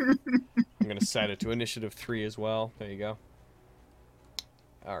 Initiative. I'm gonna set it to initiative 3 as well. There you go.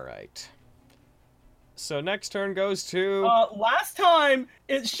 All right. So next turn goes to. Last time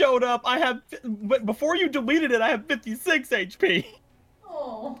it showed up, but before you deleted it, I have 56 HP.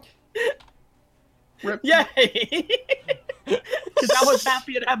 Oh. Yay! Because I was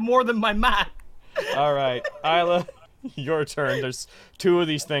happy to have more than my max. All right, Isla, your turn. There's 2 of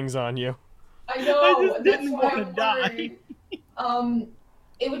these things on you. I know. I just that's didn't why wanna I'm die. worried.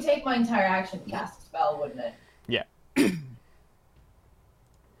 It would take my entire action to cast a spell, wouldn't it? Yeah.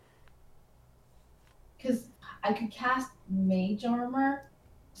 Because I could cast Mage Armor,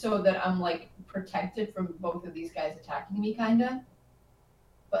 so that I'm like protected from both of these guys attacking me, kinda.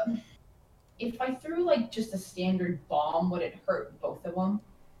 But if I threw like just a standard bomb, would it hurt both of them?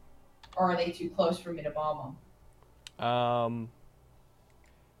 Or are they too close for me to bomb them?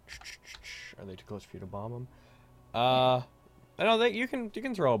 Are they too close for you to bomb them? I don't think you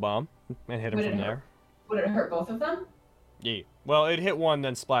can throw a bomb and hit him from there. Would it hurt both of them? Yeah. Well, it hit one,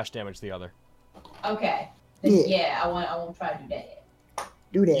 then splash damage the other. Okay. Then, yeah, I won't try to do that.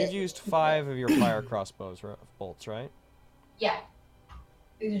 Do that. You've used 5 of your fire crossbows bolts, right? Yeah.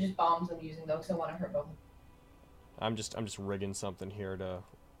 These are just bombs I'm using though, because I want to hurt both. I'm just rigging something here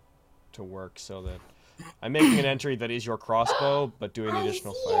to work so that I'm making an entry that is your crossbow, but doing the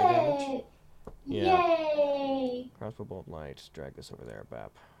additional fire damage. Yeah. Yay! Crossbow bolt light. Drag this over there,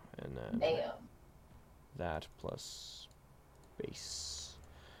 Bap, and then Damn. that plus base.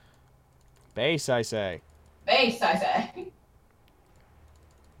 Base, I say. Base, I say.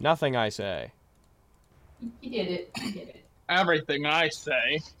 Nothing, I say. You did it. You did it. Everything I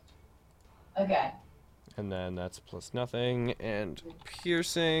say. Okay. And then that's plus nothing, and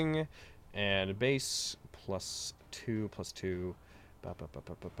piercing, and base plus 2 plus 2.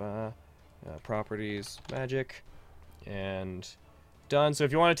 Properties, magic, and done. So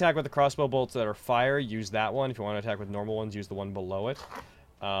if you want to attack with the crossbow bolts that are fire, use that one. If you want to attack with normal ones, use the one below it.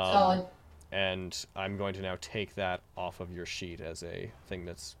 Solid. And I'm going to now take that off of your sheet as a thing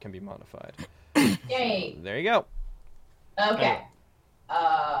that can be modified. Yay. There you go. Okay.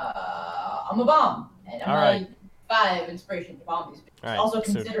 I'm a bomb, and I'm Alright. 5 inspiration to bomb these. Alright, Also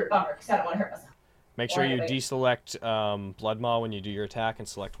so- consider it bummer, because I don't want to hurt myself. Make sure you Wait. deselect Blood Maw when you do your attack and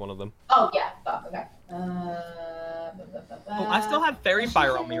select one of them. Oh yeah, fuck. Okay. Oh, I still have fairy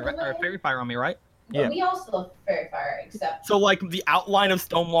fire on me, right? Or fairy fire on me, right? Yeah. We all still have fairy fire, except So like the outline of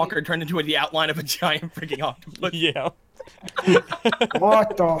Stonewalker turned into the outline of a giant freaking octopus. Yeah.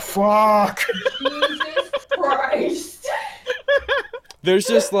 What the fuck? Jesus Christ. There's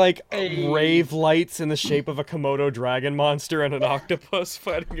just like rave lights in the shape of a Komodo dragon monster and an octopus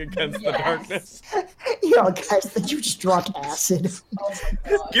fighting against the darkness. Yo, guys, that you just drunk acid. Oh my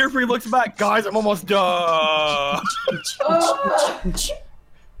god. Gearfree looks back, guys, I'm almost done.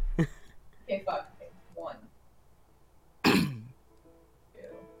 Okay, fuck. Okay. 1, 2, 3,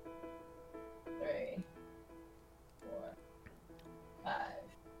 4, 5.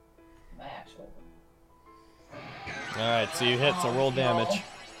 My actual. Alright, so you hit, so roll damage.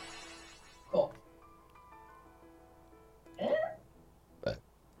 Cool.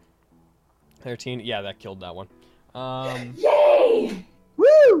 13, yeah, that killed that one. Yay!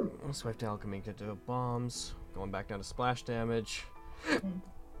 Woo! Swift alchemy, get to bombs. Going back down to splash damage.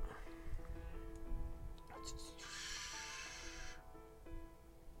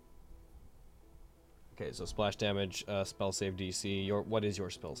 Okay, so splash damage, spell save DC. What is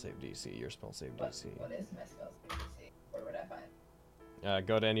your spell save DC? Your spell save DC. What is my spell save DC? Where would I find?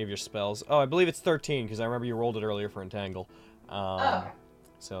 Go to any of your spells. Oh, I believe it's 13 because I remember you rolled it earlier for Entangle. Okay.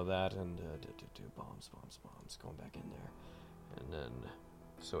 So that and bombs. Going back in there, and then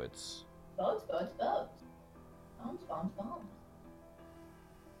so it's Bombs.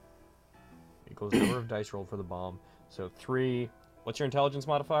 equals number of dice rolled for the bomb. So 3. What's your intelligence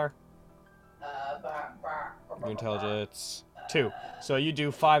modifier? Your intelligence 2. So you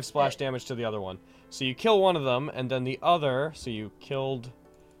do 5 splash damage to the other one. So you kill one of them, and then the other. So you killed.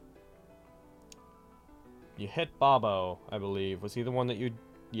 You hit Bobo, I believe. Was he the one that you?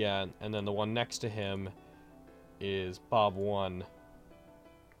 Yeah, and then the one next to him is Bob 1.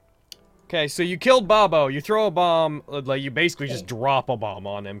 Okay, so you killed Bobo. You throw a bomb, like you basically just drop a bomb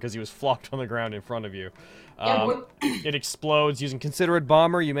on him because he was flopped on the ground in front of you. It explodes using Considerate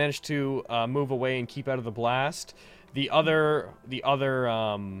Bomber. You manage to move away and keep out of the blast. The other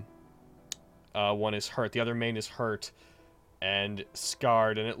one is hurt. The other main is hurt and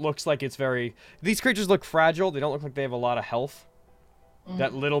scarred, and it looks like it's very. These creatures look fragile. They don't look like they have a lot of health.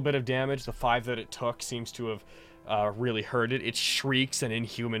 That little bit of damage, the 5 that it took, seems to have really hurt it. It shrieks an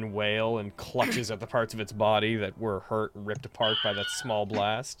inhuman wail and clutches at the parts of its body that were hurt and ripped apart by that small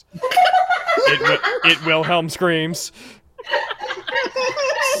blast. It Wilhelm screams.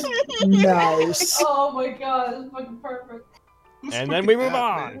 Nice. Oh my god, that's fucking perfect. And then we move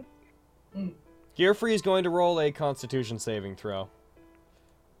on. Gearfree is going to roll a Constitution saving throw.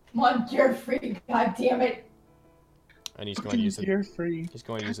 Come on, Gearfree, god damn it. And he's going to use it. Gearfree. He's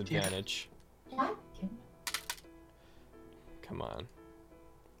going to use advantage. God damn Come on.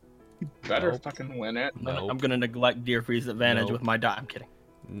 You better Nope. fucking win it. Nope. I'm gonna neglect Gearfree's advantage Nope. with my die. I'm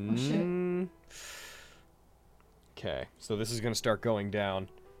kidding. Okay, so this is going to start going down.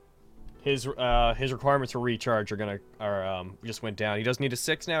 His requirements for recharge are just went down. He doesn't need a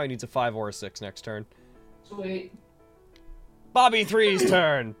 6 now. He needs a 5 or a 6 next turn. Sweet. Bobby 3's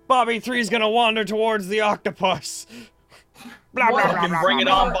turn. Bobby 3's gonna wander towards the octopus. Blah, blah, blah, blah, Bring it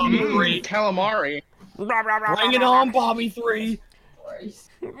on, Bobby 3. Calamari. Bring it on, Bobby 3. It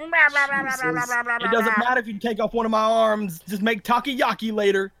doesn't matter if you take off one of my arms. Just make takoyaki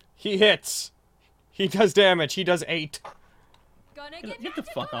later. He hits. He does damage. He does 8. Get the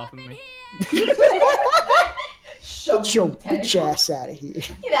fuck off of me. Get your bitch ass out of here.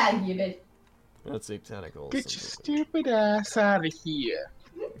 Get out of here, bitch. Let's see, tentacles. Get your stupid ass out of here.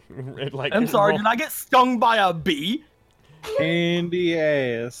 I'm sorry, did I get stung by a bee? Candy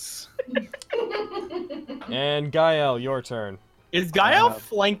ass. And Gael, your turn. Is Gael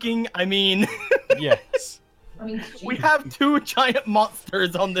flanking? I mean... Yes. I mean, we have 2 giant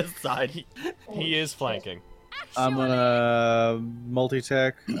monsters on this side. He is flanking. I'm gonna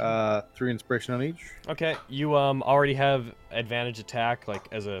multi-attack, 3 inspiration on each. Okay, you already have advantage attack, like,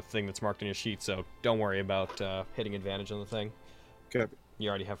 as a thing that's marked on your sheet, so don't worry about hitting advantage on the thing. Okay. You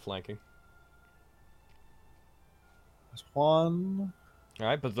already have flanking. That's 1.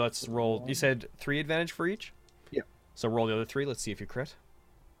 Alright, but let's roll. You said 3 advantage for each? Yeah. So roll the other 3, let's see if you crit.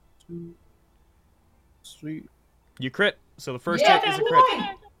 2. Sweet. You crit, so the first hit is a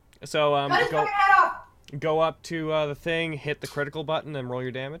crit. So, go up to the thing, hit the critical button, and roll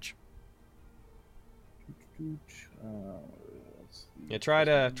your damage. Yeah, try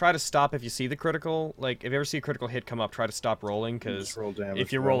to stop if you see the critical. Like, if you ever see a critical hit come up, try to stop rolling, because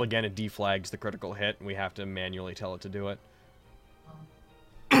if you roll again, it deflags the critical hit, and we have to manually tell it to do it.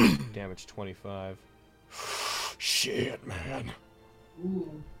 Damage 25. Shit, man.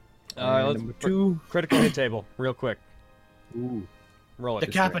 Number 2. Critical hit table, real quick. Ooh. Roll it.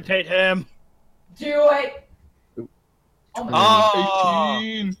 Decapitate him. Do it. Oh my god.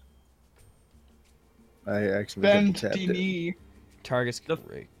 18. I actually Bend tapped the it. knee. Target's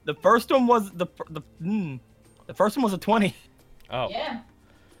great. The first one was the first one was a 20. Oh. Yeah.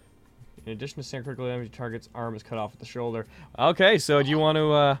 In addition to standard critical damage, your target's arm is cut off at the shoulder. Okay, so do you want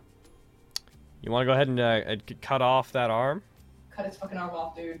to go ahead and cut off that arm? Cut his fucking arm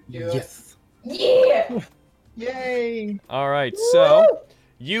off, dude. Do Yes. it. Yeah. Yay. All right, so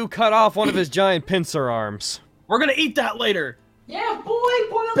you cut off one of his giant pincer arms. We're gonna eat that later. Yeah, boy,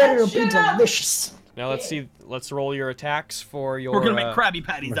 boil Better that be shit up. delicious. Now let's see. Let's roll your attacks for your. We're gonna make Krabby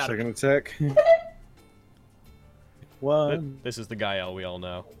Patties My out of it. second attack. 1, This is the Gael we all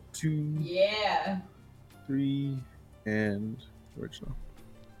know. 2, Yeah. 3, and original.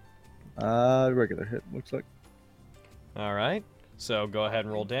 Regular hit, looks like. All right. So go ahead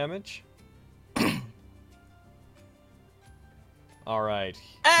and roll damage. All right.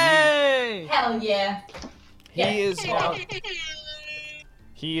 Hey! Hell yeah. He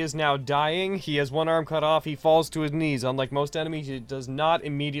is now dying. He has one arm cut off. He falls to his knees. Unlike most enemies, he does not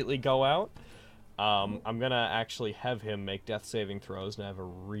immediately go out. I'm gonna actually have him make death saving throws, and I have a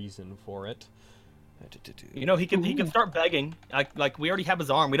reason for it. You know, he can start begging. Like we already have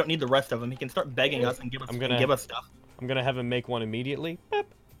his arm. We don't need the rest of him. He can start begging us and give us stuff. I'm gonna have him make one immediately. Beep.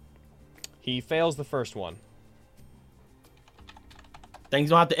 He fails the first one.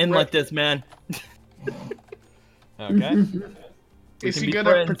 Things don't have to end like this, man. Okay. Is he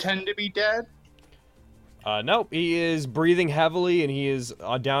gonna pretend to be dead? Nope. He is breathing heavily, and he is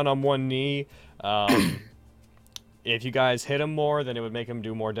down on one knee. If you guys hit him more, then it would make him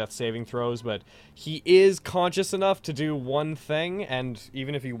do more death saving throws, but he is conscious enough to do one thing, and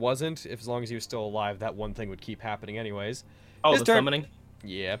even if he wasn't, as long as he was still alive, that one thing would keep happening anyways. Oh, His the turn. summoning?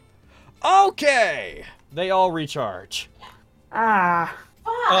 Yeah. Okay! They all recharge. Ah.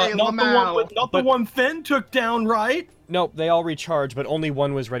 Not the one Finn took down, right? Nope, they all recharge, but only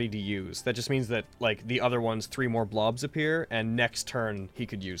one was ready to use. That just means that, like, the other one's 3 more blobs appear, and next turn he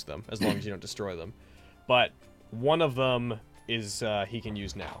could use them, as long as you don't destroy them. But one of them is, he can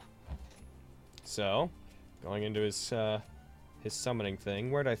use now. So, going into his summoning thing,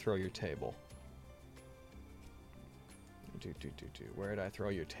 where'd I throw your table? Where'd I throw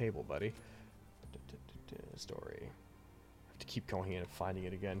your table, buddy? Story. I have to keep going in and finding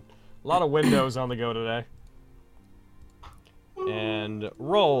it again. A lot of windows on the go today. And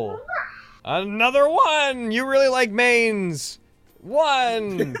roll. Another 1! You really like mains!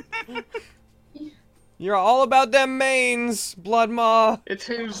 1! You're all about them mains, Bloodmaw. It's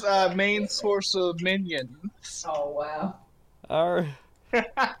his main source of minions. Oh wow. Our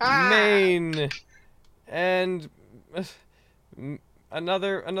main. And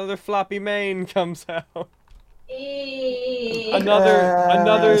another floppy main comes out.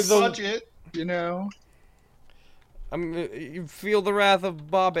 Another budget, you know. You feel the wrath of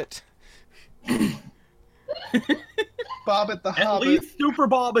Bobbit. Bobbit the At Hobbit. least Super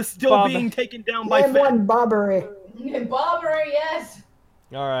Bob is still Bob- being taken down by Name Finn. one Bobbery. Bobber, yes.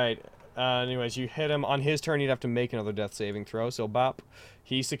 All right. Anyways, you hit him. On his turn, he'd have to make another death saving throw. So, Bop,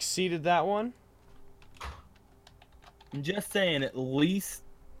 he succeeded that one. I'm just saying, at least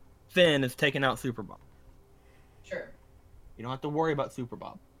Finn is taking out Super Bob. Sure. You don't have to worry about Super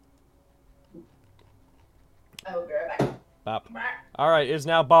Bob. I will be right back. Bop. All right, it is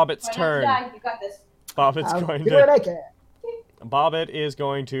now Bobbit's Try not to turn. die. You got this. Bobbit's I'll going do what to. I can. Bobbit is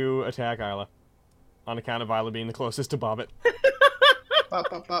going to attack Isla, on account of Isla being the closest to Bobbit. Bop,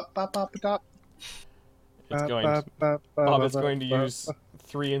 bop, bop, bop, bop, bop. It's going. Bobbit's going to use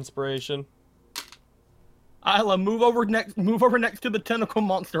 3 inspiration. Isla, move over next to the tentacle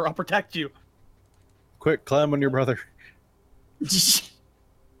monster. I'll protect you. Quick, climb on your brother.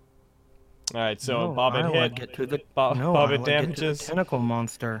 All right, so No, Bobbit Isla, hit. get to the Bobbit Isla, get to the damages. tentacle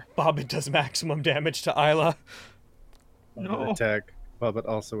monster. Bobbit does maximum damage to Isla. No. Attack. Bobbit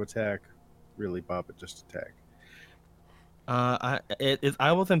also attack. Really, Bobbit just attack. Is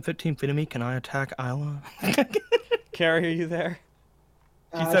Isla within 15 feet of me? Can I attack Isla? Carrie, are you there?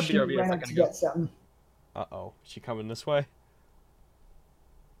 She said she BRB a ran up second to ago. get something. Uh-oh. Is she coming this way?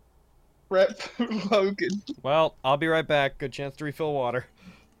 Rep Logan. Well, I'll be right back. Good chance to refill water.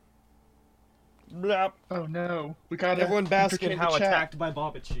 Blap. Oh no. We gotta Everyone bask in entertain how the chat. attacked by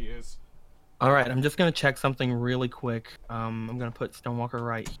Bobbit she is. All right, I'm just gonna check something really quick. I'm gonna put Stonewalker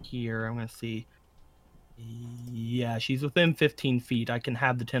right here. I'm gonna see. Yeah, she's within 15 feet. I can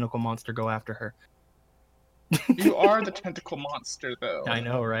have the tentacle monster go after her. You are the tentacle monster, though. I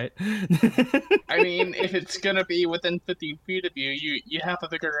know, right? I mean, if it's gonna be within 15 feet of you, you have a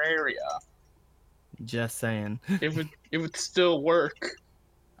bigger area. Just saying. It would still work.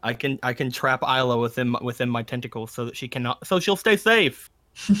 I can trap Isla within my tentacles so that she cannot. So she'll stay safe.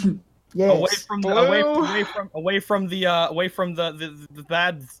 Yes. Away from the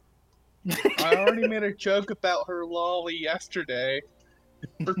bads. I already made a joke about her lolly yesterday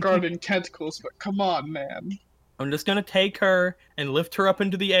regarding tentacles, but come on, man. I'm just gonna take her and lift her up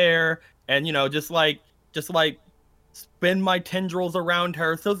into the air, and just like spin my tendrils around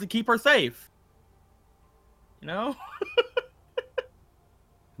her so to keep her safe. You know?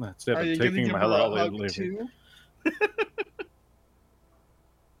 Instead Are of you gonna taking give my her a lolly hug and leaving. too?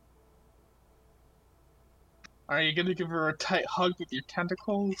 Are you gonna give her a tight hug with your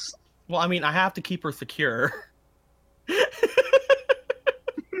tentacles? Well, I mean, I have to keep her secure.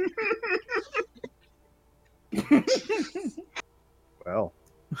 Well,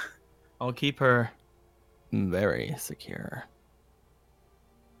 I'll keep her very secure.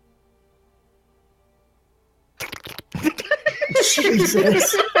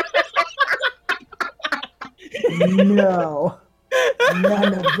 Jesus. No.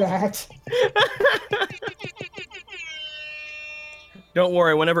 None of that. Don't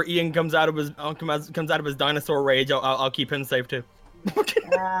worry. Whenever Ian comes out of his dinosaur rage, I'll keep him safe too.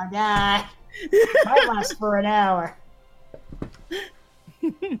 Nah. Might last for an hour.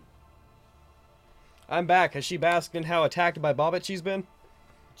 I'm back. Has she basked in how attacked by Bobbit she's been?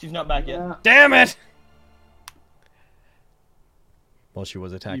 She's not back yet. Damn it! Well, she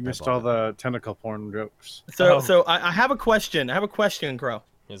was attacked you by missed Bobbit. all the tentacle porn jokes. So I have a question. Crow.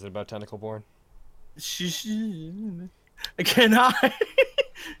 Is it about tentacle born? Can I?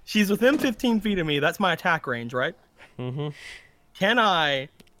 She's within 15 feet of me. That's my attack range, right? Mm-hmm. Can I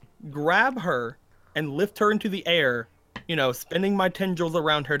grab her and lift her into the air, spinning my tendrils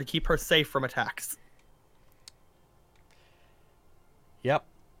around her to keep her safe from attacks? Yep.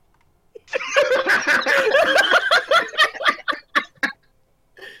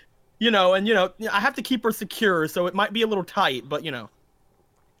 I have to keep her secure, so it might be a little tight, but Yep.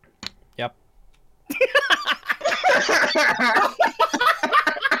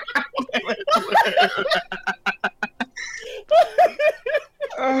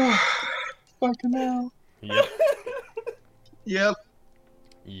 Fucking hell. Yep. Yep.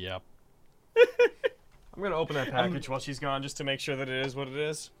 Yep. I'm gonna open that package while she's gone just to make sure that it is what it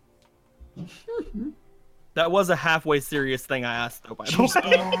is. That was a halfway serious thing I asked, though, by the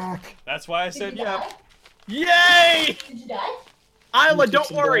way. That's why I said yep. Yay! Did you die? Isla, You took don't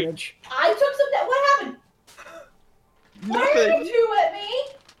some worry. damage. I took some. What happened? Why are you two at me?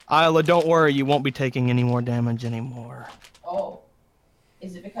 Isla, don't worry. You won't be taking any more damage anymore. Oh.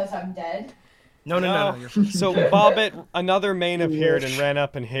 Is it because I'm dead? No. You're fine. So Bobbit, another main appeared and Yes. ran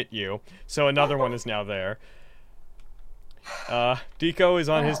up and hit you. So another one is now there. Deco is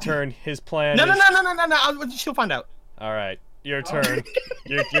on his turn. His plan No. is... She'll find out. All right, your turn.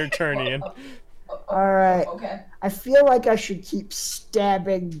 your turn, Ian. All right. Okay. I feel like I should keep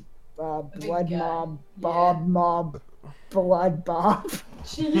stabbing Blood guy. Mob, Bob Mob, Blood Bob.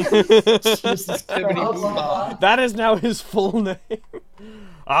 Jesus. Jesus Christ. That is now his full name.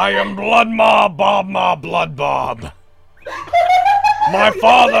 I am Blood Mob, Bob Mob, Blood Bob. My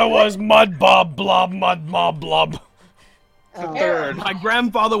father was Mud Bob, Blob, Mud Mob, Blob. Third. My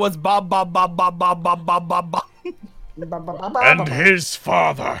grandfather was Bob. And his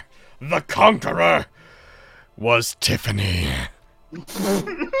father, the Conqueror, was Tiffany.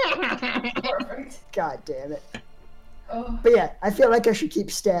 Perfect. God damn it. Oh, But yeah, I feel like I should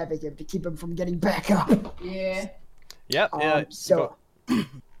keep stabbing him to keep him from getting back up. yeah. Yep. Yeah. So,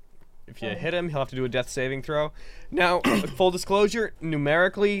 If you hit him, he'll have to do a death saving throw. Now, full disclosure,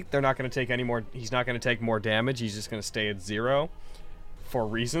 numerically, they're not going to take any more. He's not going to take more damage. He's just going to stay at 0 for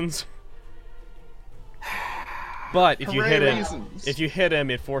reasons. But if you hit him,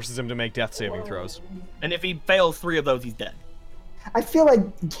 it forces him to make death saving throws. And if he fails 3 of those, he's dead. I feel like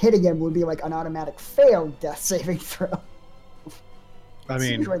hitting him would be like an automatic failed death saving throw. I It's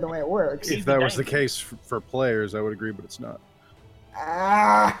mean, usually the way it works. if that was the case for players, I would agree, but it's not.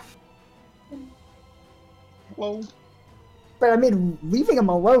 Ah. Well, But I mean, leaving him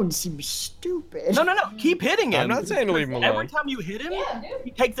alone seems stupid. No. Keep hitting him. I'm not saying to leave him alone. Every time you hit him, Yeah, dude.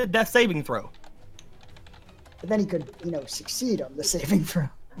 he takes a death saving throw. But then he could, succeed on the saving throw.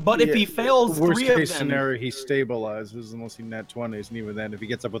 But if he fails Worst 3 of case them, scenario, he stabilizes unless he nat 20s, and even then, if he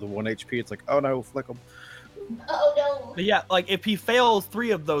gets up with a 1 HP, it's like, oh no, flick him. Oh no. But yeah, like if he fails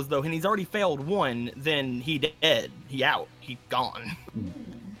 3 of those though, and he's already failed 1, then he dead. He out. He gone.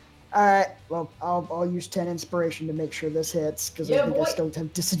 Alright, well, I'll use 10 inspiration to make sure this hits, because Yeah, I think boy. I still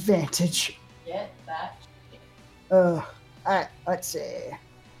have disadvantage. Get that. Alright, let's see.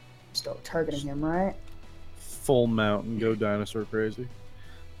 Still targeting him, right? Full mount and go dinosaur crazy.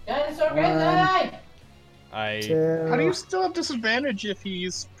 Dinosaur crazy! I 2. how do you still have disadvantage if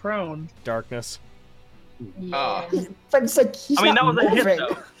he's prone? darkness. Ah. But it's like, he's I mean, that not was a hit moving.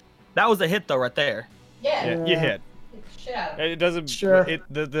 though. That was a hit though, right there. Yeah. Yeah, you hit. Get the shit out of it. It doesn't. Sure.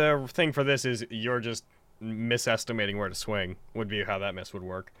 The thing for this is you're just misestimating where to swing. Would be how that miss would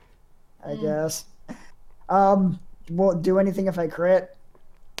work. I guess. Won't do anything if I crit.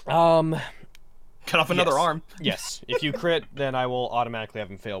 Cut off another Yes. arm. Yes. If you crit, then I will automatically have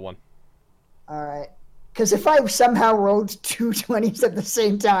him fail 1. Alright. Because if I somehow rolled 2 20s at the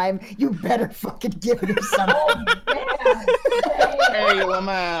same time, you better fucking give me something. Yeah. Hey,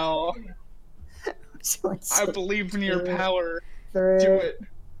 Lamau. So it's I believe in your power. 3, Do it.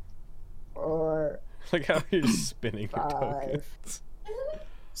 4, Look how you're spinning your 5, tokens.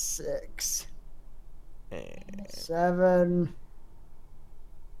 6, 7,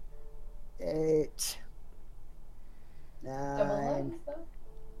 8, Double 9, ones, though?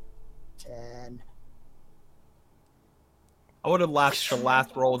 10. I would have left the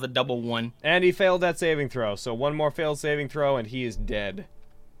last roll with a double 1. And he failed that saving throw. So 1 more failed saving throw, and he is dead.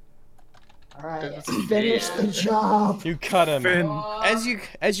 Alright, let's finish the job. You cut him. Finn.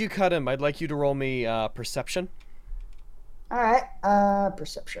 As you cut him, I'd like you to roll me perception. Alright,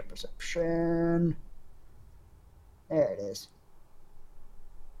 perception. There it is.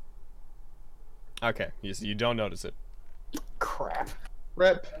 Okay, you don't notice it. Crap.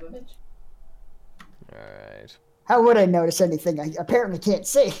 Rip. All right. How would I notice anything I apparently can't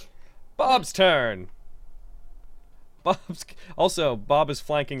see? Bob's turn. Bob is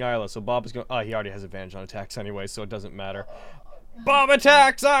flanking Isla, so Bob is going. Oh, he already has advantage on attacks anyway, so it doesn't matter. Bob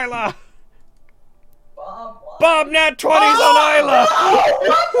attacks Isla. Bob nat 20s on Isla.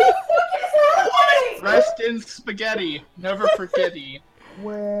 Rest in spaghetti. Never forgetty.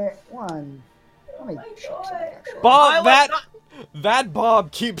 Where one? Let me check something actually. Bob, that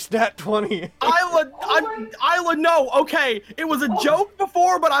Bob keeps nat 20. Isla, no. Okay, it was a joke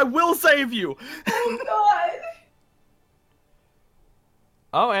before, but I will save you. Oh god.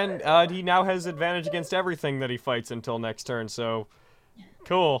 Oh, and he now has advantage against everything that he fights until next turn, so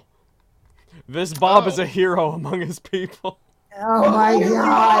cool. This Bob is a hero among his people. Oh my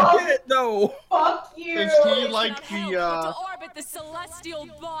god! No. Fuck you. Is he like To the orbit the celestial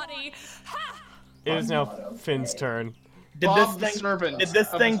body. Ha! It is now Finn's turn. Did Bob this the thing? servant Did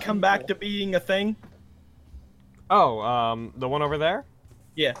this of thing his come back to being a thing? Oh, the one over there?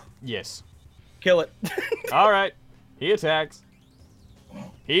 Yeah. Yes. Kill it. All right. He attacks.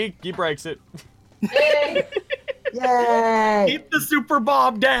 He breaks it. Yay. Yay! Keep the super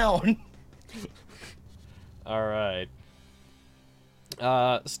Bob down. All right.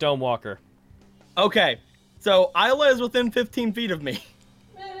 Stonewalker. Okay. So Isla is within 15 feet of me.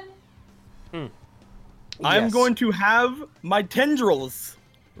 I'm Yes. going to have my tendrils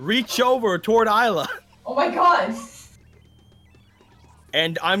reach over toward Isla. Oh my god.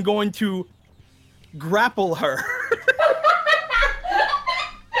 and I'm going to grapple her.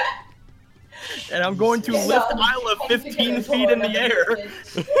 And I'm going to lift Isla 15 feet in the air.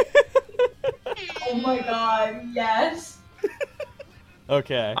 Oh my god, yes.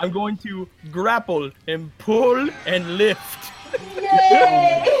 Okay. I'm going to grapple and pull and lift.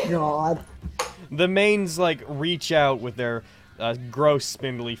 Yay! God. The mains like reach out with their gross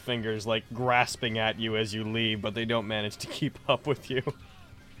spindly fingers, like grasping at you as you leave, but they don't manage to keep up with you.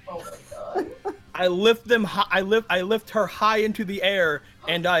 Oh my god. I lift them. I lift her high into the air,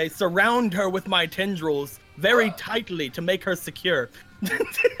 and I surround her with my tendrils very tightly to make her secure.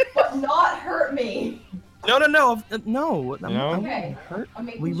 But not hurt me. No. No? Okay. I'm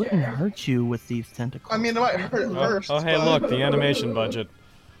making We sure. wouldn't hurt you with these tentacles. I mean, it might hurt at first. Oh, hey, but- look, the animation budget.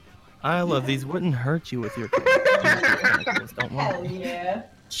 Isla, these wouldn't hurt you with your tentacles. Don't Hell worry. yeah.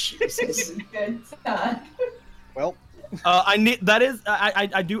 Jesus. Good time. Well, I need. That is.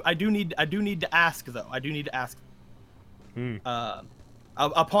 I do need to ask though. I do need to ask.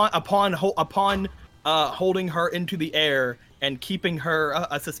 Upon holding her into the air and keeping her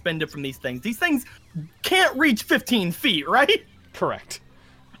suspended from these things can't reach 15 feet, right? Correct.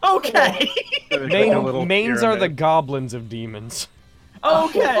 Okay. Mains are the goblins of demons.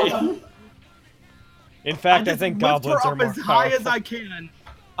 Okay. In fact, I just think lift goblins her are up more as high as powerful. I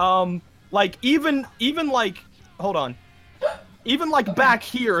can. Like even like, hold on. Even like back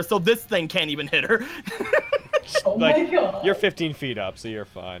here, so this thing can't even hit her. Oh Like, my god. you're 15 feet up, so you're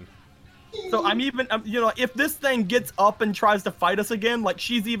fine. So I'm even, if this thing gets up and tries to fight us again, like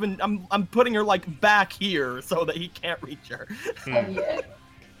she's even, I'm putting her like back here so that he can't reach her. Hell yeah.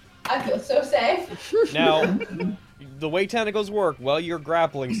 I feel so safe. Now, the way tentacles work, while you're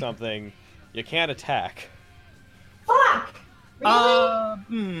grappling something, you can't attack. Fuck!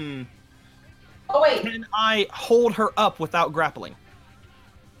 Really? Oh wait. Can I hold her up without grappling?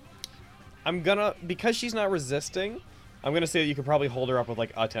 I'm gonna, because she's not resisting, I'm gonna say that you could probably hold her up with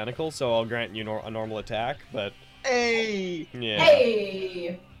like a tentacle, so I'll grant you a normal attack, but hey. yeah.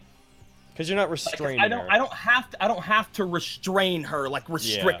 Hey. Because you're not restraining I her. don't have to restrain her, like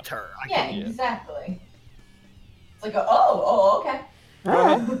restrict her. Yeah, exactly. It's like okay.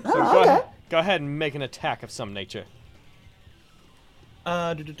 So go ahead and make an attack of some nature.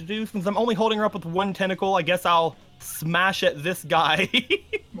 Since I'm only holding her up with one tentacle, I guess I'll smash at this guy.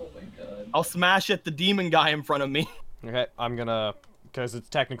 Oh my god. I'll smash at the demon guy in front of me. Okay, I'm gonna, because it's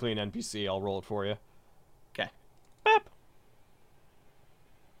technically an NPC, I'll roll it for you. Okay. Bap.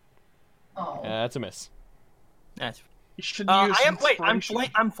 Oh. That's a miss. That's. You should use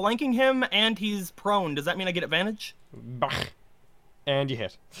I'm flanking him and he's prone. Does that mean I get advantage? Bah. And you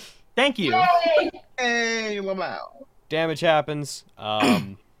hit. Thank you. Yay! Hey, Lamau. Damage happens,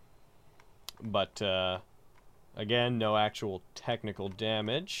 but again, no actual technical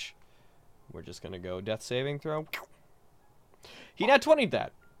damage. We're just gonna go death saving throw. He nat 20'd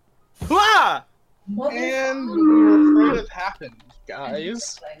that. Ah! And we were afraid it happened,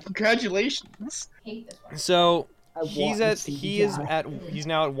 guys. Congratulations. Hate this one. So I he's want to see he's die.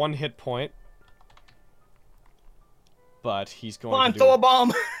 now at 1 hit point. But he's going Come on, to throw a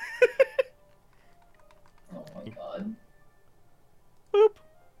bomb. Oh my god. Boop.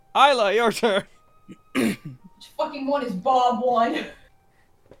 Isla, your turn. Which fucking one is Bob one?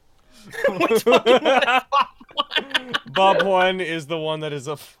 Which fucking one is Bob 1 is the one that is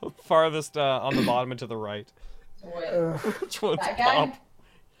farthest on the bottom and to the right. Wait, Which one's that guy?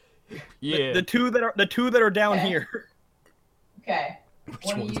 Bob? Yeah. The two that are down Okay. here. Okay. Which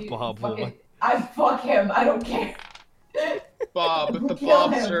One of one's you Bob fucking- 1? I fuck him. I don't care. Bob, the Kill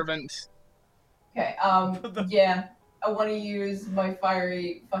Bob him. servant. Okay. Yeah. I want to use my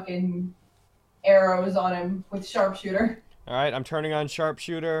fiery fucking arrows on him with sharpshooter. Alright, I'm turning on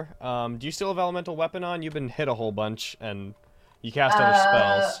sharpshooter. Do you still have elemental weapon on? You've been hit a whole bunch and you cast other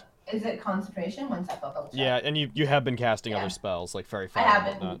spells. Is it concentration? One sec, I'll double check. Yeah, and you have been casting Yeah. other spells like fairy I fire and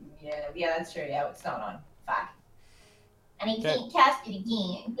haven't. whatnot. Yeah, that's true. Yeah, it's not on. Fuck. And I Okay. can't cast it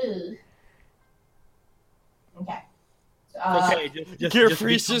again. Boo. Okay. So, Okay,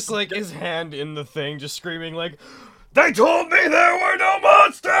 Gearfree's just like his hand in the thing, just screaming like, "They told me there were no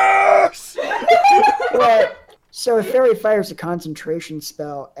monsters!" Well, so if Fairy Fire is a concentration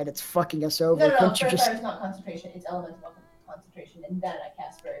spell and it's fucking us over, No, couldn't you Fairy just... Fire is not concentration. It's elemental concentration, and then I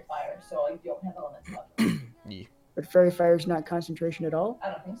cast Fairy Fire, so I don't have elemental weapon. But Fairy Fire is not concentration at all?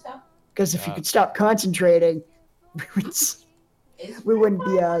 I don't think so. Because if you could stop concentrating, we wouldn't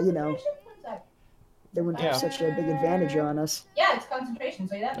be, One sec. they wouldn't Yeah. have such a big advantage on us. Yeah, it's concentration,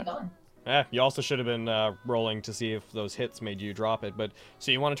 so that'd be gone. You also should have been rolling to see if those hits made you drop it, but...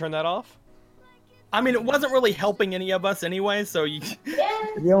 So you want to turn that off? I mean, it wasn't really helping any of us anyway, so you...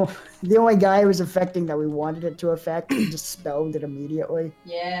 The only guy who was affecting that we wanted it to affect, we dispelled it immediately.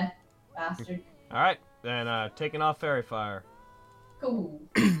 Yeah, bastard. Alright, then taking off Fairy Fire. Cool.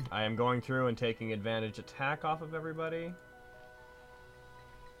 I am going through and taking advantage attack off of everybody.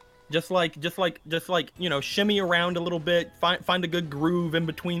 Just like, you know, shimmy around a little bit, find a good groove in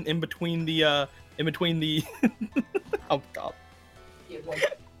between the oh god.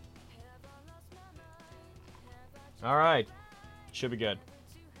 Alright. Should be good.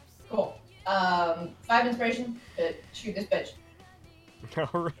 Cool. 5 inspiration to shoot this bitch.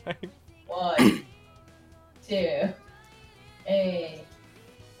 Alright. 1, 2, 3,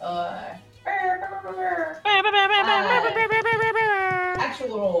 4.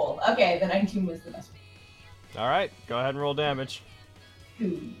 Actual roll. Okay, the 19 was the best. Alright, go ahead and roll damage.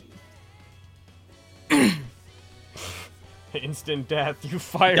 Instant death. You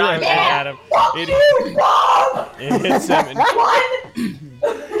fire it at him. It hits him. And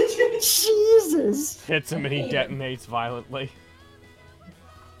Jesus. Hits him and he detonates violently.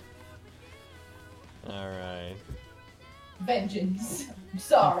 Alright. Vengeance. I'm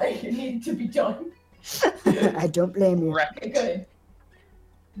sorry, it needed to be done. I don't blame you. Good.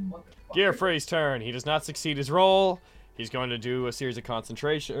 Gearfrey's turn. He does not succeed his roll. He's going to do a series of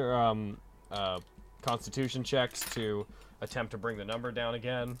constitution checks to attempt to bring the number down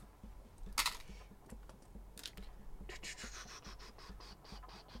again.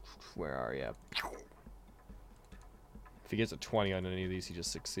 Where are you? If he gets a 20 on any of these, he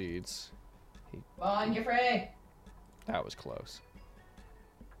just succeeds. Come on, Gearfrey. That was close.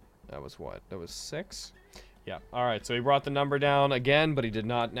 That was what? That was 6? Yeah. Alright, so he brought the number down again, but he did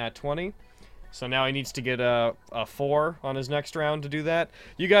not nat 20. So now he needs to get a 4 on his next round to do that.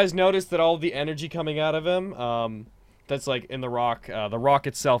 You guys notice that all the energy coming out of him, that's like in the rock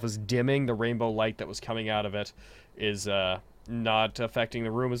itself is dimming. The rainbow light that was coming out of it is not affecting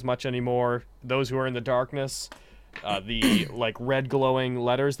the room as much anymore. Those who are in the darkness, the like red glowing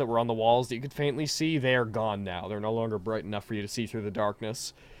letters that were on the walls that you could faintly see, they are gone now. They're no longer bright enough for you to see through the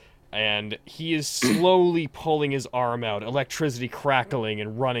darkness. And he is slowly pulling his arm out, electricity crackling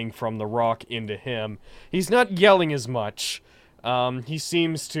and running from the rock into him. He's not yelling as much. He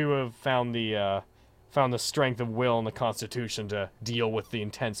seems to have found the strength of will and the constitution to deal with the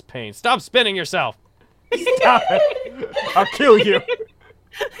intense pain. Stop spinning yourself! Stop it! I'll kill you!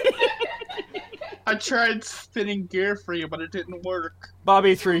 I tried spinning Gearfrey, but it didn't work.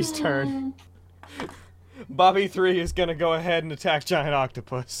 Bobby 3's turn. Bobby 3 is gonna go ahead and attack Giant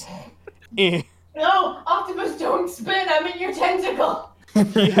Octopus. No! Octopus, don't spin! I'm in your tentacle!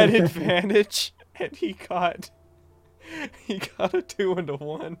 He had advantage, and he got a 2 and a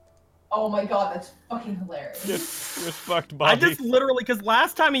 1. Oh my god, that's fucking hilarious. Get fucked, Bobby. I just literally, because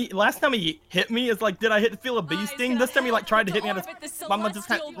last time he hit me, is like, did I feel a bee sting? This time he like tried to hit me, I'm just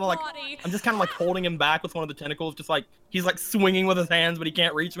kind of like holding him back with one of the tentacles, just like he's like swinging with his hands, but he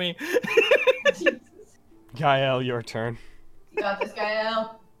can't reach me. Gael, your turn. You got this,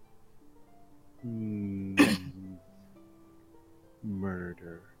 Gael.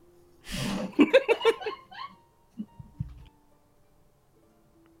 Murder.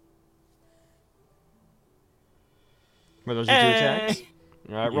 Were those your 2 attacks?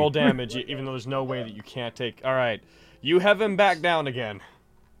 Alright, roll damage, even though there's no way that you can't take... Alright, you have him back down again.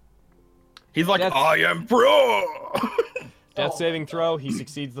 He's like, I am pro! Death saving throw, he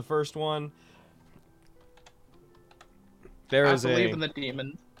succeeds the first one. I believe in the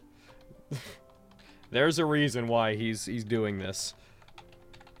demon. There's a reason why he's doing this.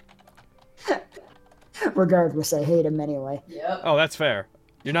 Regardless, I hate him anyway. Yep. Oh, that's fair.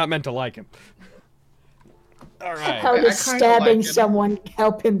 You're not meant to like him. Alright. How does stabbing someone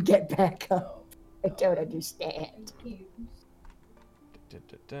help him get back up? I don't understand.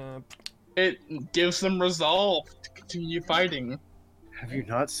 It gives them resolve to continue fighting. Have you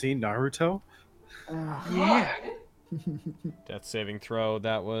not seen Naruto? Yeah. Death saving throw,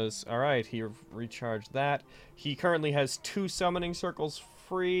 that was... Alright, he recharged that. He currently has 2 summoning circles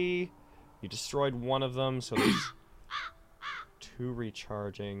free. He destroyed one of them, so there's 2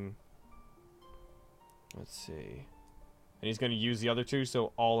 recharging. Let's see. And he's going to use the other 2,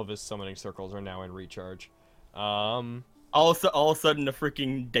 so all of his summoning circles are now in recharge. All of a sudden, the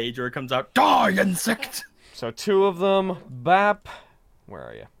freaking Daedra comes out. Die, insect! So 2 of them. Bap. Where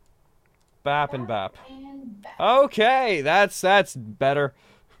are you? Bap and Bap. Okay, that's better.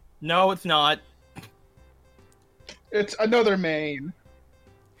 No, it's not. It's another main.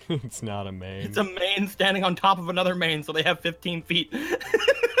 It's not a main. It's a main standing on top of another main, so they have 15 feet.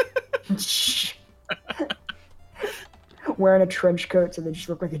 Wearing a trench coat so they just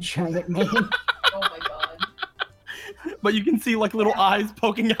look like a giant man. Oh but you can see like little eyes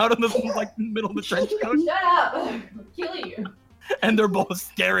poking out in the like middle of the trench coat, Shut up! I'll kill you. and they're both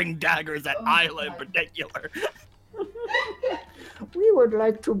staring daggers at Isla in particular. We would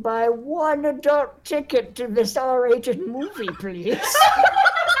like to buy one adult ticket to this R-rated movie, please.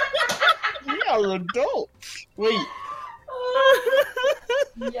 We are adults. Wait.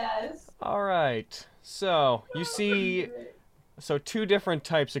 Yes. All right. So you see, two different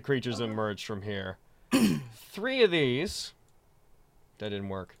types of creatures emerged from here. 3 of these. That didn't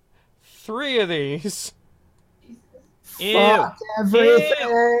work. 3 of these. Ew. Fuck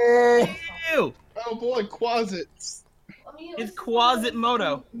everything. Ew. Oh boy, closets. It's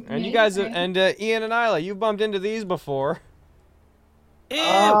Quasimodo. And you guys, and Ian and Isla, you've bumped into these before. Ew.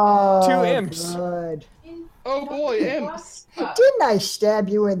 Oh, 2 imps. God. Oh boy, imps. Didn't I stab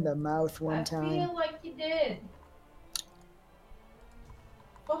you in the mouth one I time? feel like you did.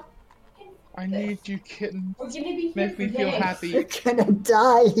 I need you, kitten. We're gonna be here Make me for feel days. happy. You're gonna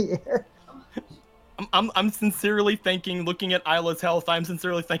die here. I'm sincerely thinking, looking at Isla's health, I'm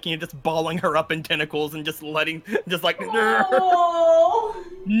sincerely thinking of just balling her up in tentacles and just letting, just like, Oh.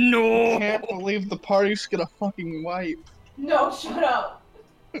 no. I can't believe the party's gonna fucking wipe. No, shut up.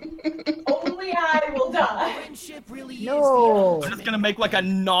 Only I will die. Friendship really No. I'm just gonna make like a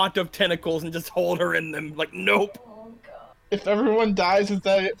knot of tentacles and just hold her in them. Like, nope. Oh god. If everyone dies, is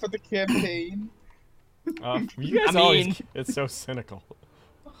that it for the campaign? You guys always, it's so cynical.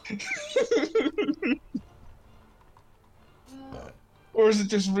 Or is it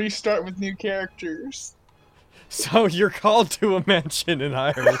just restart with new characters? So you're called to a mansion in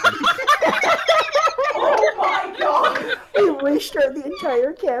Ireland. Oh my god. We restart the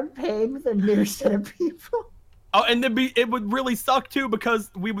entire campaign with a new set of people. Oh, and it would really suck too because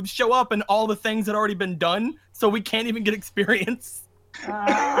we would show up and all the things had already been done, so we can't even get experience. All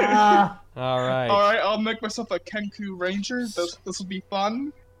right. Alright, I'll make myself a Kenku Ranger. This will be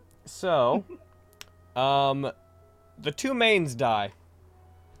fun. So, the 2 mains die.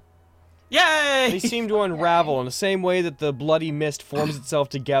 Yay! They seem to unravel in the same way that the bloody mist forms itself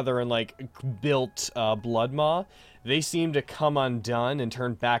together and like built blood maw. They seem to come undone and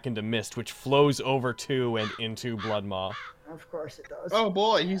turn back into mist, which flows over to and into blood maw. Of course it does. Oh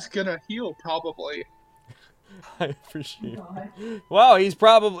boy, he's gonna heal probably. I appreciate it. Wow, he's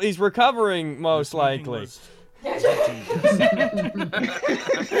recovering most likely.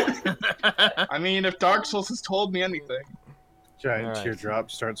 I mean, if Dark Souls has told me anything. Giant Alright. teardrop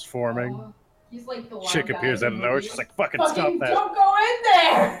starts forming. He's like the one Chick guy appears in out of the nowhere. movie. She's like, fucking stop that. Don't go in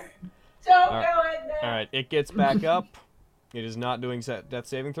there! Don't Alright. go in there! All right, it gets back up. It is not doing death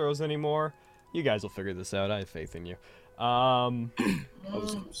saving throws anymore. You guys will figure this out. I have faith in you. I'll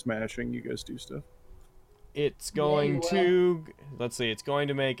just keep smashing. You guys do stuff. It's going to, let's see, it's going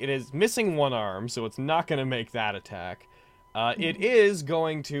to make, it is missing 1 arm, so it's not going to make that attack. It is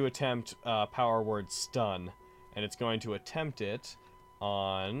going to attempt power word stun, and it's going to attempt it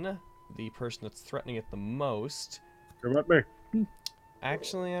on the person that's threatening it the most. Come at me.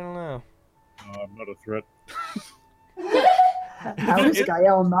 Actually, I don't know. I'm not a threat. How is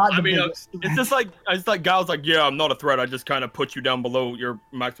Gael not the I mean, biggest? it's just like Gal's like, yeah, I'm not a threat. I just kind of put you down below your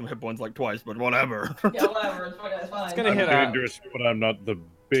maximum hit points like twice, but whatever. Yeah, whatever. It's fine. It's fine. It's gonna I'm hit dangerous, but I'm not the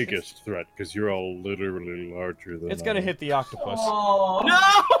biggest threat because you're all literally larger than. It's gonna I am. hit the octopus. Oh. No!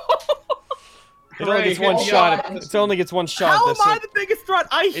 It only gets 1 shot. It only gets 1 shot. How at am I this. the biggest threat?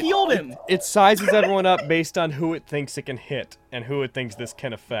 I healed him. It sizes everyone up based on who it thinks it can hit and who it thinks this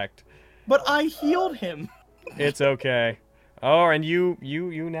can affect. But I healed him. It's okay. Oh, and you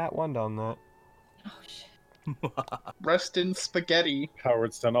nat 1'd on that. Oh shit. Rest in spaghetti.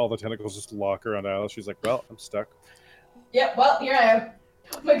 Howard's done. All the tentacles just lock around Alice. She's like, well, I'm stuck. Yeah, well, here I am.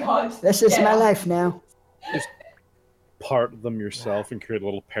 Oh my god. This is Yeah. my life now. Part them yourself and create a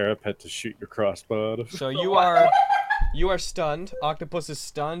little parapet to shoot your crossbow out of. So you are stunned. Octopus is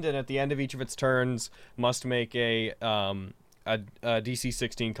stunned, and at the end of each of its turns, must make a DC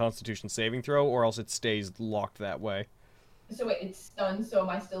 16 Constitution saving throw, or else it stays locked that way. So wait, it's stunned, so am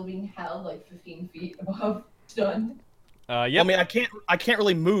I still being held like 15 feet above stunned? Yep. I mean, I can't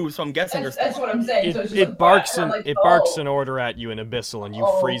really move, so I'm guessing. That's what I'm saying. It, so it's just it like, barks I'm an like, it oh. barks an order at you in Abyssal, and you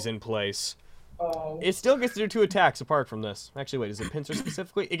Oh. freeze in place. Oh. It still gets to do 2 attacks apart from this. Actually, wait, is it pincer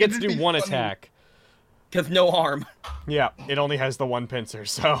specifically? It gets to do 1 attack. Because no harm. Yeah, it only has the 1 pincer,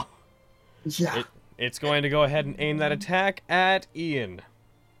 so Yeah. it's going to go ahead and aim that attack at Ian.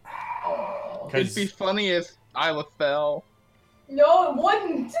 It'd be funny if Isla fell. No, it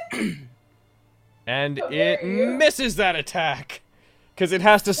wouldn't. And How it dare you. misses that attack. Because it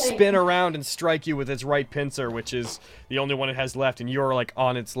has to spin around and strike you with its right pincer, which is the only one it has left, and you're like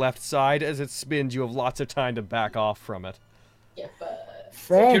on its left side. As it spins, you have lots of time to back off from it. Yeah, but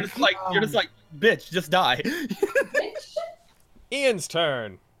Thank you're just like, bitch, just die. Ian's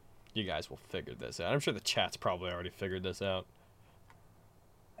turn. You guys will figure this out. I'm sure the chat's probably already figured this out.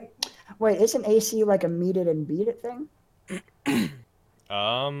 Wait, isn't AC like a meet it and beat it thing?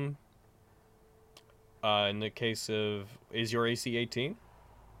 In the case of, is your AC 18?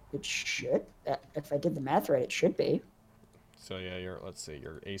 It should. If I did the math right, it should be. So yeah, let's see,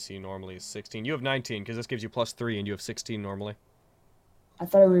 your AC normally is 16. You have 19 because this gives you +3, and you have 16 normally. I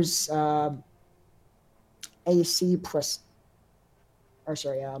thought it was AC plus. Or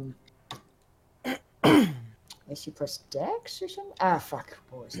sorry, AC plus Dex or something. Ah, fuck.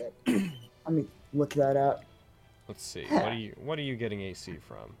 What was it? Let me look that up. Let's see. What are you getting AC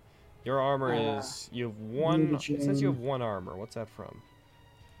from? Your armor is, you have one. It says you have 1 armor. What's that from?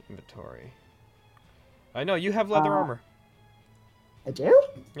 Inventory. I know you have leather armor. I do?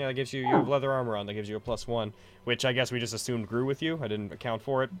 Yeah, that gives you. You have leather armor on. That gives you a +1, which I guess we just assumed grew with you. I didn't account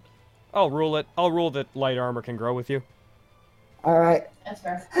for it. I'll rule it. I'll rule that light armor can grow with you. All right. That's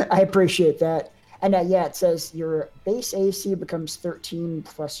fair. I appreciate that. And yeah, it says your base AC becomes 13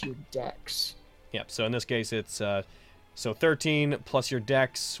 plus your Dex. Yep. So in this case, it's so 13 plus your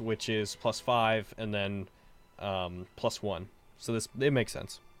Dex, which is +5, and then +1. So it makes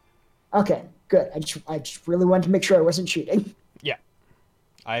sense. Okay, good. I just really wanted to make sure I wasn't cheating. Yeah,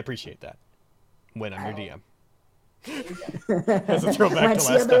 I appreciate that. When I'm your DM. That's a throwback to last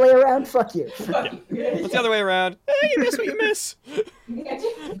time. The other way around? Fuck you. Yeah. What's the other way around? You miss what you miss.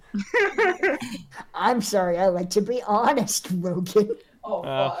 I'm sorry. I like to be honest, Logan. Oh,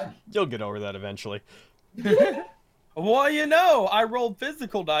 fuck. You'll get over that eventually. Well, you know, I rolled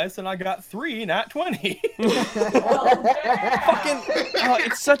physical dice and I got 3 nat 20.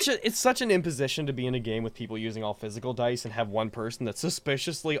 It's such an imposition to be in a game with people using all physical dice and have one person that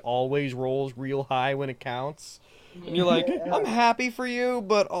suspiciously always rolls real high when it counts. And you're like, I'm happy for you,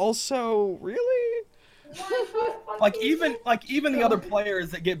 but also, really? Like even the other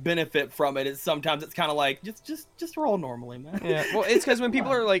players that get benefit from it is sometimes it's kind of like just roll normally, man. Yeah, well, it's because when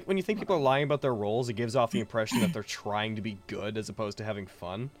people are like, when you think people are lying about their rolls, it gives off the impression that they're trying to be good as opposed to having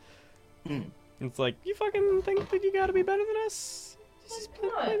fun. It's like, you fucking think that you gotta be better than us? Just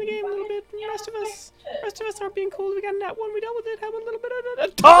play the game a little bit. The rest of us aren't being cool. We got a nat 1. We dealt with it. Have a little bit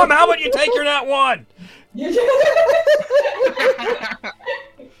of Tom, how about you take your nat 1?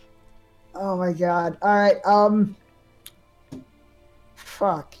 Oh my god. Alright,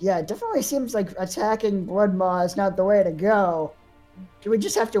 fuck. Yeah, it definitely seems like attacking Bloodmaw is not the way to go. Do we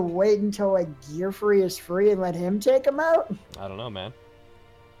just have to wait until, like, Gear Free is free and let him take him out? I don't know, man.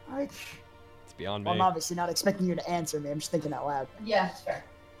 Like, it's beyond me. Well, I'm obviously not expecting you to answer me. I'm just thinking out loud. Yeah, it's fair.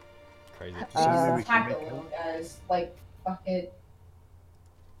 Crazy. Tackle them, guys. Like, fuck it.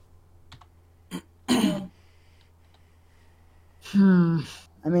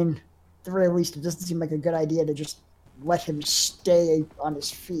 I mean, at the very least, it doesn't seem like a good idea to just let him stay on his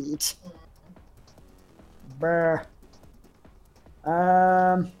feet. Brr.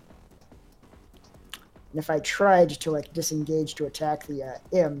 And if I tried to, like, disengage to attack the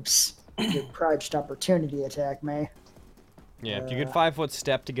imps, you'd probably just opportunity attack me. Yeah, if you could 5-foot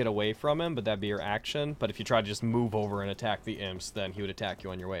step to get away from him, but that'd be your action. But if you try to just move over and attack the imps, then he would attack you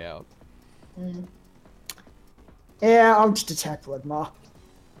on your way out. Yeah, I'll just attack Bloodmaw.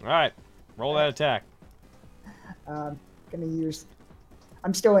 Alright, roll that attack. Gonna use...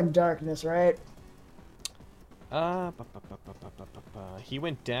 I'm still in darkness, right? He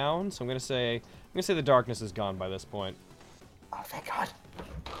went down, so I'm gonna say the darkness is gone by this point. Oh, thank God.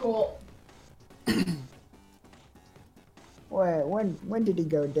 Cool. Wait, when did he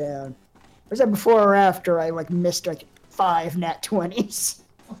go down? Was that before or after I, like, missed, like, 5 nat 20s?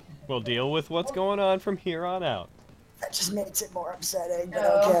 We'll deal with what's going on from here on out. That just makes it more upsetting, but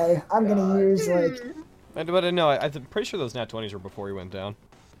okay. I'm gonna use, like... But no, I'm pretty sure those nat 20s were before he went down.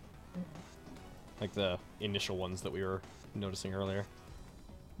 Like the initial ones that we were noticing earlier.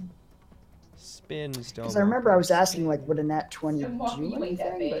 Spin stone. Because I remember I was asking, like, would a nat 20 do anything?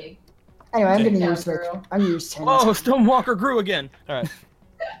 But... Anyway, I'm gonna use, like, I'm gonna use 10. Oh, Stonewalker grew again. Alright.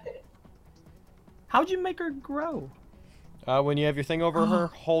 How'd you make her grow? When you have your thing over her,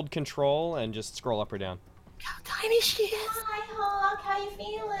 hold control and just scroll up or down. How tiny she is! Hi, Hawk. How you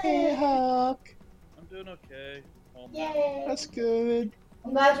feeling? Hey, Hawk. I'm doing okay. Yay. That's good.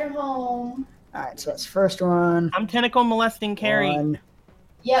 I'm glad you're home. Alright, so that's first one. I'm tentacle molesting Carrie. 1,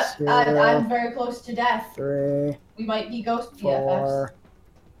 Yep, 2, I'm very close to death. 3, We might be ghost 4,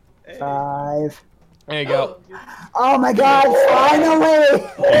 5. There you go. Oh my God! Finally!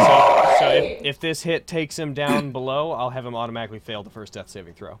 if this hit takes him down below, I'll have him automatically fail the first death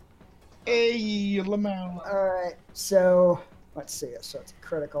saving throw. Hey, Lamau. Alright, so let's see. So it's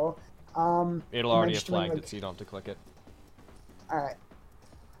critical. It'll already have flagged it, so you don't have to click it. Alright.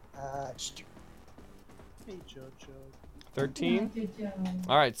 Hey, Jojo. 13?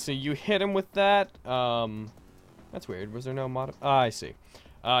 Alright, so you hit him with that. That's weird. Was there no mod? I see.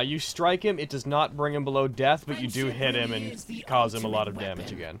 You strike him. It does not bring him below death, but you do hit him and cause him a lot of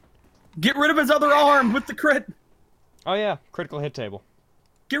damage again. Get rid of his other arm with the crit. Oh yeah, critical hit table.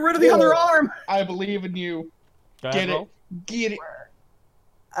 Get rid of the other arm. I believe in you. Go ahead, Get it. roll. Get it.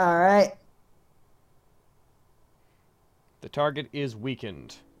 Alright. The target is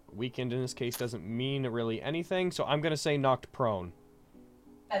weakened. Weakened in this case doesn't mean really anything, so I'm gonna say knocked prone.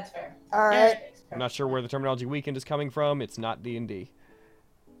 That's fair. Alright. I'm not sure where the terminology weakened is coming from. It's not D&D.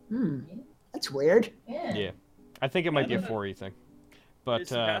 That's weird. Yeah. I think it might be a 4E thing. But,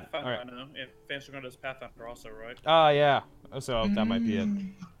 It's Pathfinder, alright. I know. And Fantasy Ground is Pathfinder also, right? Yeah. So that might be it.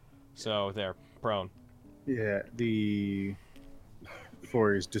 So there, prone. Yeah, the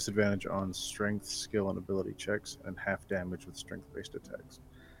 4 is disadvantage on strength, skill, and ability checks, and half damage with strength-based attacks.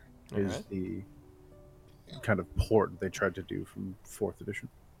 Is Alright. the kind of port they tried to do from 4th edition.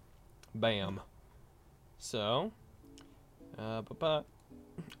 Bam. So,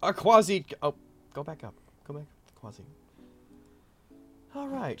 Quasi. Oh, go back up. Go back up, Quasi. All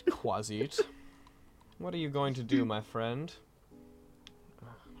right, Quasi. What are you going to do, my friend?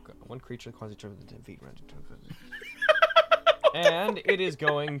 One creature, Quasi, feet and it is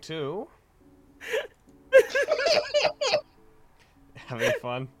going to. Having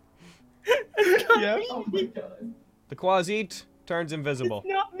fun. Yeah. Oh my god. The Quasi turns invisible.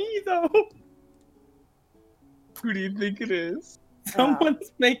 It's not me though. Who do you think it is?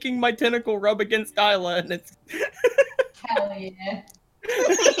 Someone's making my tentacle rub against Isla, and it's. Hell yeah.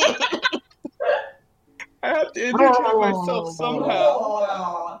 I have to interject myself somehow.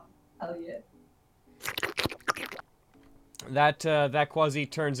 Oh, hell yeah. That Quasi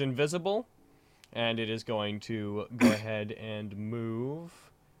turns invisible, and it is going to go ahead and move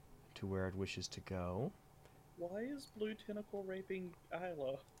to where it wishes to go. Why is Blue Tentacle raping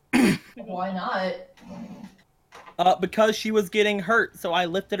Isla? Why not? Because she was getting hurt, so I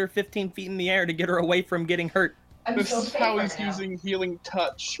lifted her 15 feet in the air to get her away from getting hurt. This is how he's using healing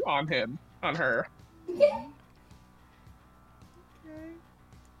touch on him, on her.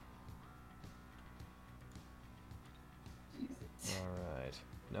 Alright.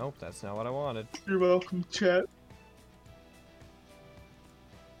 Nope, that's not what I wanted. You're welcome, chat.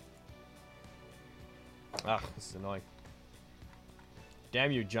 Ah, this is annoying.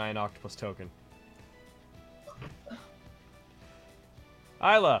 Damn you, giant octopus token.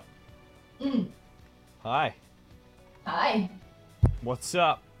 Isla! Hi. Hi. What's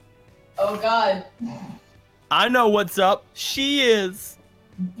up? Oh god. I know what's up. She is.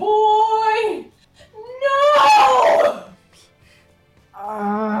 Boy! No!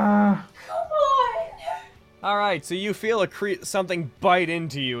 Uh, Come on! Alright, so you feel something bite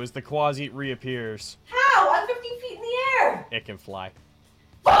into you as the Quasi reappears. How? I'm 15 feet in the air! It can fly.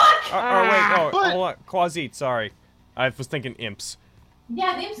 Fuck! Hold on. Quasi, sorry. I was thinking imps.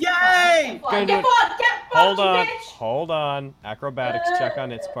 Yeah, the imps Yay! can fly. Get fucked! Get fucked, Hold you on. bitch! Hold on. Acrobatics check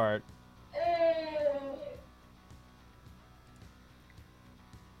on its part.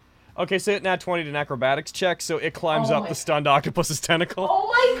 Okay, so it nat 20 to an acrobatics check, so it climbs Oh up my- the stunned octopus's tentacle. Oh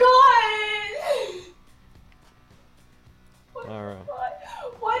my god! Alright.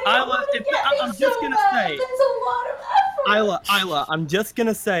 Why do you Isla, want to if- get me I'm just so gonna bad? say- That's a lot of effort! Isla, I'm just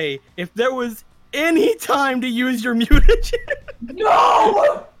gonna say, if there was any time to use your mutagen.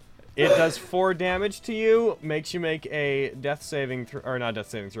 No! It does 4 damage to you, makes you make a death saving throw, or not death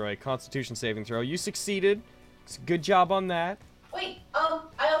saving throw, a constitution saving throw. You succeeded. Good job on that. Wait, I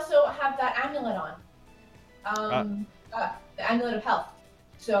also have that amulet on. The amulet of health.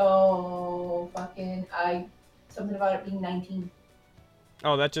 So, something about it being 19.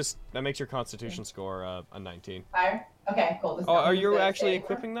 Oh, that makes your constitution score a 19. Fire? Okay, cool. This Oh, is are you the actually save.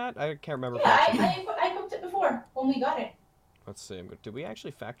 equipping that? I can't remember. if Yeah, I actually- I equipped it before, when we got it. Let's see. Did we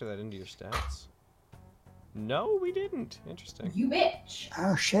actually factor that into your stats? No, we didn't. Interesting. You bitch.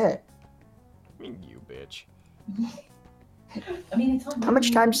 oh shit. I mean, you bitch. I mean, it's on. How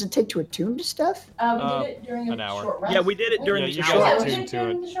much time does it take to attune to stuff? We did it during an a hour. short rest. Yeah, we did it during Yeah, the you short guys Yeah, are we did tuned it to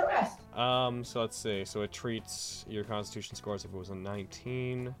during it. the short rest. So let's see. So it treats your constitution scores if it was a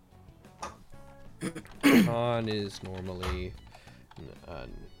 19. Con is normally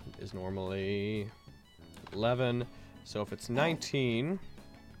 11. So if it's 19,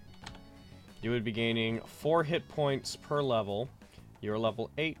 you would be gaining 4 hit points per level. You're level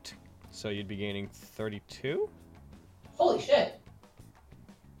 8. So you'd be gaining 32? Holy shit.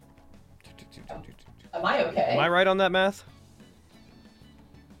 Am I okay? Am I right on that math?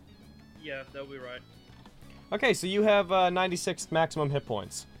 Yeah, that'll be right. Okay, so you have 96 maximum hit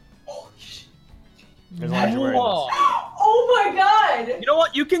points. Holy shit. As long as you're wearing this. Oh my god! You know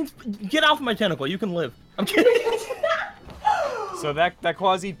what? You can get off my tentacle. You can live. I'm kidding. So that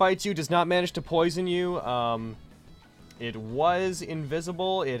Quasi bites you, does not manage to poison you. It was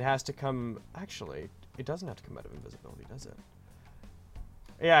invisible. It has to come... Actually, it doesn't have to come out of invisibility, does it?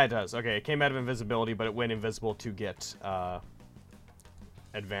 Yeah, it does. Okay, it came out of invisibility, but it went invisible to get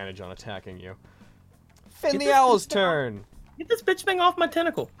advantage on attacking you. Finn the Owl's turn. Get this bitch thing off my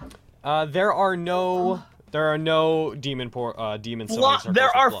tentacle. There are no demon summonings.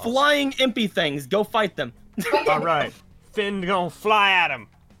 There are flying impy things. Go fight them. All right, Finn gonna fly at him.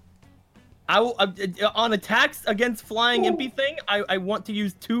 I will on attacks against flying impy thing. I want to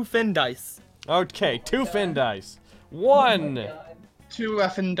use 2 Finn dice. Okay, 2 Finn dice. 1. 2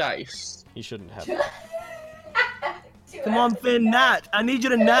 effing dice. He shouldn't have it. Come on, Finn, Nat. I need you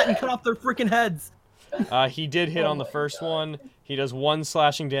to Nat and cut off their freaking heads. He did hit on the first one. He does 1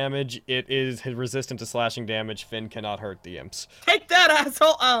 slashing damage. It is resistant to slashing damage. Finn cannot hurt the imps. Take that,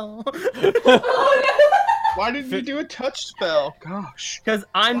 asshole! Oh. Why didn't you do a touch spell? Gosh. Because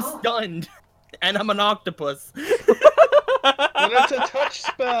I'm stunned, and I'm an octopus. But it's a touch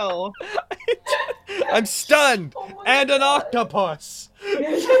spell. I'm stunned and an octopus.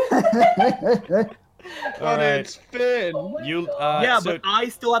 But it's Finn. You yeah, so, but I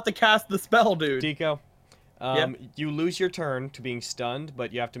still have to cast the spell, dude. Deco, Yep. you lose your turn to being stunned,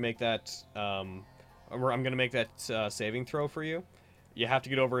 but you have to make that. I'm gonna make that saving throw for you. You have to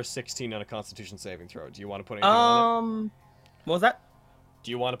get over a 16 on a Constitution saving throw. Do you want to put anything on it? What was that?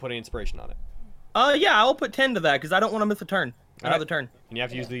 Do you want to put any inspiration on it? Yeah, I'll put 10 to that because I don't want to miss a turn. Another turn. And you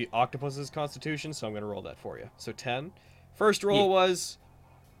have to use the octopus's Constitution, so I'm gonna roll that for you. So 10. First roll was.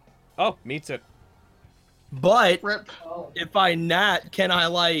 Oh, meets it. But Rip. if I Nat, can I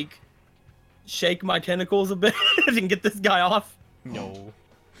like shake my tentacles a bit and get this guy off? No.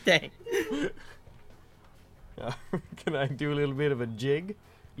 Dang. Can I do a little bit of a jig?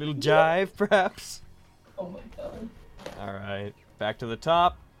 Little jive, perhaps? Oh my god. Alright, back to the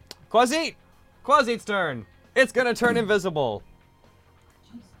top. Quasi! Quasi's turn! It's gonna turn invisible.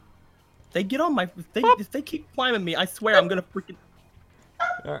 They get on my... If they keep climbing me, I swear I'm gonna freaking...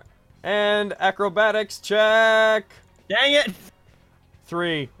 Alright. And acrobatics check! Dang it!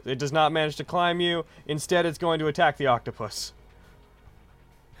 3. It does not manage to climb you. Instead, it's going to attack the octopus.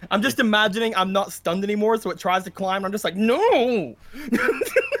 I'm just imagining I'm not stunned anymore, so it tries to climb. I'm just like, no!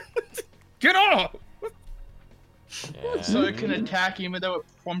 Get off! So it can attack even though it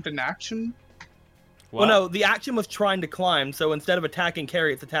performed an action? What? Well, no, the action was trying to climb, so instead of attacking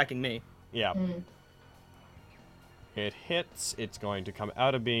Carrie, it's attacking me. Yeah. It hits. It's going to come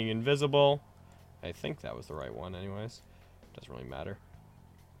out of being invisible. I think that was the right one anyways. Doesn't really matter.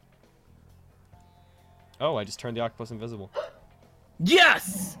 Oh, I just turned the octopus invisible.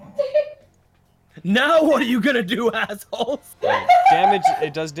 Yes! Now what are you gonna do, assholes? Damage,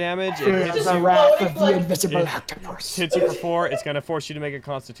 it does damage. It hits The you. wrath of the invisible octopus. Hits you for 4. It's going to force you to make a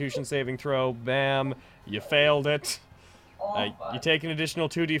Constitution saving throw. Bam. You failed it. You take an additional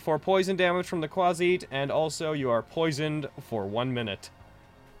 2d4 poison damage from the Quasi, and also you are poisoned for 1 minute.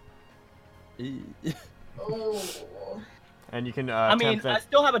 And you can I mean, attempt that. I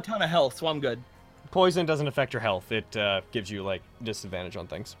still have a ton of health, so I'm good. Poison doesn't affect your health. It gives you, like, disadvantage on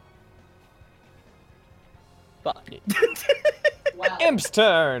things. Fuck. Wow. Imp's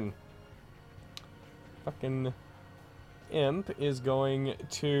turn! Fucking Imp is going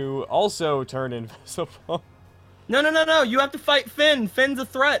to also turn invisible. No. You have to fight Finn. Finn's a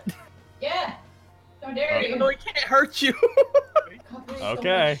threat. Yeah. How dare Even you? though he can't hurt you. God, there's so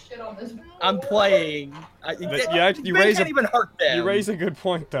Okay. much shit on this I'm board. playing. You Finn raise can't even hurt them. You raise a good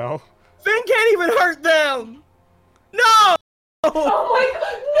point, though. Finn can't even hurt them. No. Oh my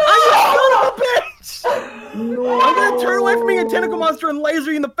I'm gonna turn away from being a tentacle monster and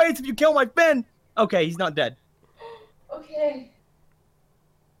laser you in the face if you kill my Finn. Okay, he's not dead. god! Okay.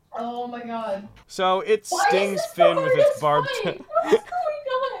 Oh my god. So it Why is stings this Finn so with hard its to barbed. explain? What is going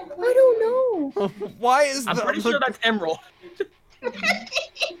on? I don't know. Why is I'm pretty sure that's Emerald.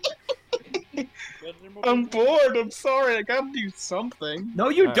 I'm bored. I'm sorry. I gotta do something. No,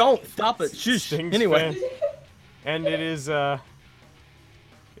 you don't. Stop it. Shush. Stings Anyway. Finn. And it is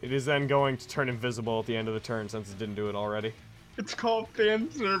then going to turn invisible at the end of the turn since it didn't do it already. It's called fan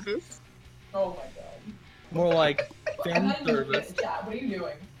service. Oh my god. More like I'm fan not even looking at service. the chat. What are you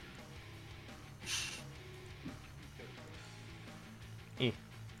doing?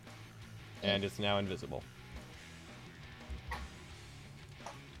 And it's now invisible.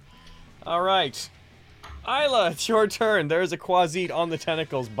 Alright. Isla, it's your turn. There's a Quasit on the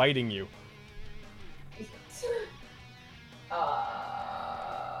tentacles biting you.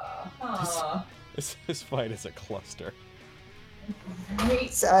 This fight is a cluster.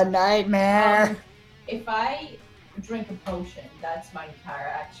 It's a nightmare. If I drink a potion, that's my entire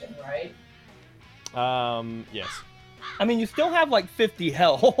action, right? Yes. I mean, you still have like 50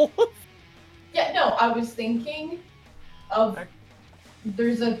 health. Yeah, no, I was thinking of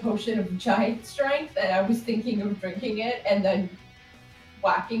there's a potion of giant strength, and I was thinking of drinking it and then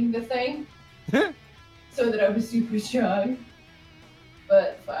whacking the thing so that I was super strong.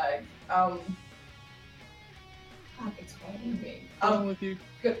 But fuck, it's fighting me. With you.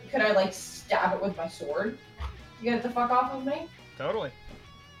 Could I like stab it with my sword to get it the fuck off of me? Totally.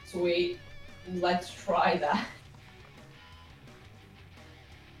 Sweet, let's try that.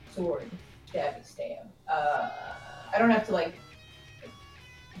 Sword, stabby stab. I don't have to like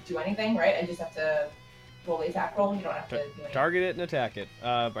do anything, right? I just have to roll the attack roll. You don't have to do anything. Target it and attack it.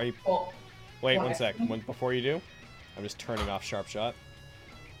 Are you... Cool. Wait Go one ahead. sec. Before you do, I'm just turning off Sharp Shot.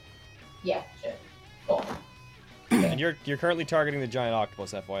 Yeah, shit. Cool. And you're currently targeting the giant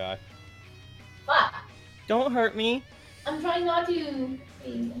octopus, FYI. Fuck! Don't hurt me. I'm trying not to.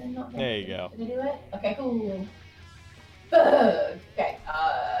 And I'm not There you go. Did I do it? Okay, cool. Bug. Okay,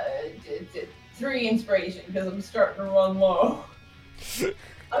 3 inspiration because I'm starting to run low.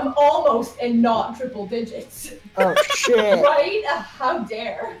 I'm almost in not triple digits. Oh shit! Right? How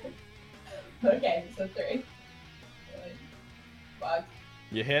dare? Okay, so 3. 5.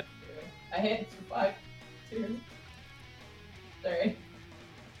 You hit. I hit 5, 2, 3.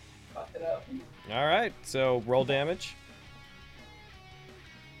 Fucked it up. Alright, so roll damage.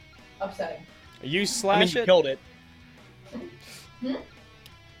 Upsetting. You slash you it. killed it.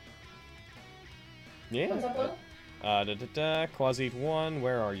 Yeah. What's up, Lou? Quasit 1,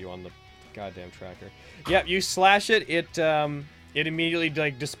 where are you on the goddamn tracker? Yep, you slash it, it immediately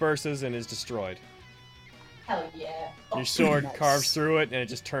like disperses and is destroyed. Hell yeah. Your sword Nice. carves through it and it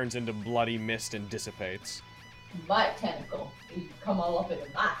just turns into bloody mist and dissipates. My tentacle. You come all up into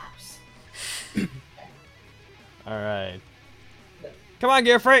my house. Alright. Come on,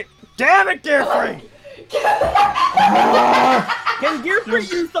 Gearfrey! Damn it, Gearfrey! Can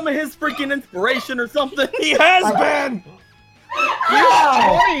Gearfrey use some of his freaking inspiration or something? He has been!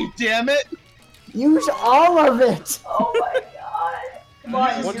 Hey, damn it! Use all of it. Oh my god. Come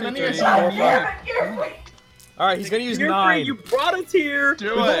on, 1, 2, you're 3, gonna 4, damn 5. it, Gearfrey. Alright, he's gonna use Gearfrey, 9. you brought us here.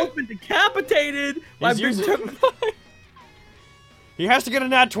 Do We've it. both been decapitated. He's using... He has to get a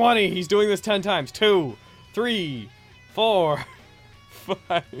nat 20. He's doing this 10 times. 2, 3, 4,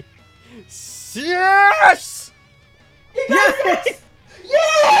 5. Yes! Yes!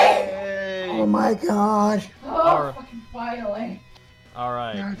 Yay! Oh my god. Oh, Alright. fucking finally.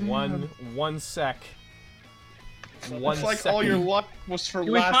 Alright, Goddamn. one sec. One It's like second. all your luck was for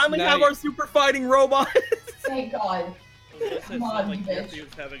Do we last finally night. have our super fighting robot? Thank God. It Come on, like you Gearfrey bitch.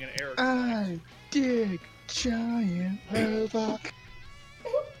 was having an error. I dig giant robot.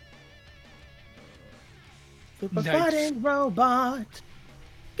 Super Nice. fighting robot.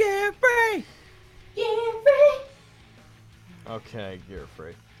 Gearfrey. Gearfrey. Okay,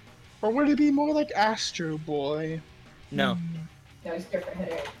 Gearfrey. Or would it be more like Astro Boy? No. No, he's Gearfrey. Hit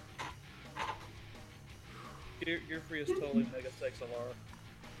it. Gearfrey is totally Mega Sex Alara.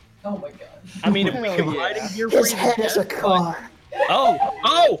 Oh my god. I mean, if we Hell can yeah. ride in His Gearfrey. head is a car.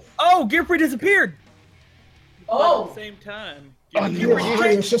 Oh, Gearfrey disappeared. But at Oh. the same time,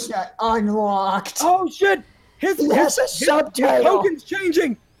 Gearfrey is just not unlocked. Oh shit! His He has a his subtitle. token's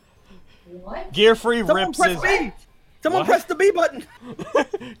changing. What? Gearfrey Someone rips press his... B. Someone What? press the B button.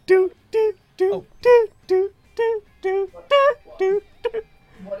 do, do, do, Oh. do, do, do, do, do, do,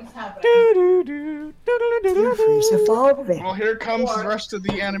 What is happening? do, do, do, do, Gearfrey's do. evolving. Well, here comes the rest of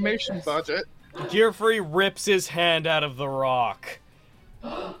the animation budget. Gearfrey rips his hand out of the rock.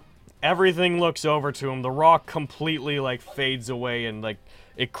 Everything looks over to him. The rock completely, like, fades away and, like,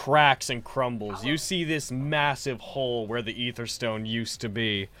 it cracks and crumbles. You see this massive hole where the Ether Stone used to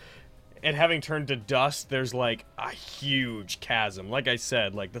be. And having turned to dust, there's, like, a huge chasm. Like I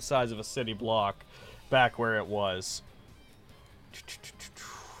said, like, the size of a city block back where it was.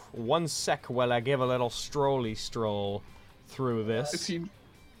 1 sec while I give a little strolly stroll through this.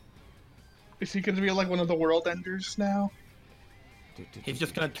 Is he going to be like one of the world enders now? He's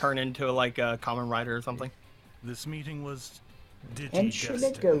just gonna turn into like a common rider or something. This meeting was And should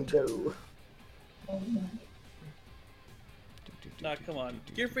it go go? nah, come on.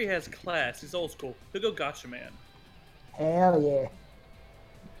 Gearfrey has class. He's old school. He'll go Gotcha Man. Hell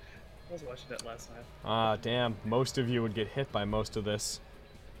yeah. I was watching that last night. Ah, damn. Most of you would get hit by most of this.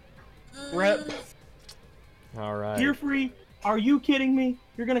 Rep. Alright. Gearfree, are you kidding me?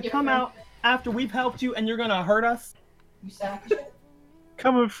 You're gonna come out after we've helped you and you're gonna hurt us? You sack shit.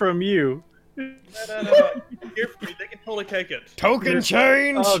 Coming from you. No. Gearfree, they can totally take it. Token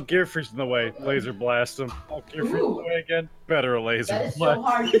change! Oh, Gearfree's in the way. Laser blast him. Oh, Gearfree's in the way again. Better a laser That is blast. so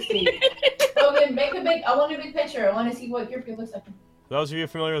hard to see. Logan, make a big. I want a big picture. I want to see what Gearfree looks like. For those of you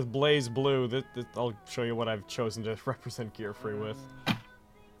familiar with Blaze Blue, I'll show you what I've chosen to represent Gearfree with.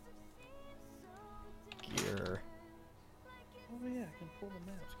 Gear. Oh yeah, I can pull the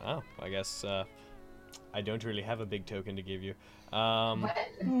maps. Oh, I guess I don't really have a big token to give you. What?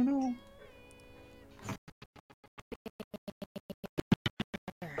 Oh no.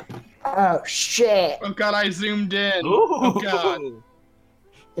 Oh shit! Oh god, I zoomed in. Ooh. Oh god.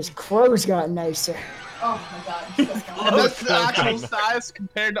 His clothes got nicer. Oh my god. I'm so sorry. And that's the God. actual size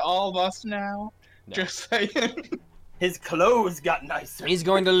compared to all of us now. No. Just saying. His clothes got nicer. He's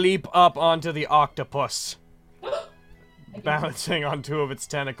going to leap up onto the octopus, balancing on 2 of its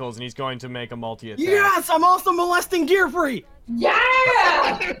tentacles, and he's going to make a multi-attack. Yes, I'm also molesting Gearfree!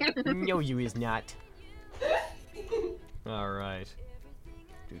 Yeah! No, you is not. Alright.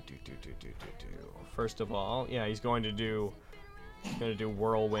 First of all, yeah, he's going to do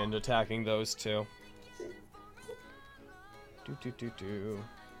whirlwind, attacking those 2.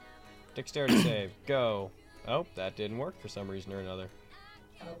 Dexterity save, go. Oh, that didn't work for some reason or another.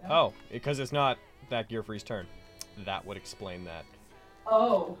 Oh, because it's not that Gearfree's turn. That would explain that.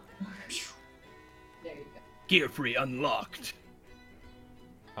 Oh. There you go. Gearfree unlocked.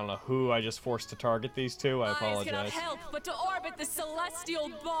 I don't know who I just forced to target these 2. I Eyes cannot apologize. help but to orbit the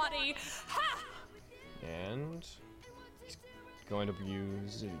celestial body. Ha! And he's going to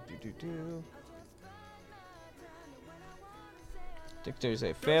use Dexterity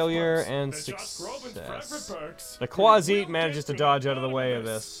save failure and success. The Quasite manages to dodge out of the way of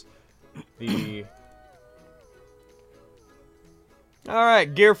this.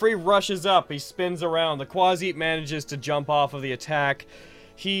 Alright, Gearfree rushes up. He spins around. The Quasite manages to jump off of the attack.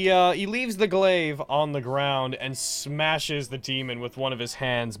 He leaves the glaive on the ground and smashes the demon with one of his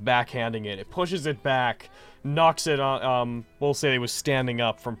hands, backhanding it. It pushes it back, knocks it on, we'll say it was standing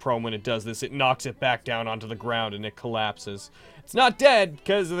up from prone when it does this. It knocks it back down onto the ground and it collapses. It's not dead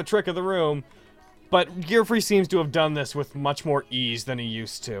because of the trick of the room, but Gearfree seems to have done this with much more ease than he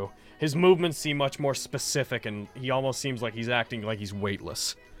used to. His movements seem much more specific, and he almost seems like he's acting like he's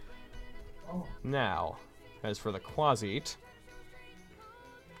weightless. Oh. Now, as for the Quasite...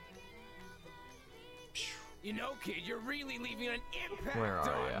 You know, kid, you're really leaving an impact Where are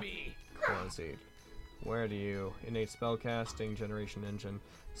on ya? me. Quasite. Where do you... Innate spellcasting, generation engine,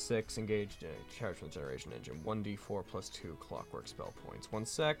 6, engaged, charge from the generation engine, 1d4 plus 2 clockwork spell points. 1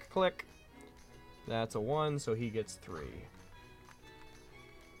 sec, click. That's a 1, so he gets 3.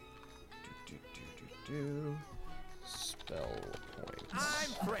 Spell points.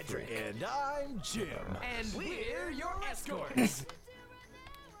 I'm Frederick. And I'm Jim. And we're your escorts.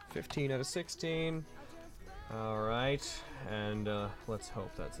 15 out of 16. Alright, and let's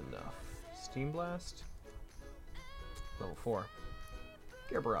hope that's enough. Steam Blast. Level 4.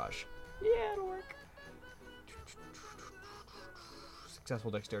 Gear Barrage. Yeah, it'll work.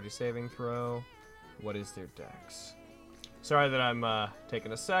 Successful dexterity saving throw. What is their dex? Sorry that I'm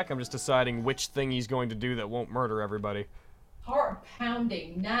taking a sec. I'm just deciding which thing he's going to do that won't murder everybody. Heart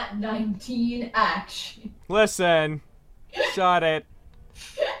pounding, nat 19 action. Listen. Shot it.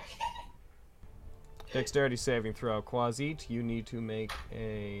 Dexterity saving throw. Quasite, you need to make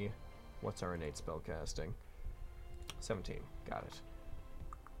a... What's our innate spellcasting? 17. Got it.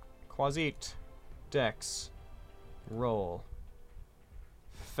 Quasite. Dex. Roll.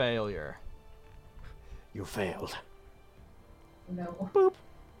 Failure. You failed. No. Boop.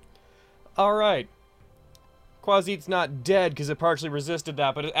 Alright. Quasite's not dead because it partially resisted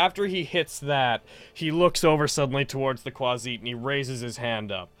that, but after he hits that, he looks over suddenly towards the Quasite and he raises his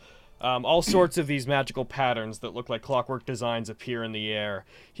hand up. All sorts of these magical patterns that look like clockwork designs appear in the air.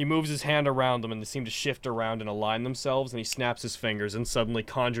 He moves his hand around them and they seem to shift around and align themselves, and he snaps his fingers and suddenly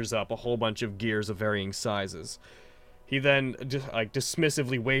conjures up a whole bunch of gears of varying sizes. He then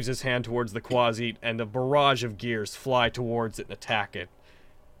dismissively waves his hand towards the Quasite, and a barrage of gears fly towards it and attack it,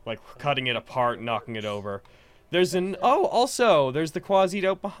 like cutting it apart, knocking it over. There's there's the Quasite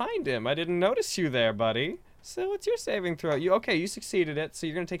out behind him. I didn't notice you there, buddy. So what's your saving throw? You succeeded it, so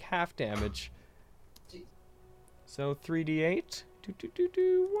you're gonna take half damage. So 3d8. 1,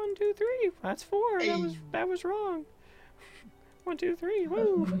 2, 3. That's 4. Hey. That was wrong. 1, 2, 3.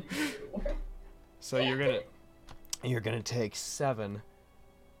 Woo. So you're gonna take 7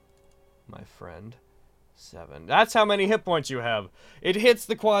 my friend. 7. That's how many hit points you have. It hits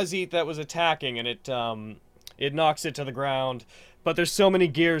the Quasite that was attacking, and it knocks it to the ground. But there's so many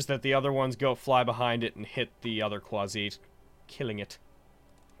gears that the other ones go fly behind it and hit the other Quasite, killing it.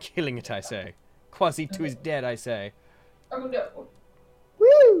 Killing it, I say. Quasite 2 is dead, I say. Oh no.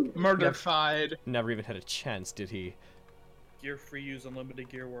 Woo! Murder-fied. Never even had a chance, did he? Gear free use unlimited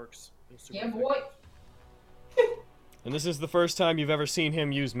gear works. Yeah, boy. And this is the first time you've ever seen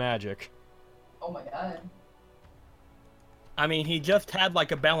him use magic. Oh my god. I mean, he just had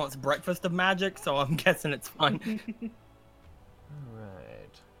like a balanced breakfast of magic, so I'm guessing it's fine.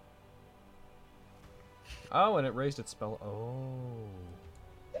 Alright. Oh, and it raised its spell.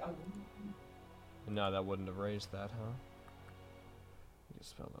 Oh. No, that wouldn't have raised that, huh?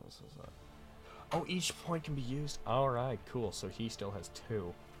 Spell levels is up. Oh, each point can be used. Alright, cool. So he still has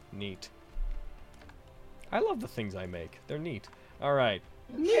 2. Neat. I love the things I make. They're neat. Alright.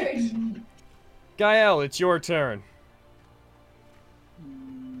 Gael, it's your turn.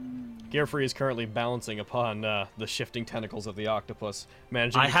 Gearfree is currently balancing upon the shifting tentacles of the octopus,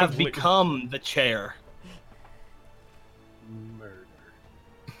 managing I to have complete- become the chair. Murder.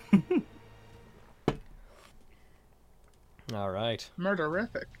 Alright.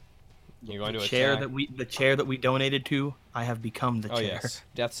 Murderific. You're going to the attack. chair that we donated to, I have become the chair. Oh yes.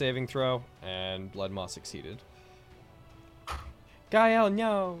 Death saving throw, and Blood Maw succeeded. Gael,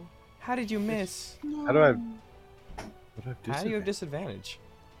 no! How did you miss? How do I... How do you have disadvantage?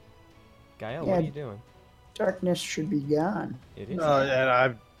 Gael, Yeah. what are you doing? Darkness should be gone. It is. and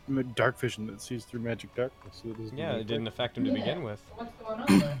I've dark vision that sees through magic darkness. So it doesn't Yeah, it didn't affect him to begin with. What's going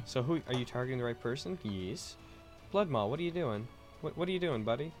on there? So who are you targeting the right person? Yes. Blood Maw, what are you doing? What are you doing,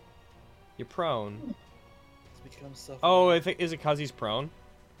 buddy? You're prone. It's become stuff. Oh, I think is it cause he's prone?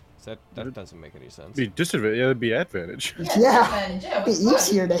 That doesn't make any sense. Be disadvantage. Yeah, it'd be advantage. Yeah. Yeah, It'd be what's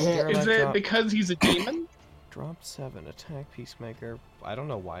easier to hit. Darabite Is it drop- because he's a demon? Drop 7, attack Peacemaker. I don't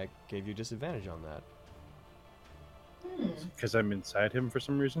know why it gave you disadvantage on that. Because I'm inside him for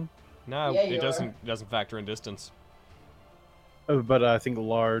some reason. No, Yeah, you it are. doesn't factor in distance. But I think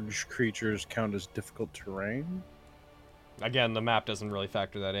large creatures count as difficult terrain. Again, the map doesn't really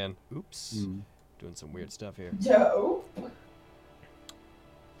factor that in. Oops. Hmm. Doing some weird stuff here. Dope.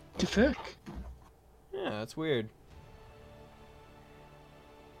 Diffic. Yeah, that's weird.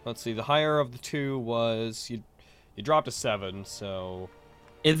 Let's see, the higher of the two was you dropped a 7, so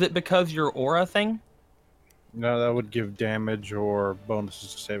Is it because your aura thing? No, that would give damage or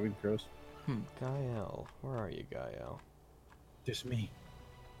bonuses to saving throws. Gael. Where are you, Gael? Just me.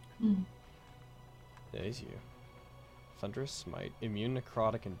 There's you. Thunderous Smite. Immune,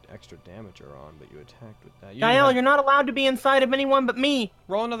 necrotic, and extra damage are on, but you attacked with that. You didn't Gael, have- you're not allowed to be inside of anyone but me.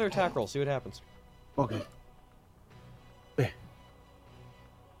 Roll another attack roll, see what happens. Okay.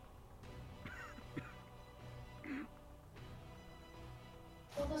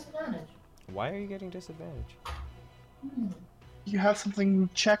 What disadvantage? Why are you getting disadvantage? You have something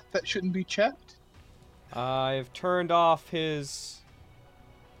checked that shouldn't be checked? I've turned off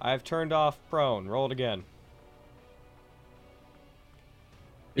prone. Roll it again.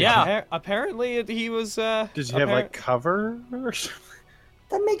 Yeah. Apparently he was, Does he have like cover or something?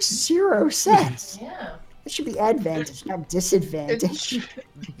 That makes 0 sense. Yeah. It should be advantage, not disadvantage.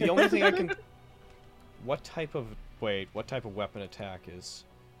 The only thing I can... What type of weapon attack is...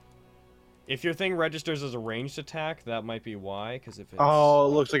 If your thing registers as a ranged attack, that might be why, because if it's... Oh, it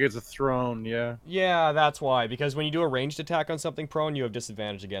looks like it's a throne, yeah. Yeah, that's why, because when you do a ranged attack on something prone, you have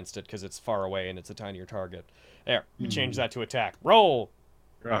disadvantage against it, because it's far away and it's a tinier target. There, you change that to attack. Roll!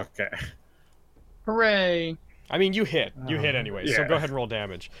 Okay. Hooray. I mean, you hit. You hit anyway, so yeah. go ahead and roll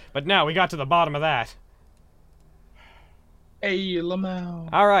damage. But now, we got to the bottom of that. Hey,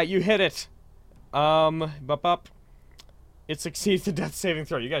 Lamau. Alright, you hit it. Bup. It succeeds the death saving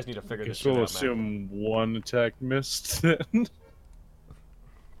throw. You guys need to figure this Guess shit we'll out, man. assume one attack missed then.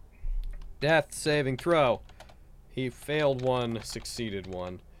 Death saving throw. He failed one, succeeded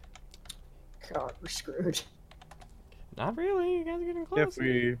one. God, we're screwed. Not really. You guys are getting close. If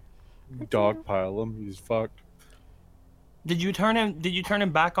we dogpile him, he's fucked. Did you turn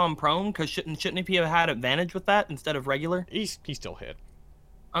him back on prone? Cause shouldn't he have had advantage with that instead of regular? He still hit.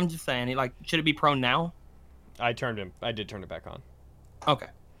 I'm just saying, should it be prone now? I did turn it back on. Okay.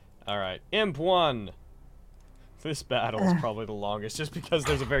 Alright. Imp 1. This battle is probably the longest just because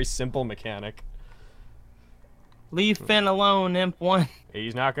there's a very simple mechanic. Leave Finn alone, Imp 1.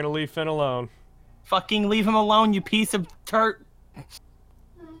 He's not gonna leave Finn alone. Fucking leave him alone, you piece of dirt. Are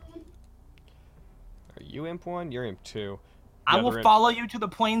you Imp 1? You're Imp 2. I will follow you to the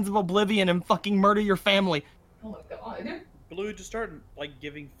plains of oblivion and fucking murder your family. Oh my god. Blue, just start like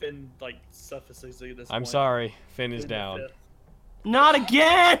giving Finn like suffices at this I'm point. sorry, Finn is Finn the down. fifth. Not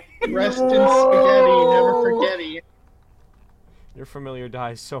again! Rest in spaghetti, never forgetty. Your familiar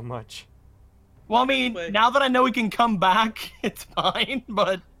dies so much. Well, I mean, now that I know he can come back, it's fine,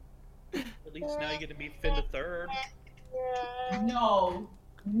 but... At least now you get to meet Finn the third. No.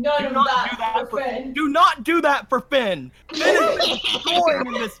 None Do of not that do that for Finn. Do not do that for Finn! Finn is destroying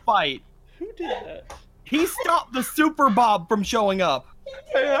in this fight! Who did that? He stopped the Super Bob from showing up!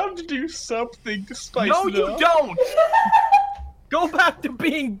 I have to do something to spice No, it you up. don't! Go back to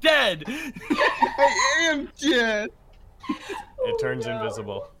being dead! I am dead! It turns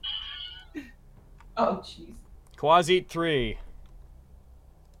invisible. Oh, jeez. Quasit 3.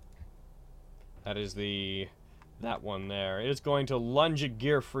 That is that one there. It is going to lunge at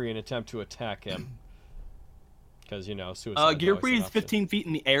Gearfree and attempt to attack him. Because, you know, suicide. Gearfree is 15 feet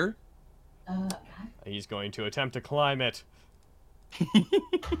in the air. He's going to attempt to climb it.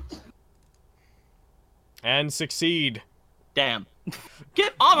 And succeed. Damn.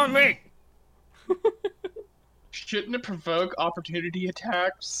 Get off of me! Shouldn't it provoke opportunity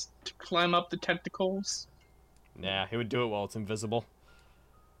attacks to climb up the tentacles? Nah, he would do it while it's invisible.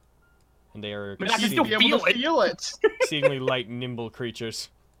 And they are But I can still feel it! exceedingly light and nimble creatures.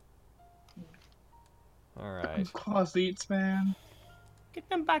 Alright. Quasites, man. Get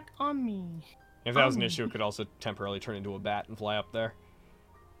them back on me. If that was an issue, it could also temporarily turn into a bat and fly up there.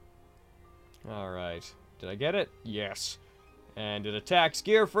 Alright. Did I get it? Yes. And it attacks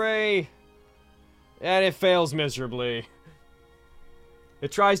Gearfree! And it fails miserably.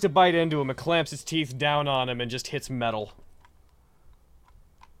 It tries to bite into him, it clamps its teeth down on him and just hits metal.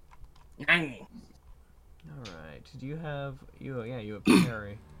 Alright, do you have... yeah, you have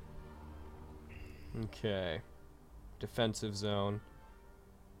parry. Okay. Defensive zone.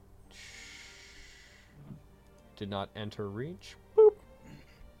 Did not enter reach. Boop.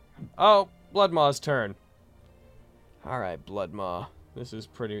 Oh, Bloodmaw's turn. Alright, Bloodmaw. This is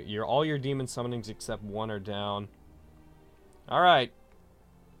pretty... all your demon summonings except one are down. Alright.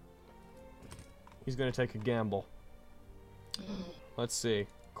 He's gonna take a gamble. Let's see.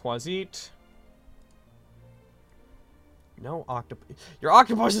 Quasit. No octopus. Your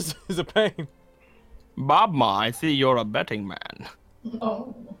octopus is a pain. Bobma, I see you're a betting man.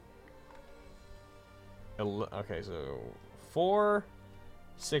 Oh. Okay, so 4,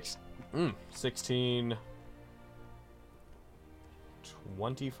 6, 16,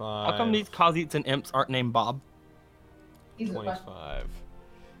 25. How come these Quasites and Imps aren't named Bob? 25.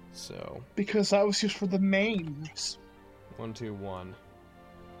 So. Because that was just for the names. 1, 2, 1.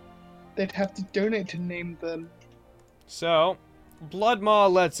 They'd have to donate to name them. So,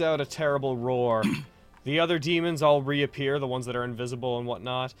 Bloodmaw lets out a terrible roar. The other demons all reappear, the ones that are invisible and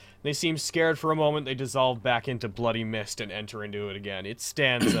whatnot. They seem scared for a moment, they dissolve back into bloody mist and enter into it again. It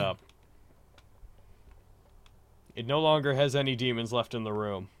stands up. It no longer has any demons left in the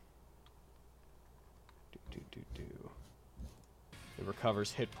room. It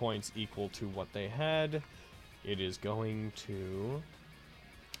recovers hit points equal to what they had. It is going to...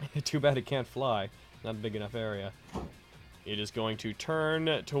 Too bad it can't fly. Not a big enough area. It is going to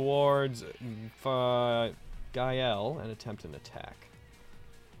turn towards Gael and attempt an attack.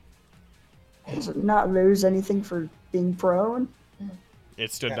 Does it not lose anything for being prone?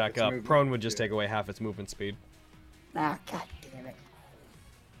 It stood Yeah, back its up. movement Prone would just take away half its movement speed. Ah, god damn it.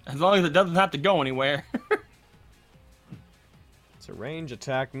 As long as it doesn't have to go anywhere. It's a range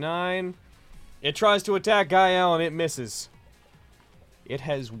attack 9. It tries to attack Gael and it misses. It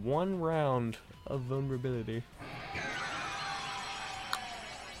has 1 round of vulnerability.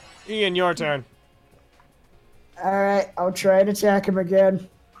 Ian, your turn. Alright, I'll try to attack him again.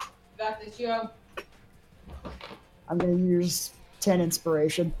 Got this, yo. I'm gonna use 10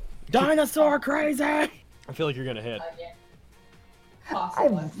 inspiration. Dinosaur crazy! I feel like you're gonna hit. I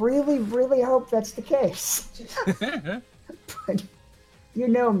really, really hope that's the case. But you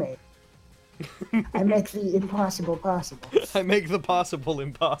know me. I make the impossible possible. I make the possible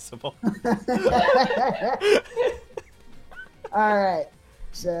impossible. Alright,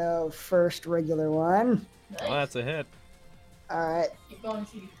 so first regular one. Oh, that's a hit. Alright. Keep going,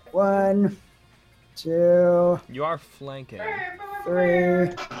 Chief. 1, 2, You are flanking. 3.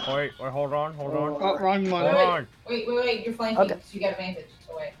 Wait, hold on. Oh, wrong one. Hold on. Wait, you're flanking, Okay. so you get advantage.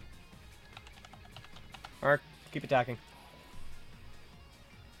 So wait. Alright, keep attacking.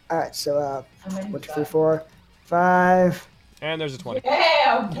 Alright, so, I'm ready 1, for 2, 3, that. 4, 5. And there's a 20.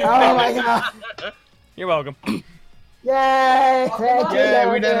 Damn! Oh my god! You're welcome. Yay! Thank you,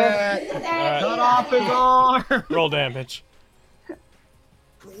 Yeah, we thank did you. it. Alright. Cut off his arm! Roll damage.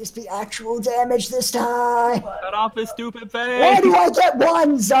 Please be actual damage this time. Cut off his stupid Why face. do I get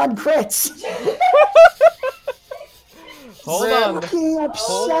ones on crits? Hold on. Fucking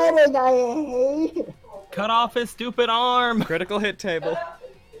upsetting, I hate it. Cut off his stupid arm. Critical hit table.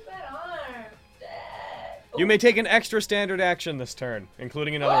 You may take an extra standard action this turn,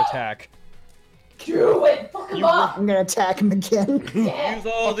 including another attack. Do it! Fuck him up! I'm gonna attack him again. Use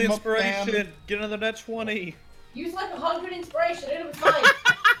all the Fuck 'em up, man. inspiration. Get another net 20. Use like 100 inspiration and it was fine.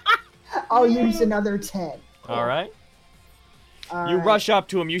 I'll use another 10. All right. All You right. rush up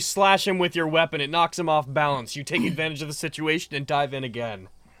to him, you slash him with your weapon, it knocks him off balance. You take advantage of the situation and dive in again.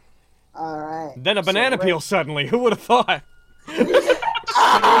 Alright. Then a banana peel suddenly, who would have thought?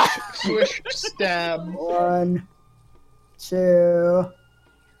 Swish, stab. 1, 2,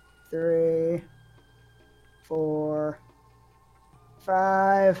 3, 4,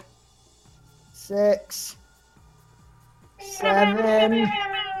 5, 6, 7,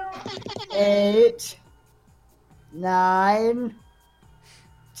 8, 9,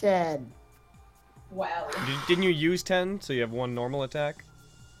 10. Wow. Didn't you use 10, so you have one normal attack?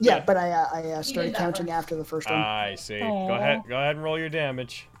 Yeah, but I started did that counting first. after the first one. I see. Go ahead and roll your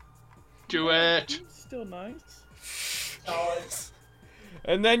damage. Do it. Still nice.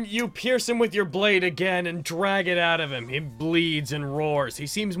 And then you pierce him with your blade again and drag it out of him. He bleeds and roars. He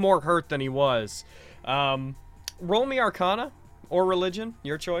seems more hurt than he was. Roll me Arcana or Religion,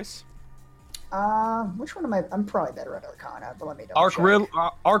 your choice. Which one am I? I'm probably better at Arcana, but let me double check.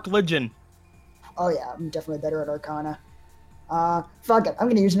 Archlegion. Oh yeah, I'm definitely better at Arcana. Fuck it, I'm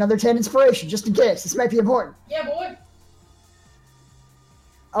gonna use another 10 inspiration just in case. This might be important. Yeah, boy.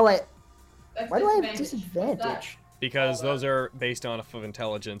 Oh wait, That's why do I have disadvantage? disadvantage? Because those are based on of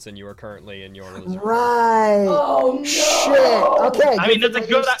intelligence, and you are currently in your religion. Right. Oh no! Shit. Okay. I mean, it's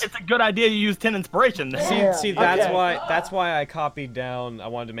a good idea you use 10 inspiration then. See, that's why I copied down. I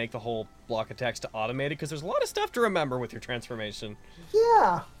wanted to make the whole block of text automated because there's a lot of stuff to remember with your transformation.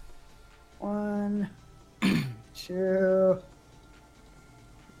 Yeah. 1, 2,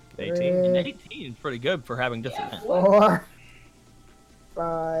 18. 18 is pretty good for having disadvantage. 4,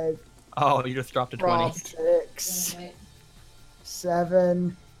 5, Oh, you just dropped a 20. 6,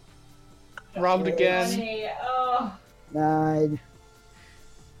 7, Robbed again. 20. Oh. 9,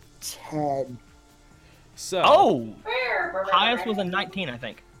 10. So. Oh! Highest was a 19, I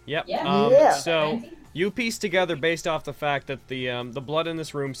think. Yep. Yeah. Yeah. So you piece together based off the fact that the blood in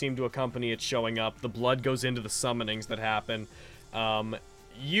this room seemed to accompany it showing up. The blood goes into the summonings that happen.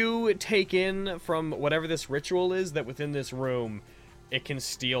 You take in from whatever this ritual is that within this room, it can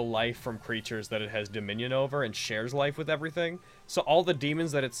steal life from creatures that it has dominion over and shares life with everything. So all the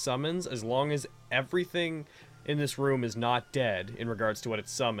demons that it summons, as long as everything in this room is not dead in regards to what it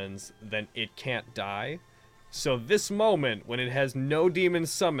summons, then it can't die. So this moment, when it has no demons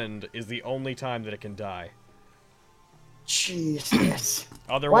summoned, is the only time that it can die. Jesus.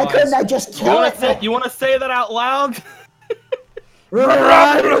 Otherwise, Why couldn't I just kill it? You want to say that out loud?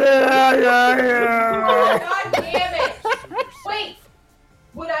 God damn it! Wait,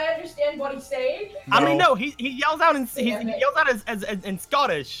 would I understand what he's saying? I mean, no. He yells out he yells out as in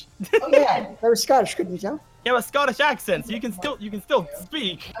Scottish. Oh yeah, they were Scottish, couldn't you tell? Yeah, with Scottish accent, so you can still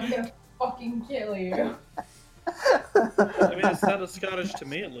speak. I'm gonna fucking kill you. I mean, it sounded Scottish to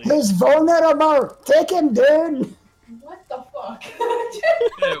me at least. He's vulnerable. Take him, dude. What the fuck?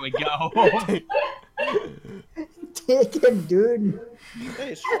 There we go. Take him, dude.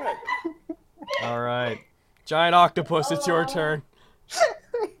 Hey, Shrek. all right, giant octopus, it's your turn.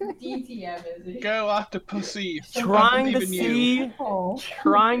 DTM is he? Go Octopussy. trying to I believe in you. see,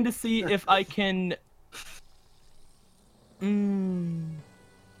 trying to see if I can.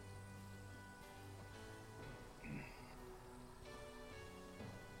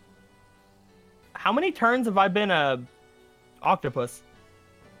 How many turns have I been a octopus?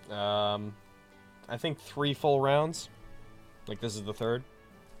 I think 3 full rounds. Like this is the 3rd.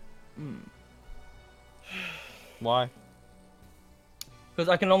 Why? Because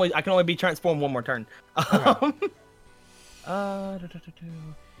I can only be transformed one more turn. Probably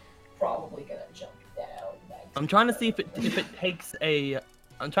gonna jump down. I'm trying to see if it takes a.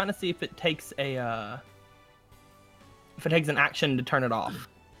 I'm trying to see if it takes a. If it takes an action to turn it off.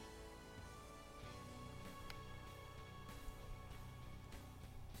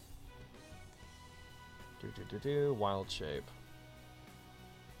 Wild shape.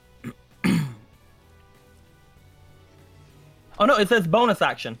 Oh no! It says bonus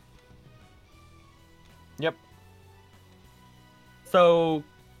action. Yep. So,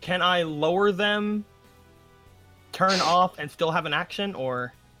 can I lower them, turn off, and still have an action,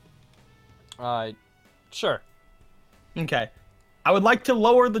 or? Sure. Okay. I would like to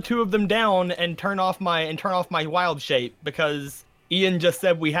lower the two of them down and turn off my wild shape because Ian just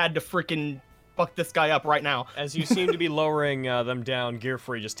said we had to freaking fuck this guy up right now. As you seem to be lowering them down,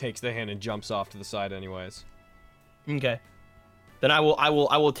 Gearfree just takes the hand and jumps off to the side anyways. Okay. Then I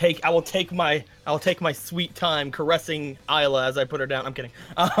will take my sweet time caressing Isla as I put her down. I'm kidding.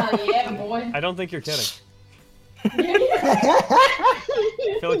 Oh yeah, boy. I don't think you're kidding. I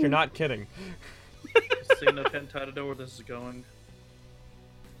feel like you're not kidding. Seeing no hentai to know where this is going.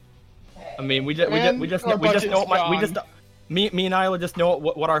 I mean, me and Isla just know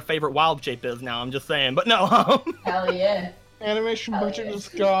what our favorite wild shape is now. I'm just saying, but no. Hell yeah. Animation budget is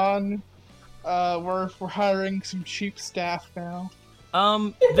gone. We're hiring some cheap staff now.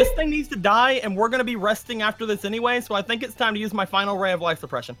 This thing needs to die, and we're gonna be resting after this anyway. So I think it's time to use my final ray of life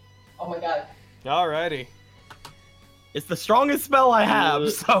suppression. Oh my god. Alrighty. It's the strongest spell I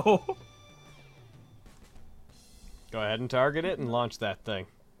have, so. Go ahead and target it and launch that thing.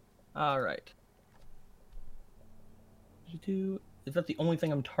 All right. Is that the only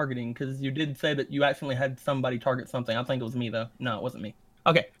thing I'm targeting? Because you did say that you accidentally had somebody target something. I think it was me, though. No, it wasn't me.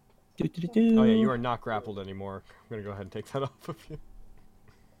 Okay. Oh yeah, you are not grappled anymore. I'm gonna go ahead and take that off of you.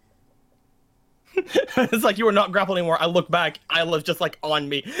 It's like you were not grappled anymore. I look back. Isla's just like on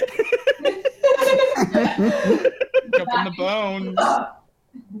me. Jump in the bones.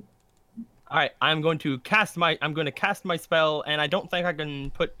 All right, I'm going to cast my spell, and I don't think I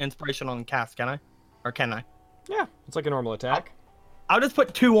can put inspiration on cast, can I? Or can I? Yeah, it's like a normal attack. I'll just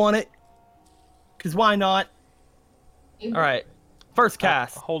put 2 on it. Cause why not? All right, first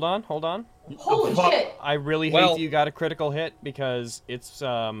cast. Hold on. Holy shit! I really hate that you got a critical hit because it's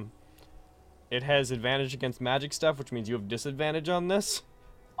it has advantage against magic stuff, which means you have disadvantage on this.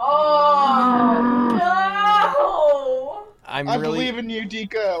 Oh no! I believe in you,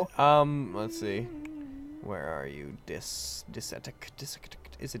 Deco. Let's see. Where are you? Disetic.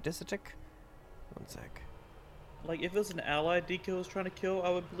 Is it Disetic? One sec. Like, if it was an ally Deco was trying to kill, I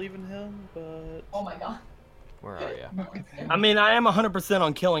would believe in him, but... Oh my god. Where are you? I mean, I am 100%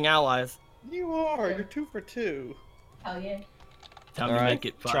 on killing allies. You are. You're 2 for 2. Hell yeah. Time to make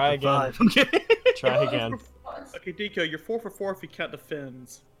it 5 Try for again. 5. Try again. Okay, Deco, you're 4 for 4 if you count the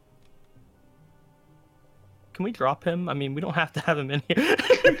fins. Can we drop him? I mean, we don't have to have him in here.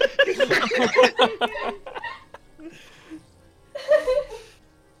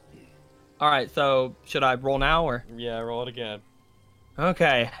 All right, so should I roll now or? Yeah, roll it again.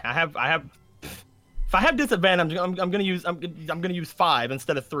 Okay, I have. If I have disadvantage, I'm gonna use 5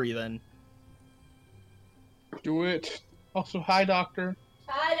 instead of 3 then. Do it. Also, hi, Doctor.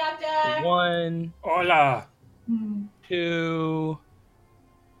 Hi, Doctor. 1. Hola. 2.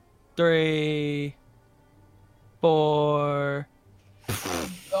 3. 4.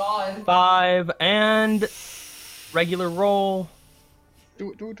 God. 5 and regular roll.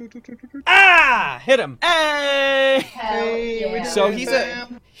 Do it. Ah! Hit him. Hey! Hell yeah. So he's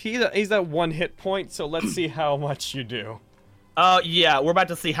at 1 hit point. So let's see how much you do. Yeah, we're about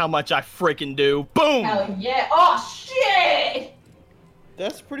to see how much I freaking do. Boom! Hell yeah. Oh shit!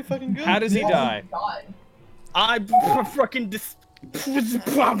 That's pretty fucking good. How does he die? God. I freaking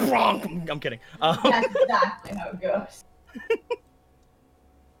I'm kidding. That's exactly how it goes.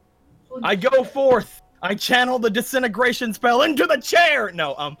 I go forth. I channel the disintegration spell into the chair.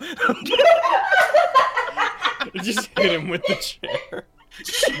 No, Just hit him with the chair.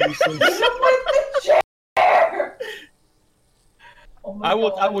 Oh my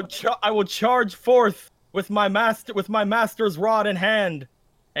God. I will charge forth with my master's rod in hand,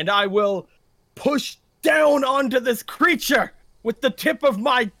 and I will push down onto this creature with the tip of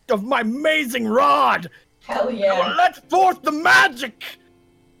my amazing rod. Hell yeah. I will let forth the magic.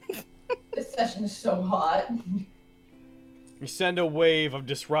 This session is so hot. You send a wave of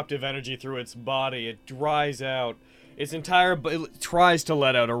disruptive energy through its body. It dries out. It tries to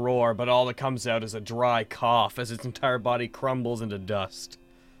let out a roar, but all that comes out is a dry cough as its entire body crumbles into dust.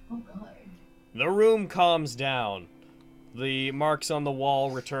 Oh god. The room calms down. The marks on the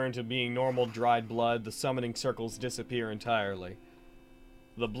wall return to being normal dried blood. The summoning circles disappear entirely.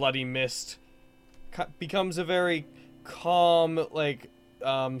 The bloody mist becomes a very calm,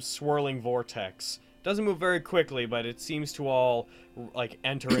 swirling vortex. Doesn't move very quickly, but it seems to all,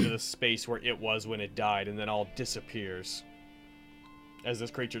 enter into the space where it was when it died, and then all disappears. As this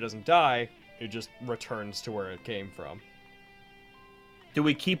creature doesn't die, it just returns to where it came from. Do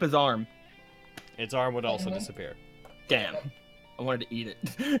we keep his arm? Its arm would also disappear. Damn. I wanted to eat it.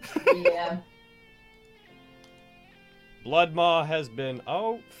 Yeah. Blood Maw has been...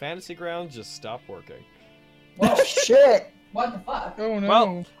 Oh, Fantasy Grounds just stopped working. Oh, shit! What the fuck? Oh no.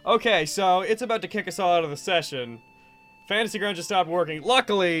 Well, okay, so it's about to kick us all out of the session. Fantasy Ground just stopped working.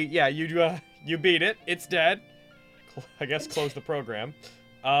 Luckily, yeah, you beat it. It's dead. I guess close the program.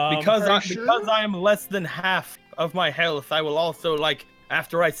 Because I am less than half of my health, I will also like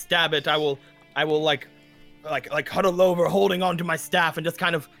after I stab it, I will like huddle over, holding onto my staff and just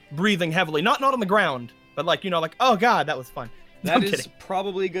kind of breathing heavily. Not on the ground, but like like oh god, that was fun. That is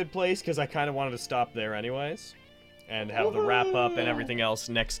probably a good place because I kind of wanted to stop there anyways, and have the wrap up and everything else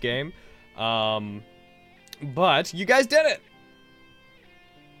next game. But you guys did it.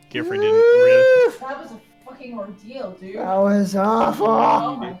 Gearfree didn't really. That was a fucking ordeal, dude. That was awful.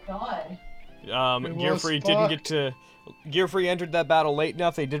 Oh my god. Gearfree didn't get to. Gearfree entered that battle late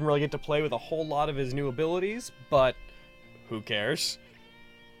enough. They didn't really get to play with a whole lot of his new abilities, but who cares?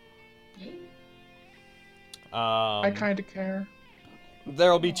 I kind of care.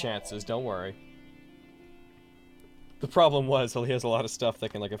 There'll be chances. Don't worry. The problem was, he has a lot of stuff that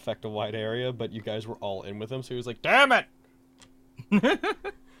can like affect a wide area, but you guys were all in with him, so he was like, "Damn it! Do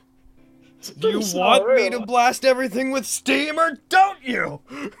you want me to blast everything with steam, or don't you?"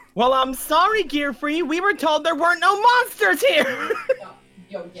 Well, I'm sorry, Gearfree. We were told there weren't no monsters here.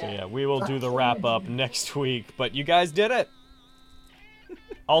 Yo, yeah. So yeah, we will do the wrap up next week, but you guys did it.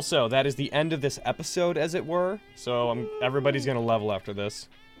 Also, that is the end of this episode, as it were. So everybody's gonna level after this.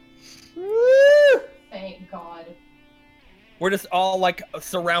 Thank God. We're just all like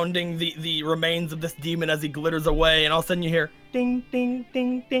surrounding the remains of this demon as he glitters away, and all of a sudden you hear ding, ding,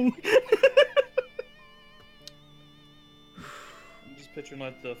 ding, ding. I'm just picturing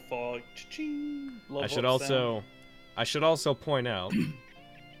like the fog. Cha-ching, I should also point out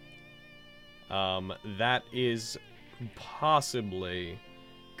that is possibly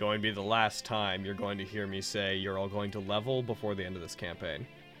going to be the last time you're going to hear me say you're all going to level before the end of this campaign.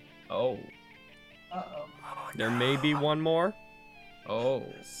 Oh. Uh-oh. There may be one more. Oh.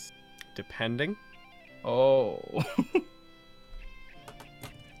 Depending. Oh.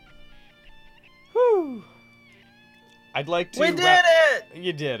 Whew. I'd like to. We did it!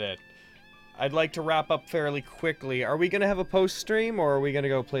 You did it. I'd like to wrap up fairly quickly. Are we gonna have a post stream, or are we gonna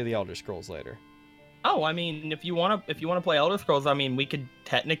go play the Elder Scrolls later? Oh, I mean, if you wanna play Elder Scrolls, I mean, we could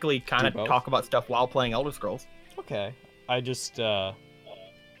technically kind of talk about stuff while playing Elder Scrolls. Okay. I just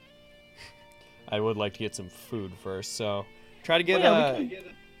I would like to get some food first, so try to get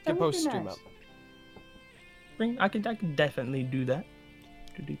get post stream up. I can definitely do that.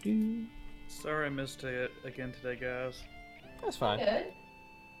 Sorry I missed it again today, guys. That's fine. Good.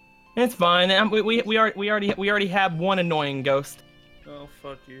 It's fine. We already have one annoying ghost. Oh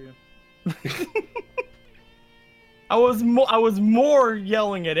fuck you. I was more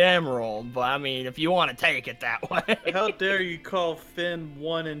yelling at Emerald, but I mean, if you want to take it that way. How dare you call Finn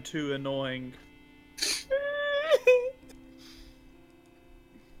 1 and 2 annoying?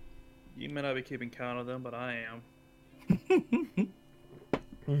 You may not be keeping count of them, but I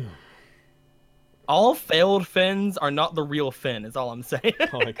am. All failed Finns are not the real Finn, is all I'm saying.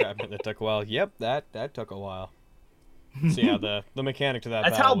 Holy crap, that took a while. Yep, that took a while. So yeah, the mechanic to that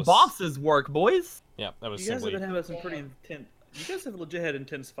That's battle how was... bosses work, boys. Yeah, that was You guys simply... have been having some pretty intense... You guys have legit had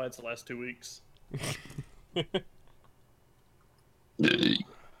intense fights the last 2 weeks.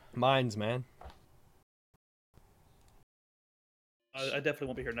 Mines, man. I definitely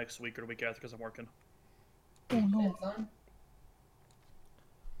won't be here next week or the week after because I'm working. Oh no.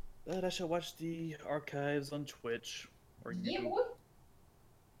 But I shall watch the archives on Twitch. Or Yeah, boy.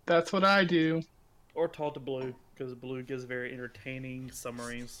 That's what I do. Or talk to Blue, because Blue gives very entertaining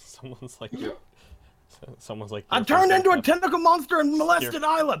summaries. Someone's like, I turned into a tentacle monster and molested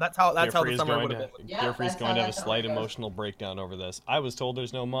Isla. That's how the summary would have been. Gearfree's going to have a slight emotional breakdown over this. I was told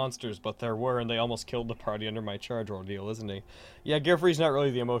there's no monsters, but there were, and they almost killed the party under my charge ordeal, isn't he? Yeah, Gearfree's not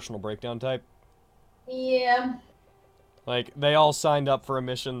really the emotional breakdown type. Yeah. Like, they all signed up for a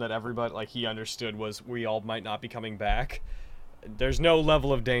mission that everybody, like, he understood was we all might not be coming back. There's no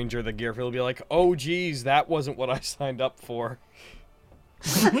level of danger that Gearfree will be like, oh, geez, that wasn't what I signed up for.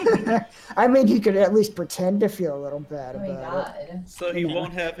 I mean, he could at least pretend to feel a little bad about it. So he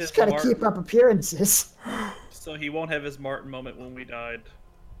won't have his He's got to keep up appearances. So he won't have his Martin moment when we died.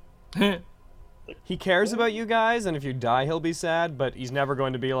 He cares about you guys, and if you die, he'll be sad, but he's never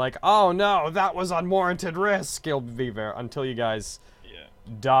going to be like, oh no, that was unwarranted risk. He'll be there until you guys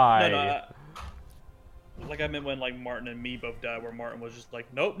die. No, like I meant when like Martin and me both died, where Martin was just like,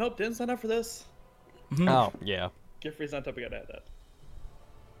 nope, didn't sign up for this. Oh, yeah. Gearfree's not the type of guy to have that.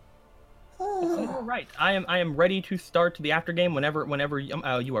 All right, I am ready to start the after game whenever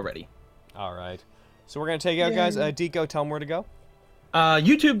you are ready. All right. So we're gonna take out, guys. Deco, tell them where to go.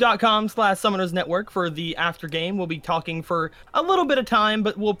 YouTube.com/Summoners Network for the after game. We'll be talking for a little bit of time,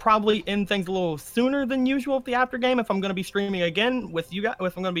 but we'll probably end things a little sooner than usual at the after game if I'm going to be streaming again with you guys.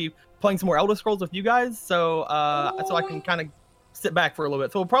 If I'm going to be playing some more Elder Scrolls with you guys, so so I can kind of sit back for a little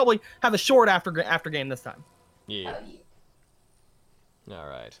bit. So we'll probably have a short after game this time. Yeah. All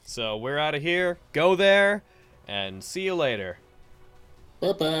right. So we're out of here. Go there, and see you later.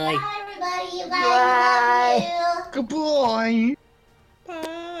 Bye-bye. Bye, everybody. Bye. Goodbye.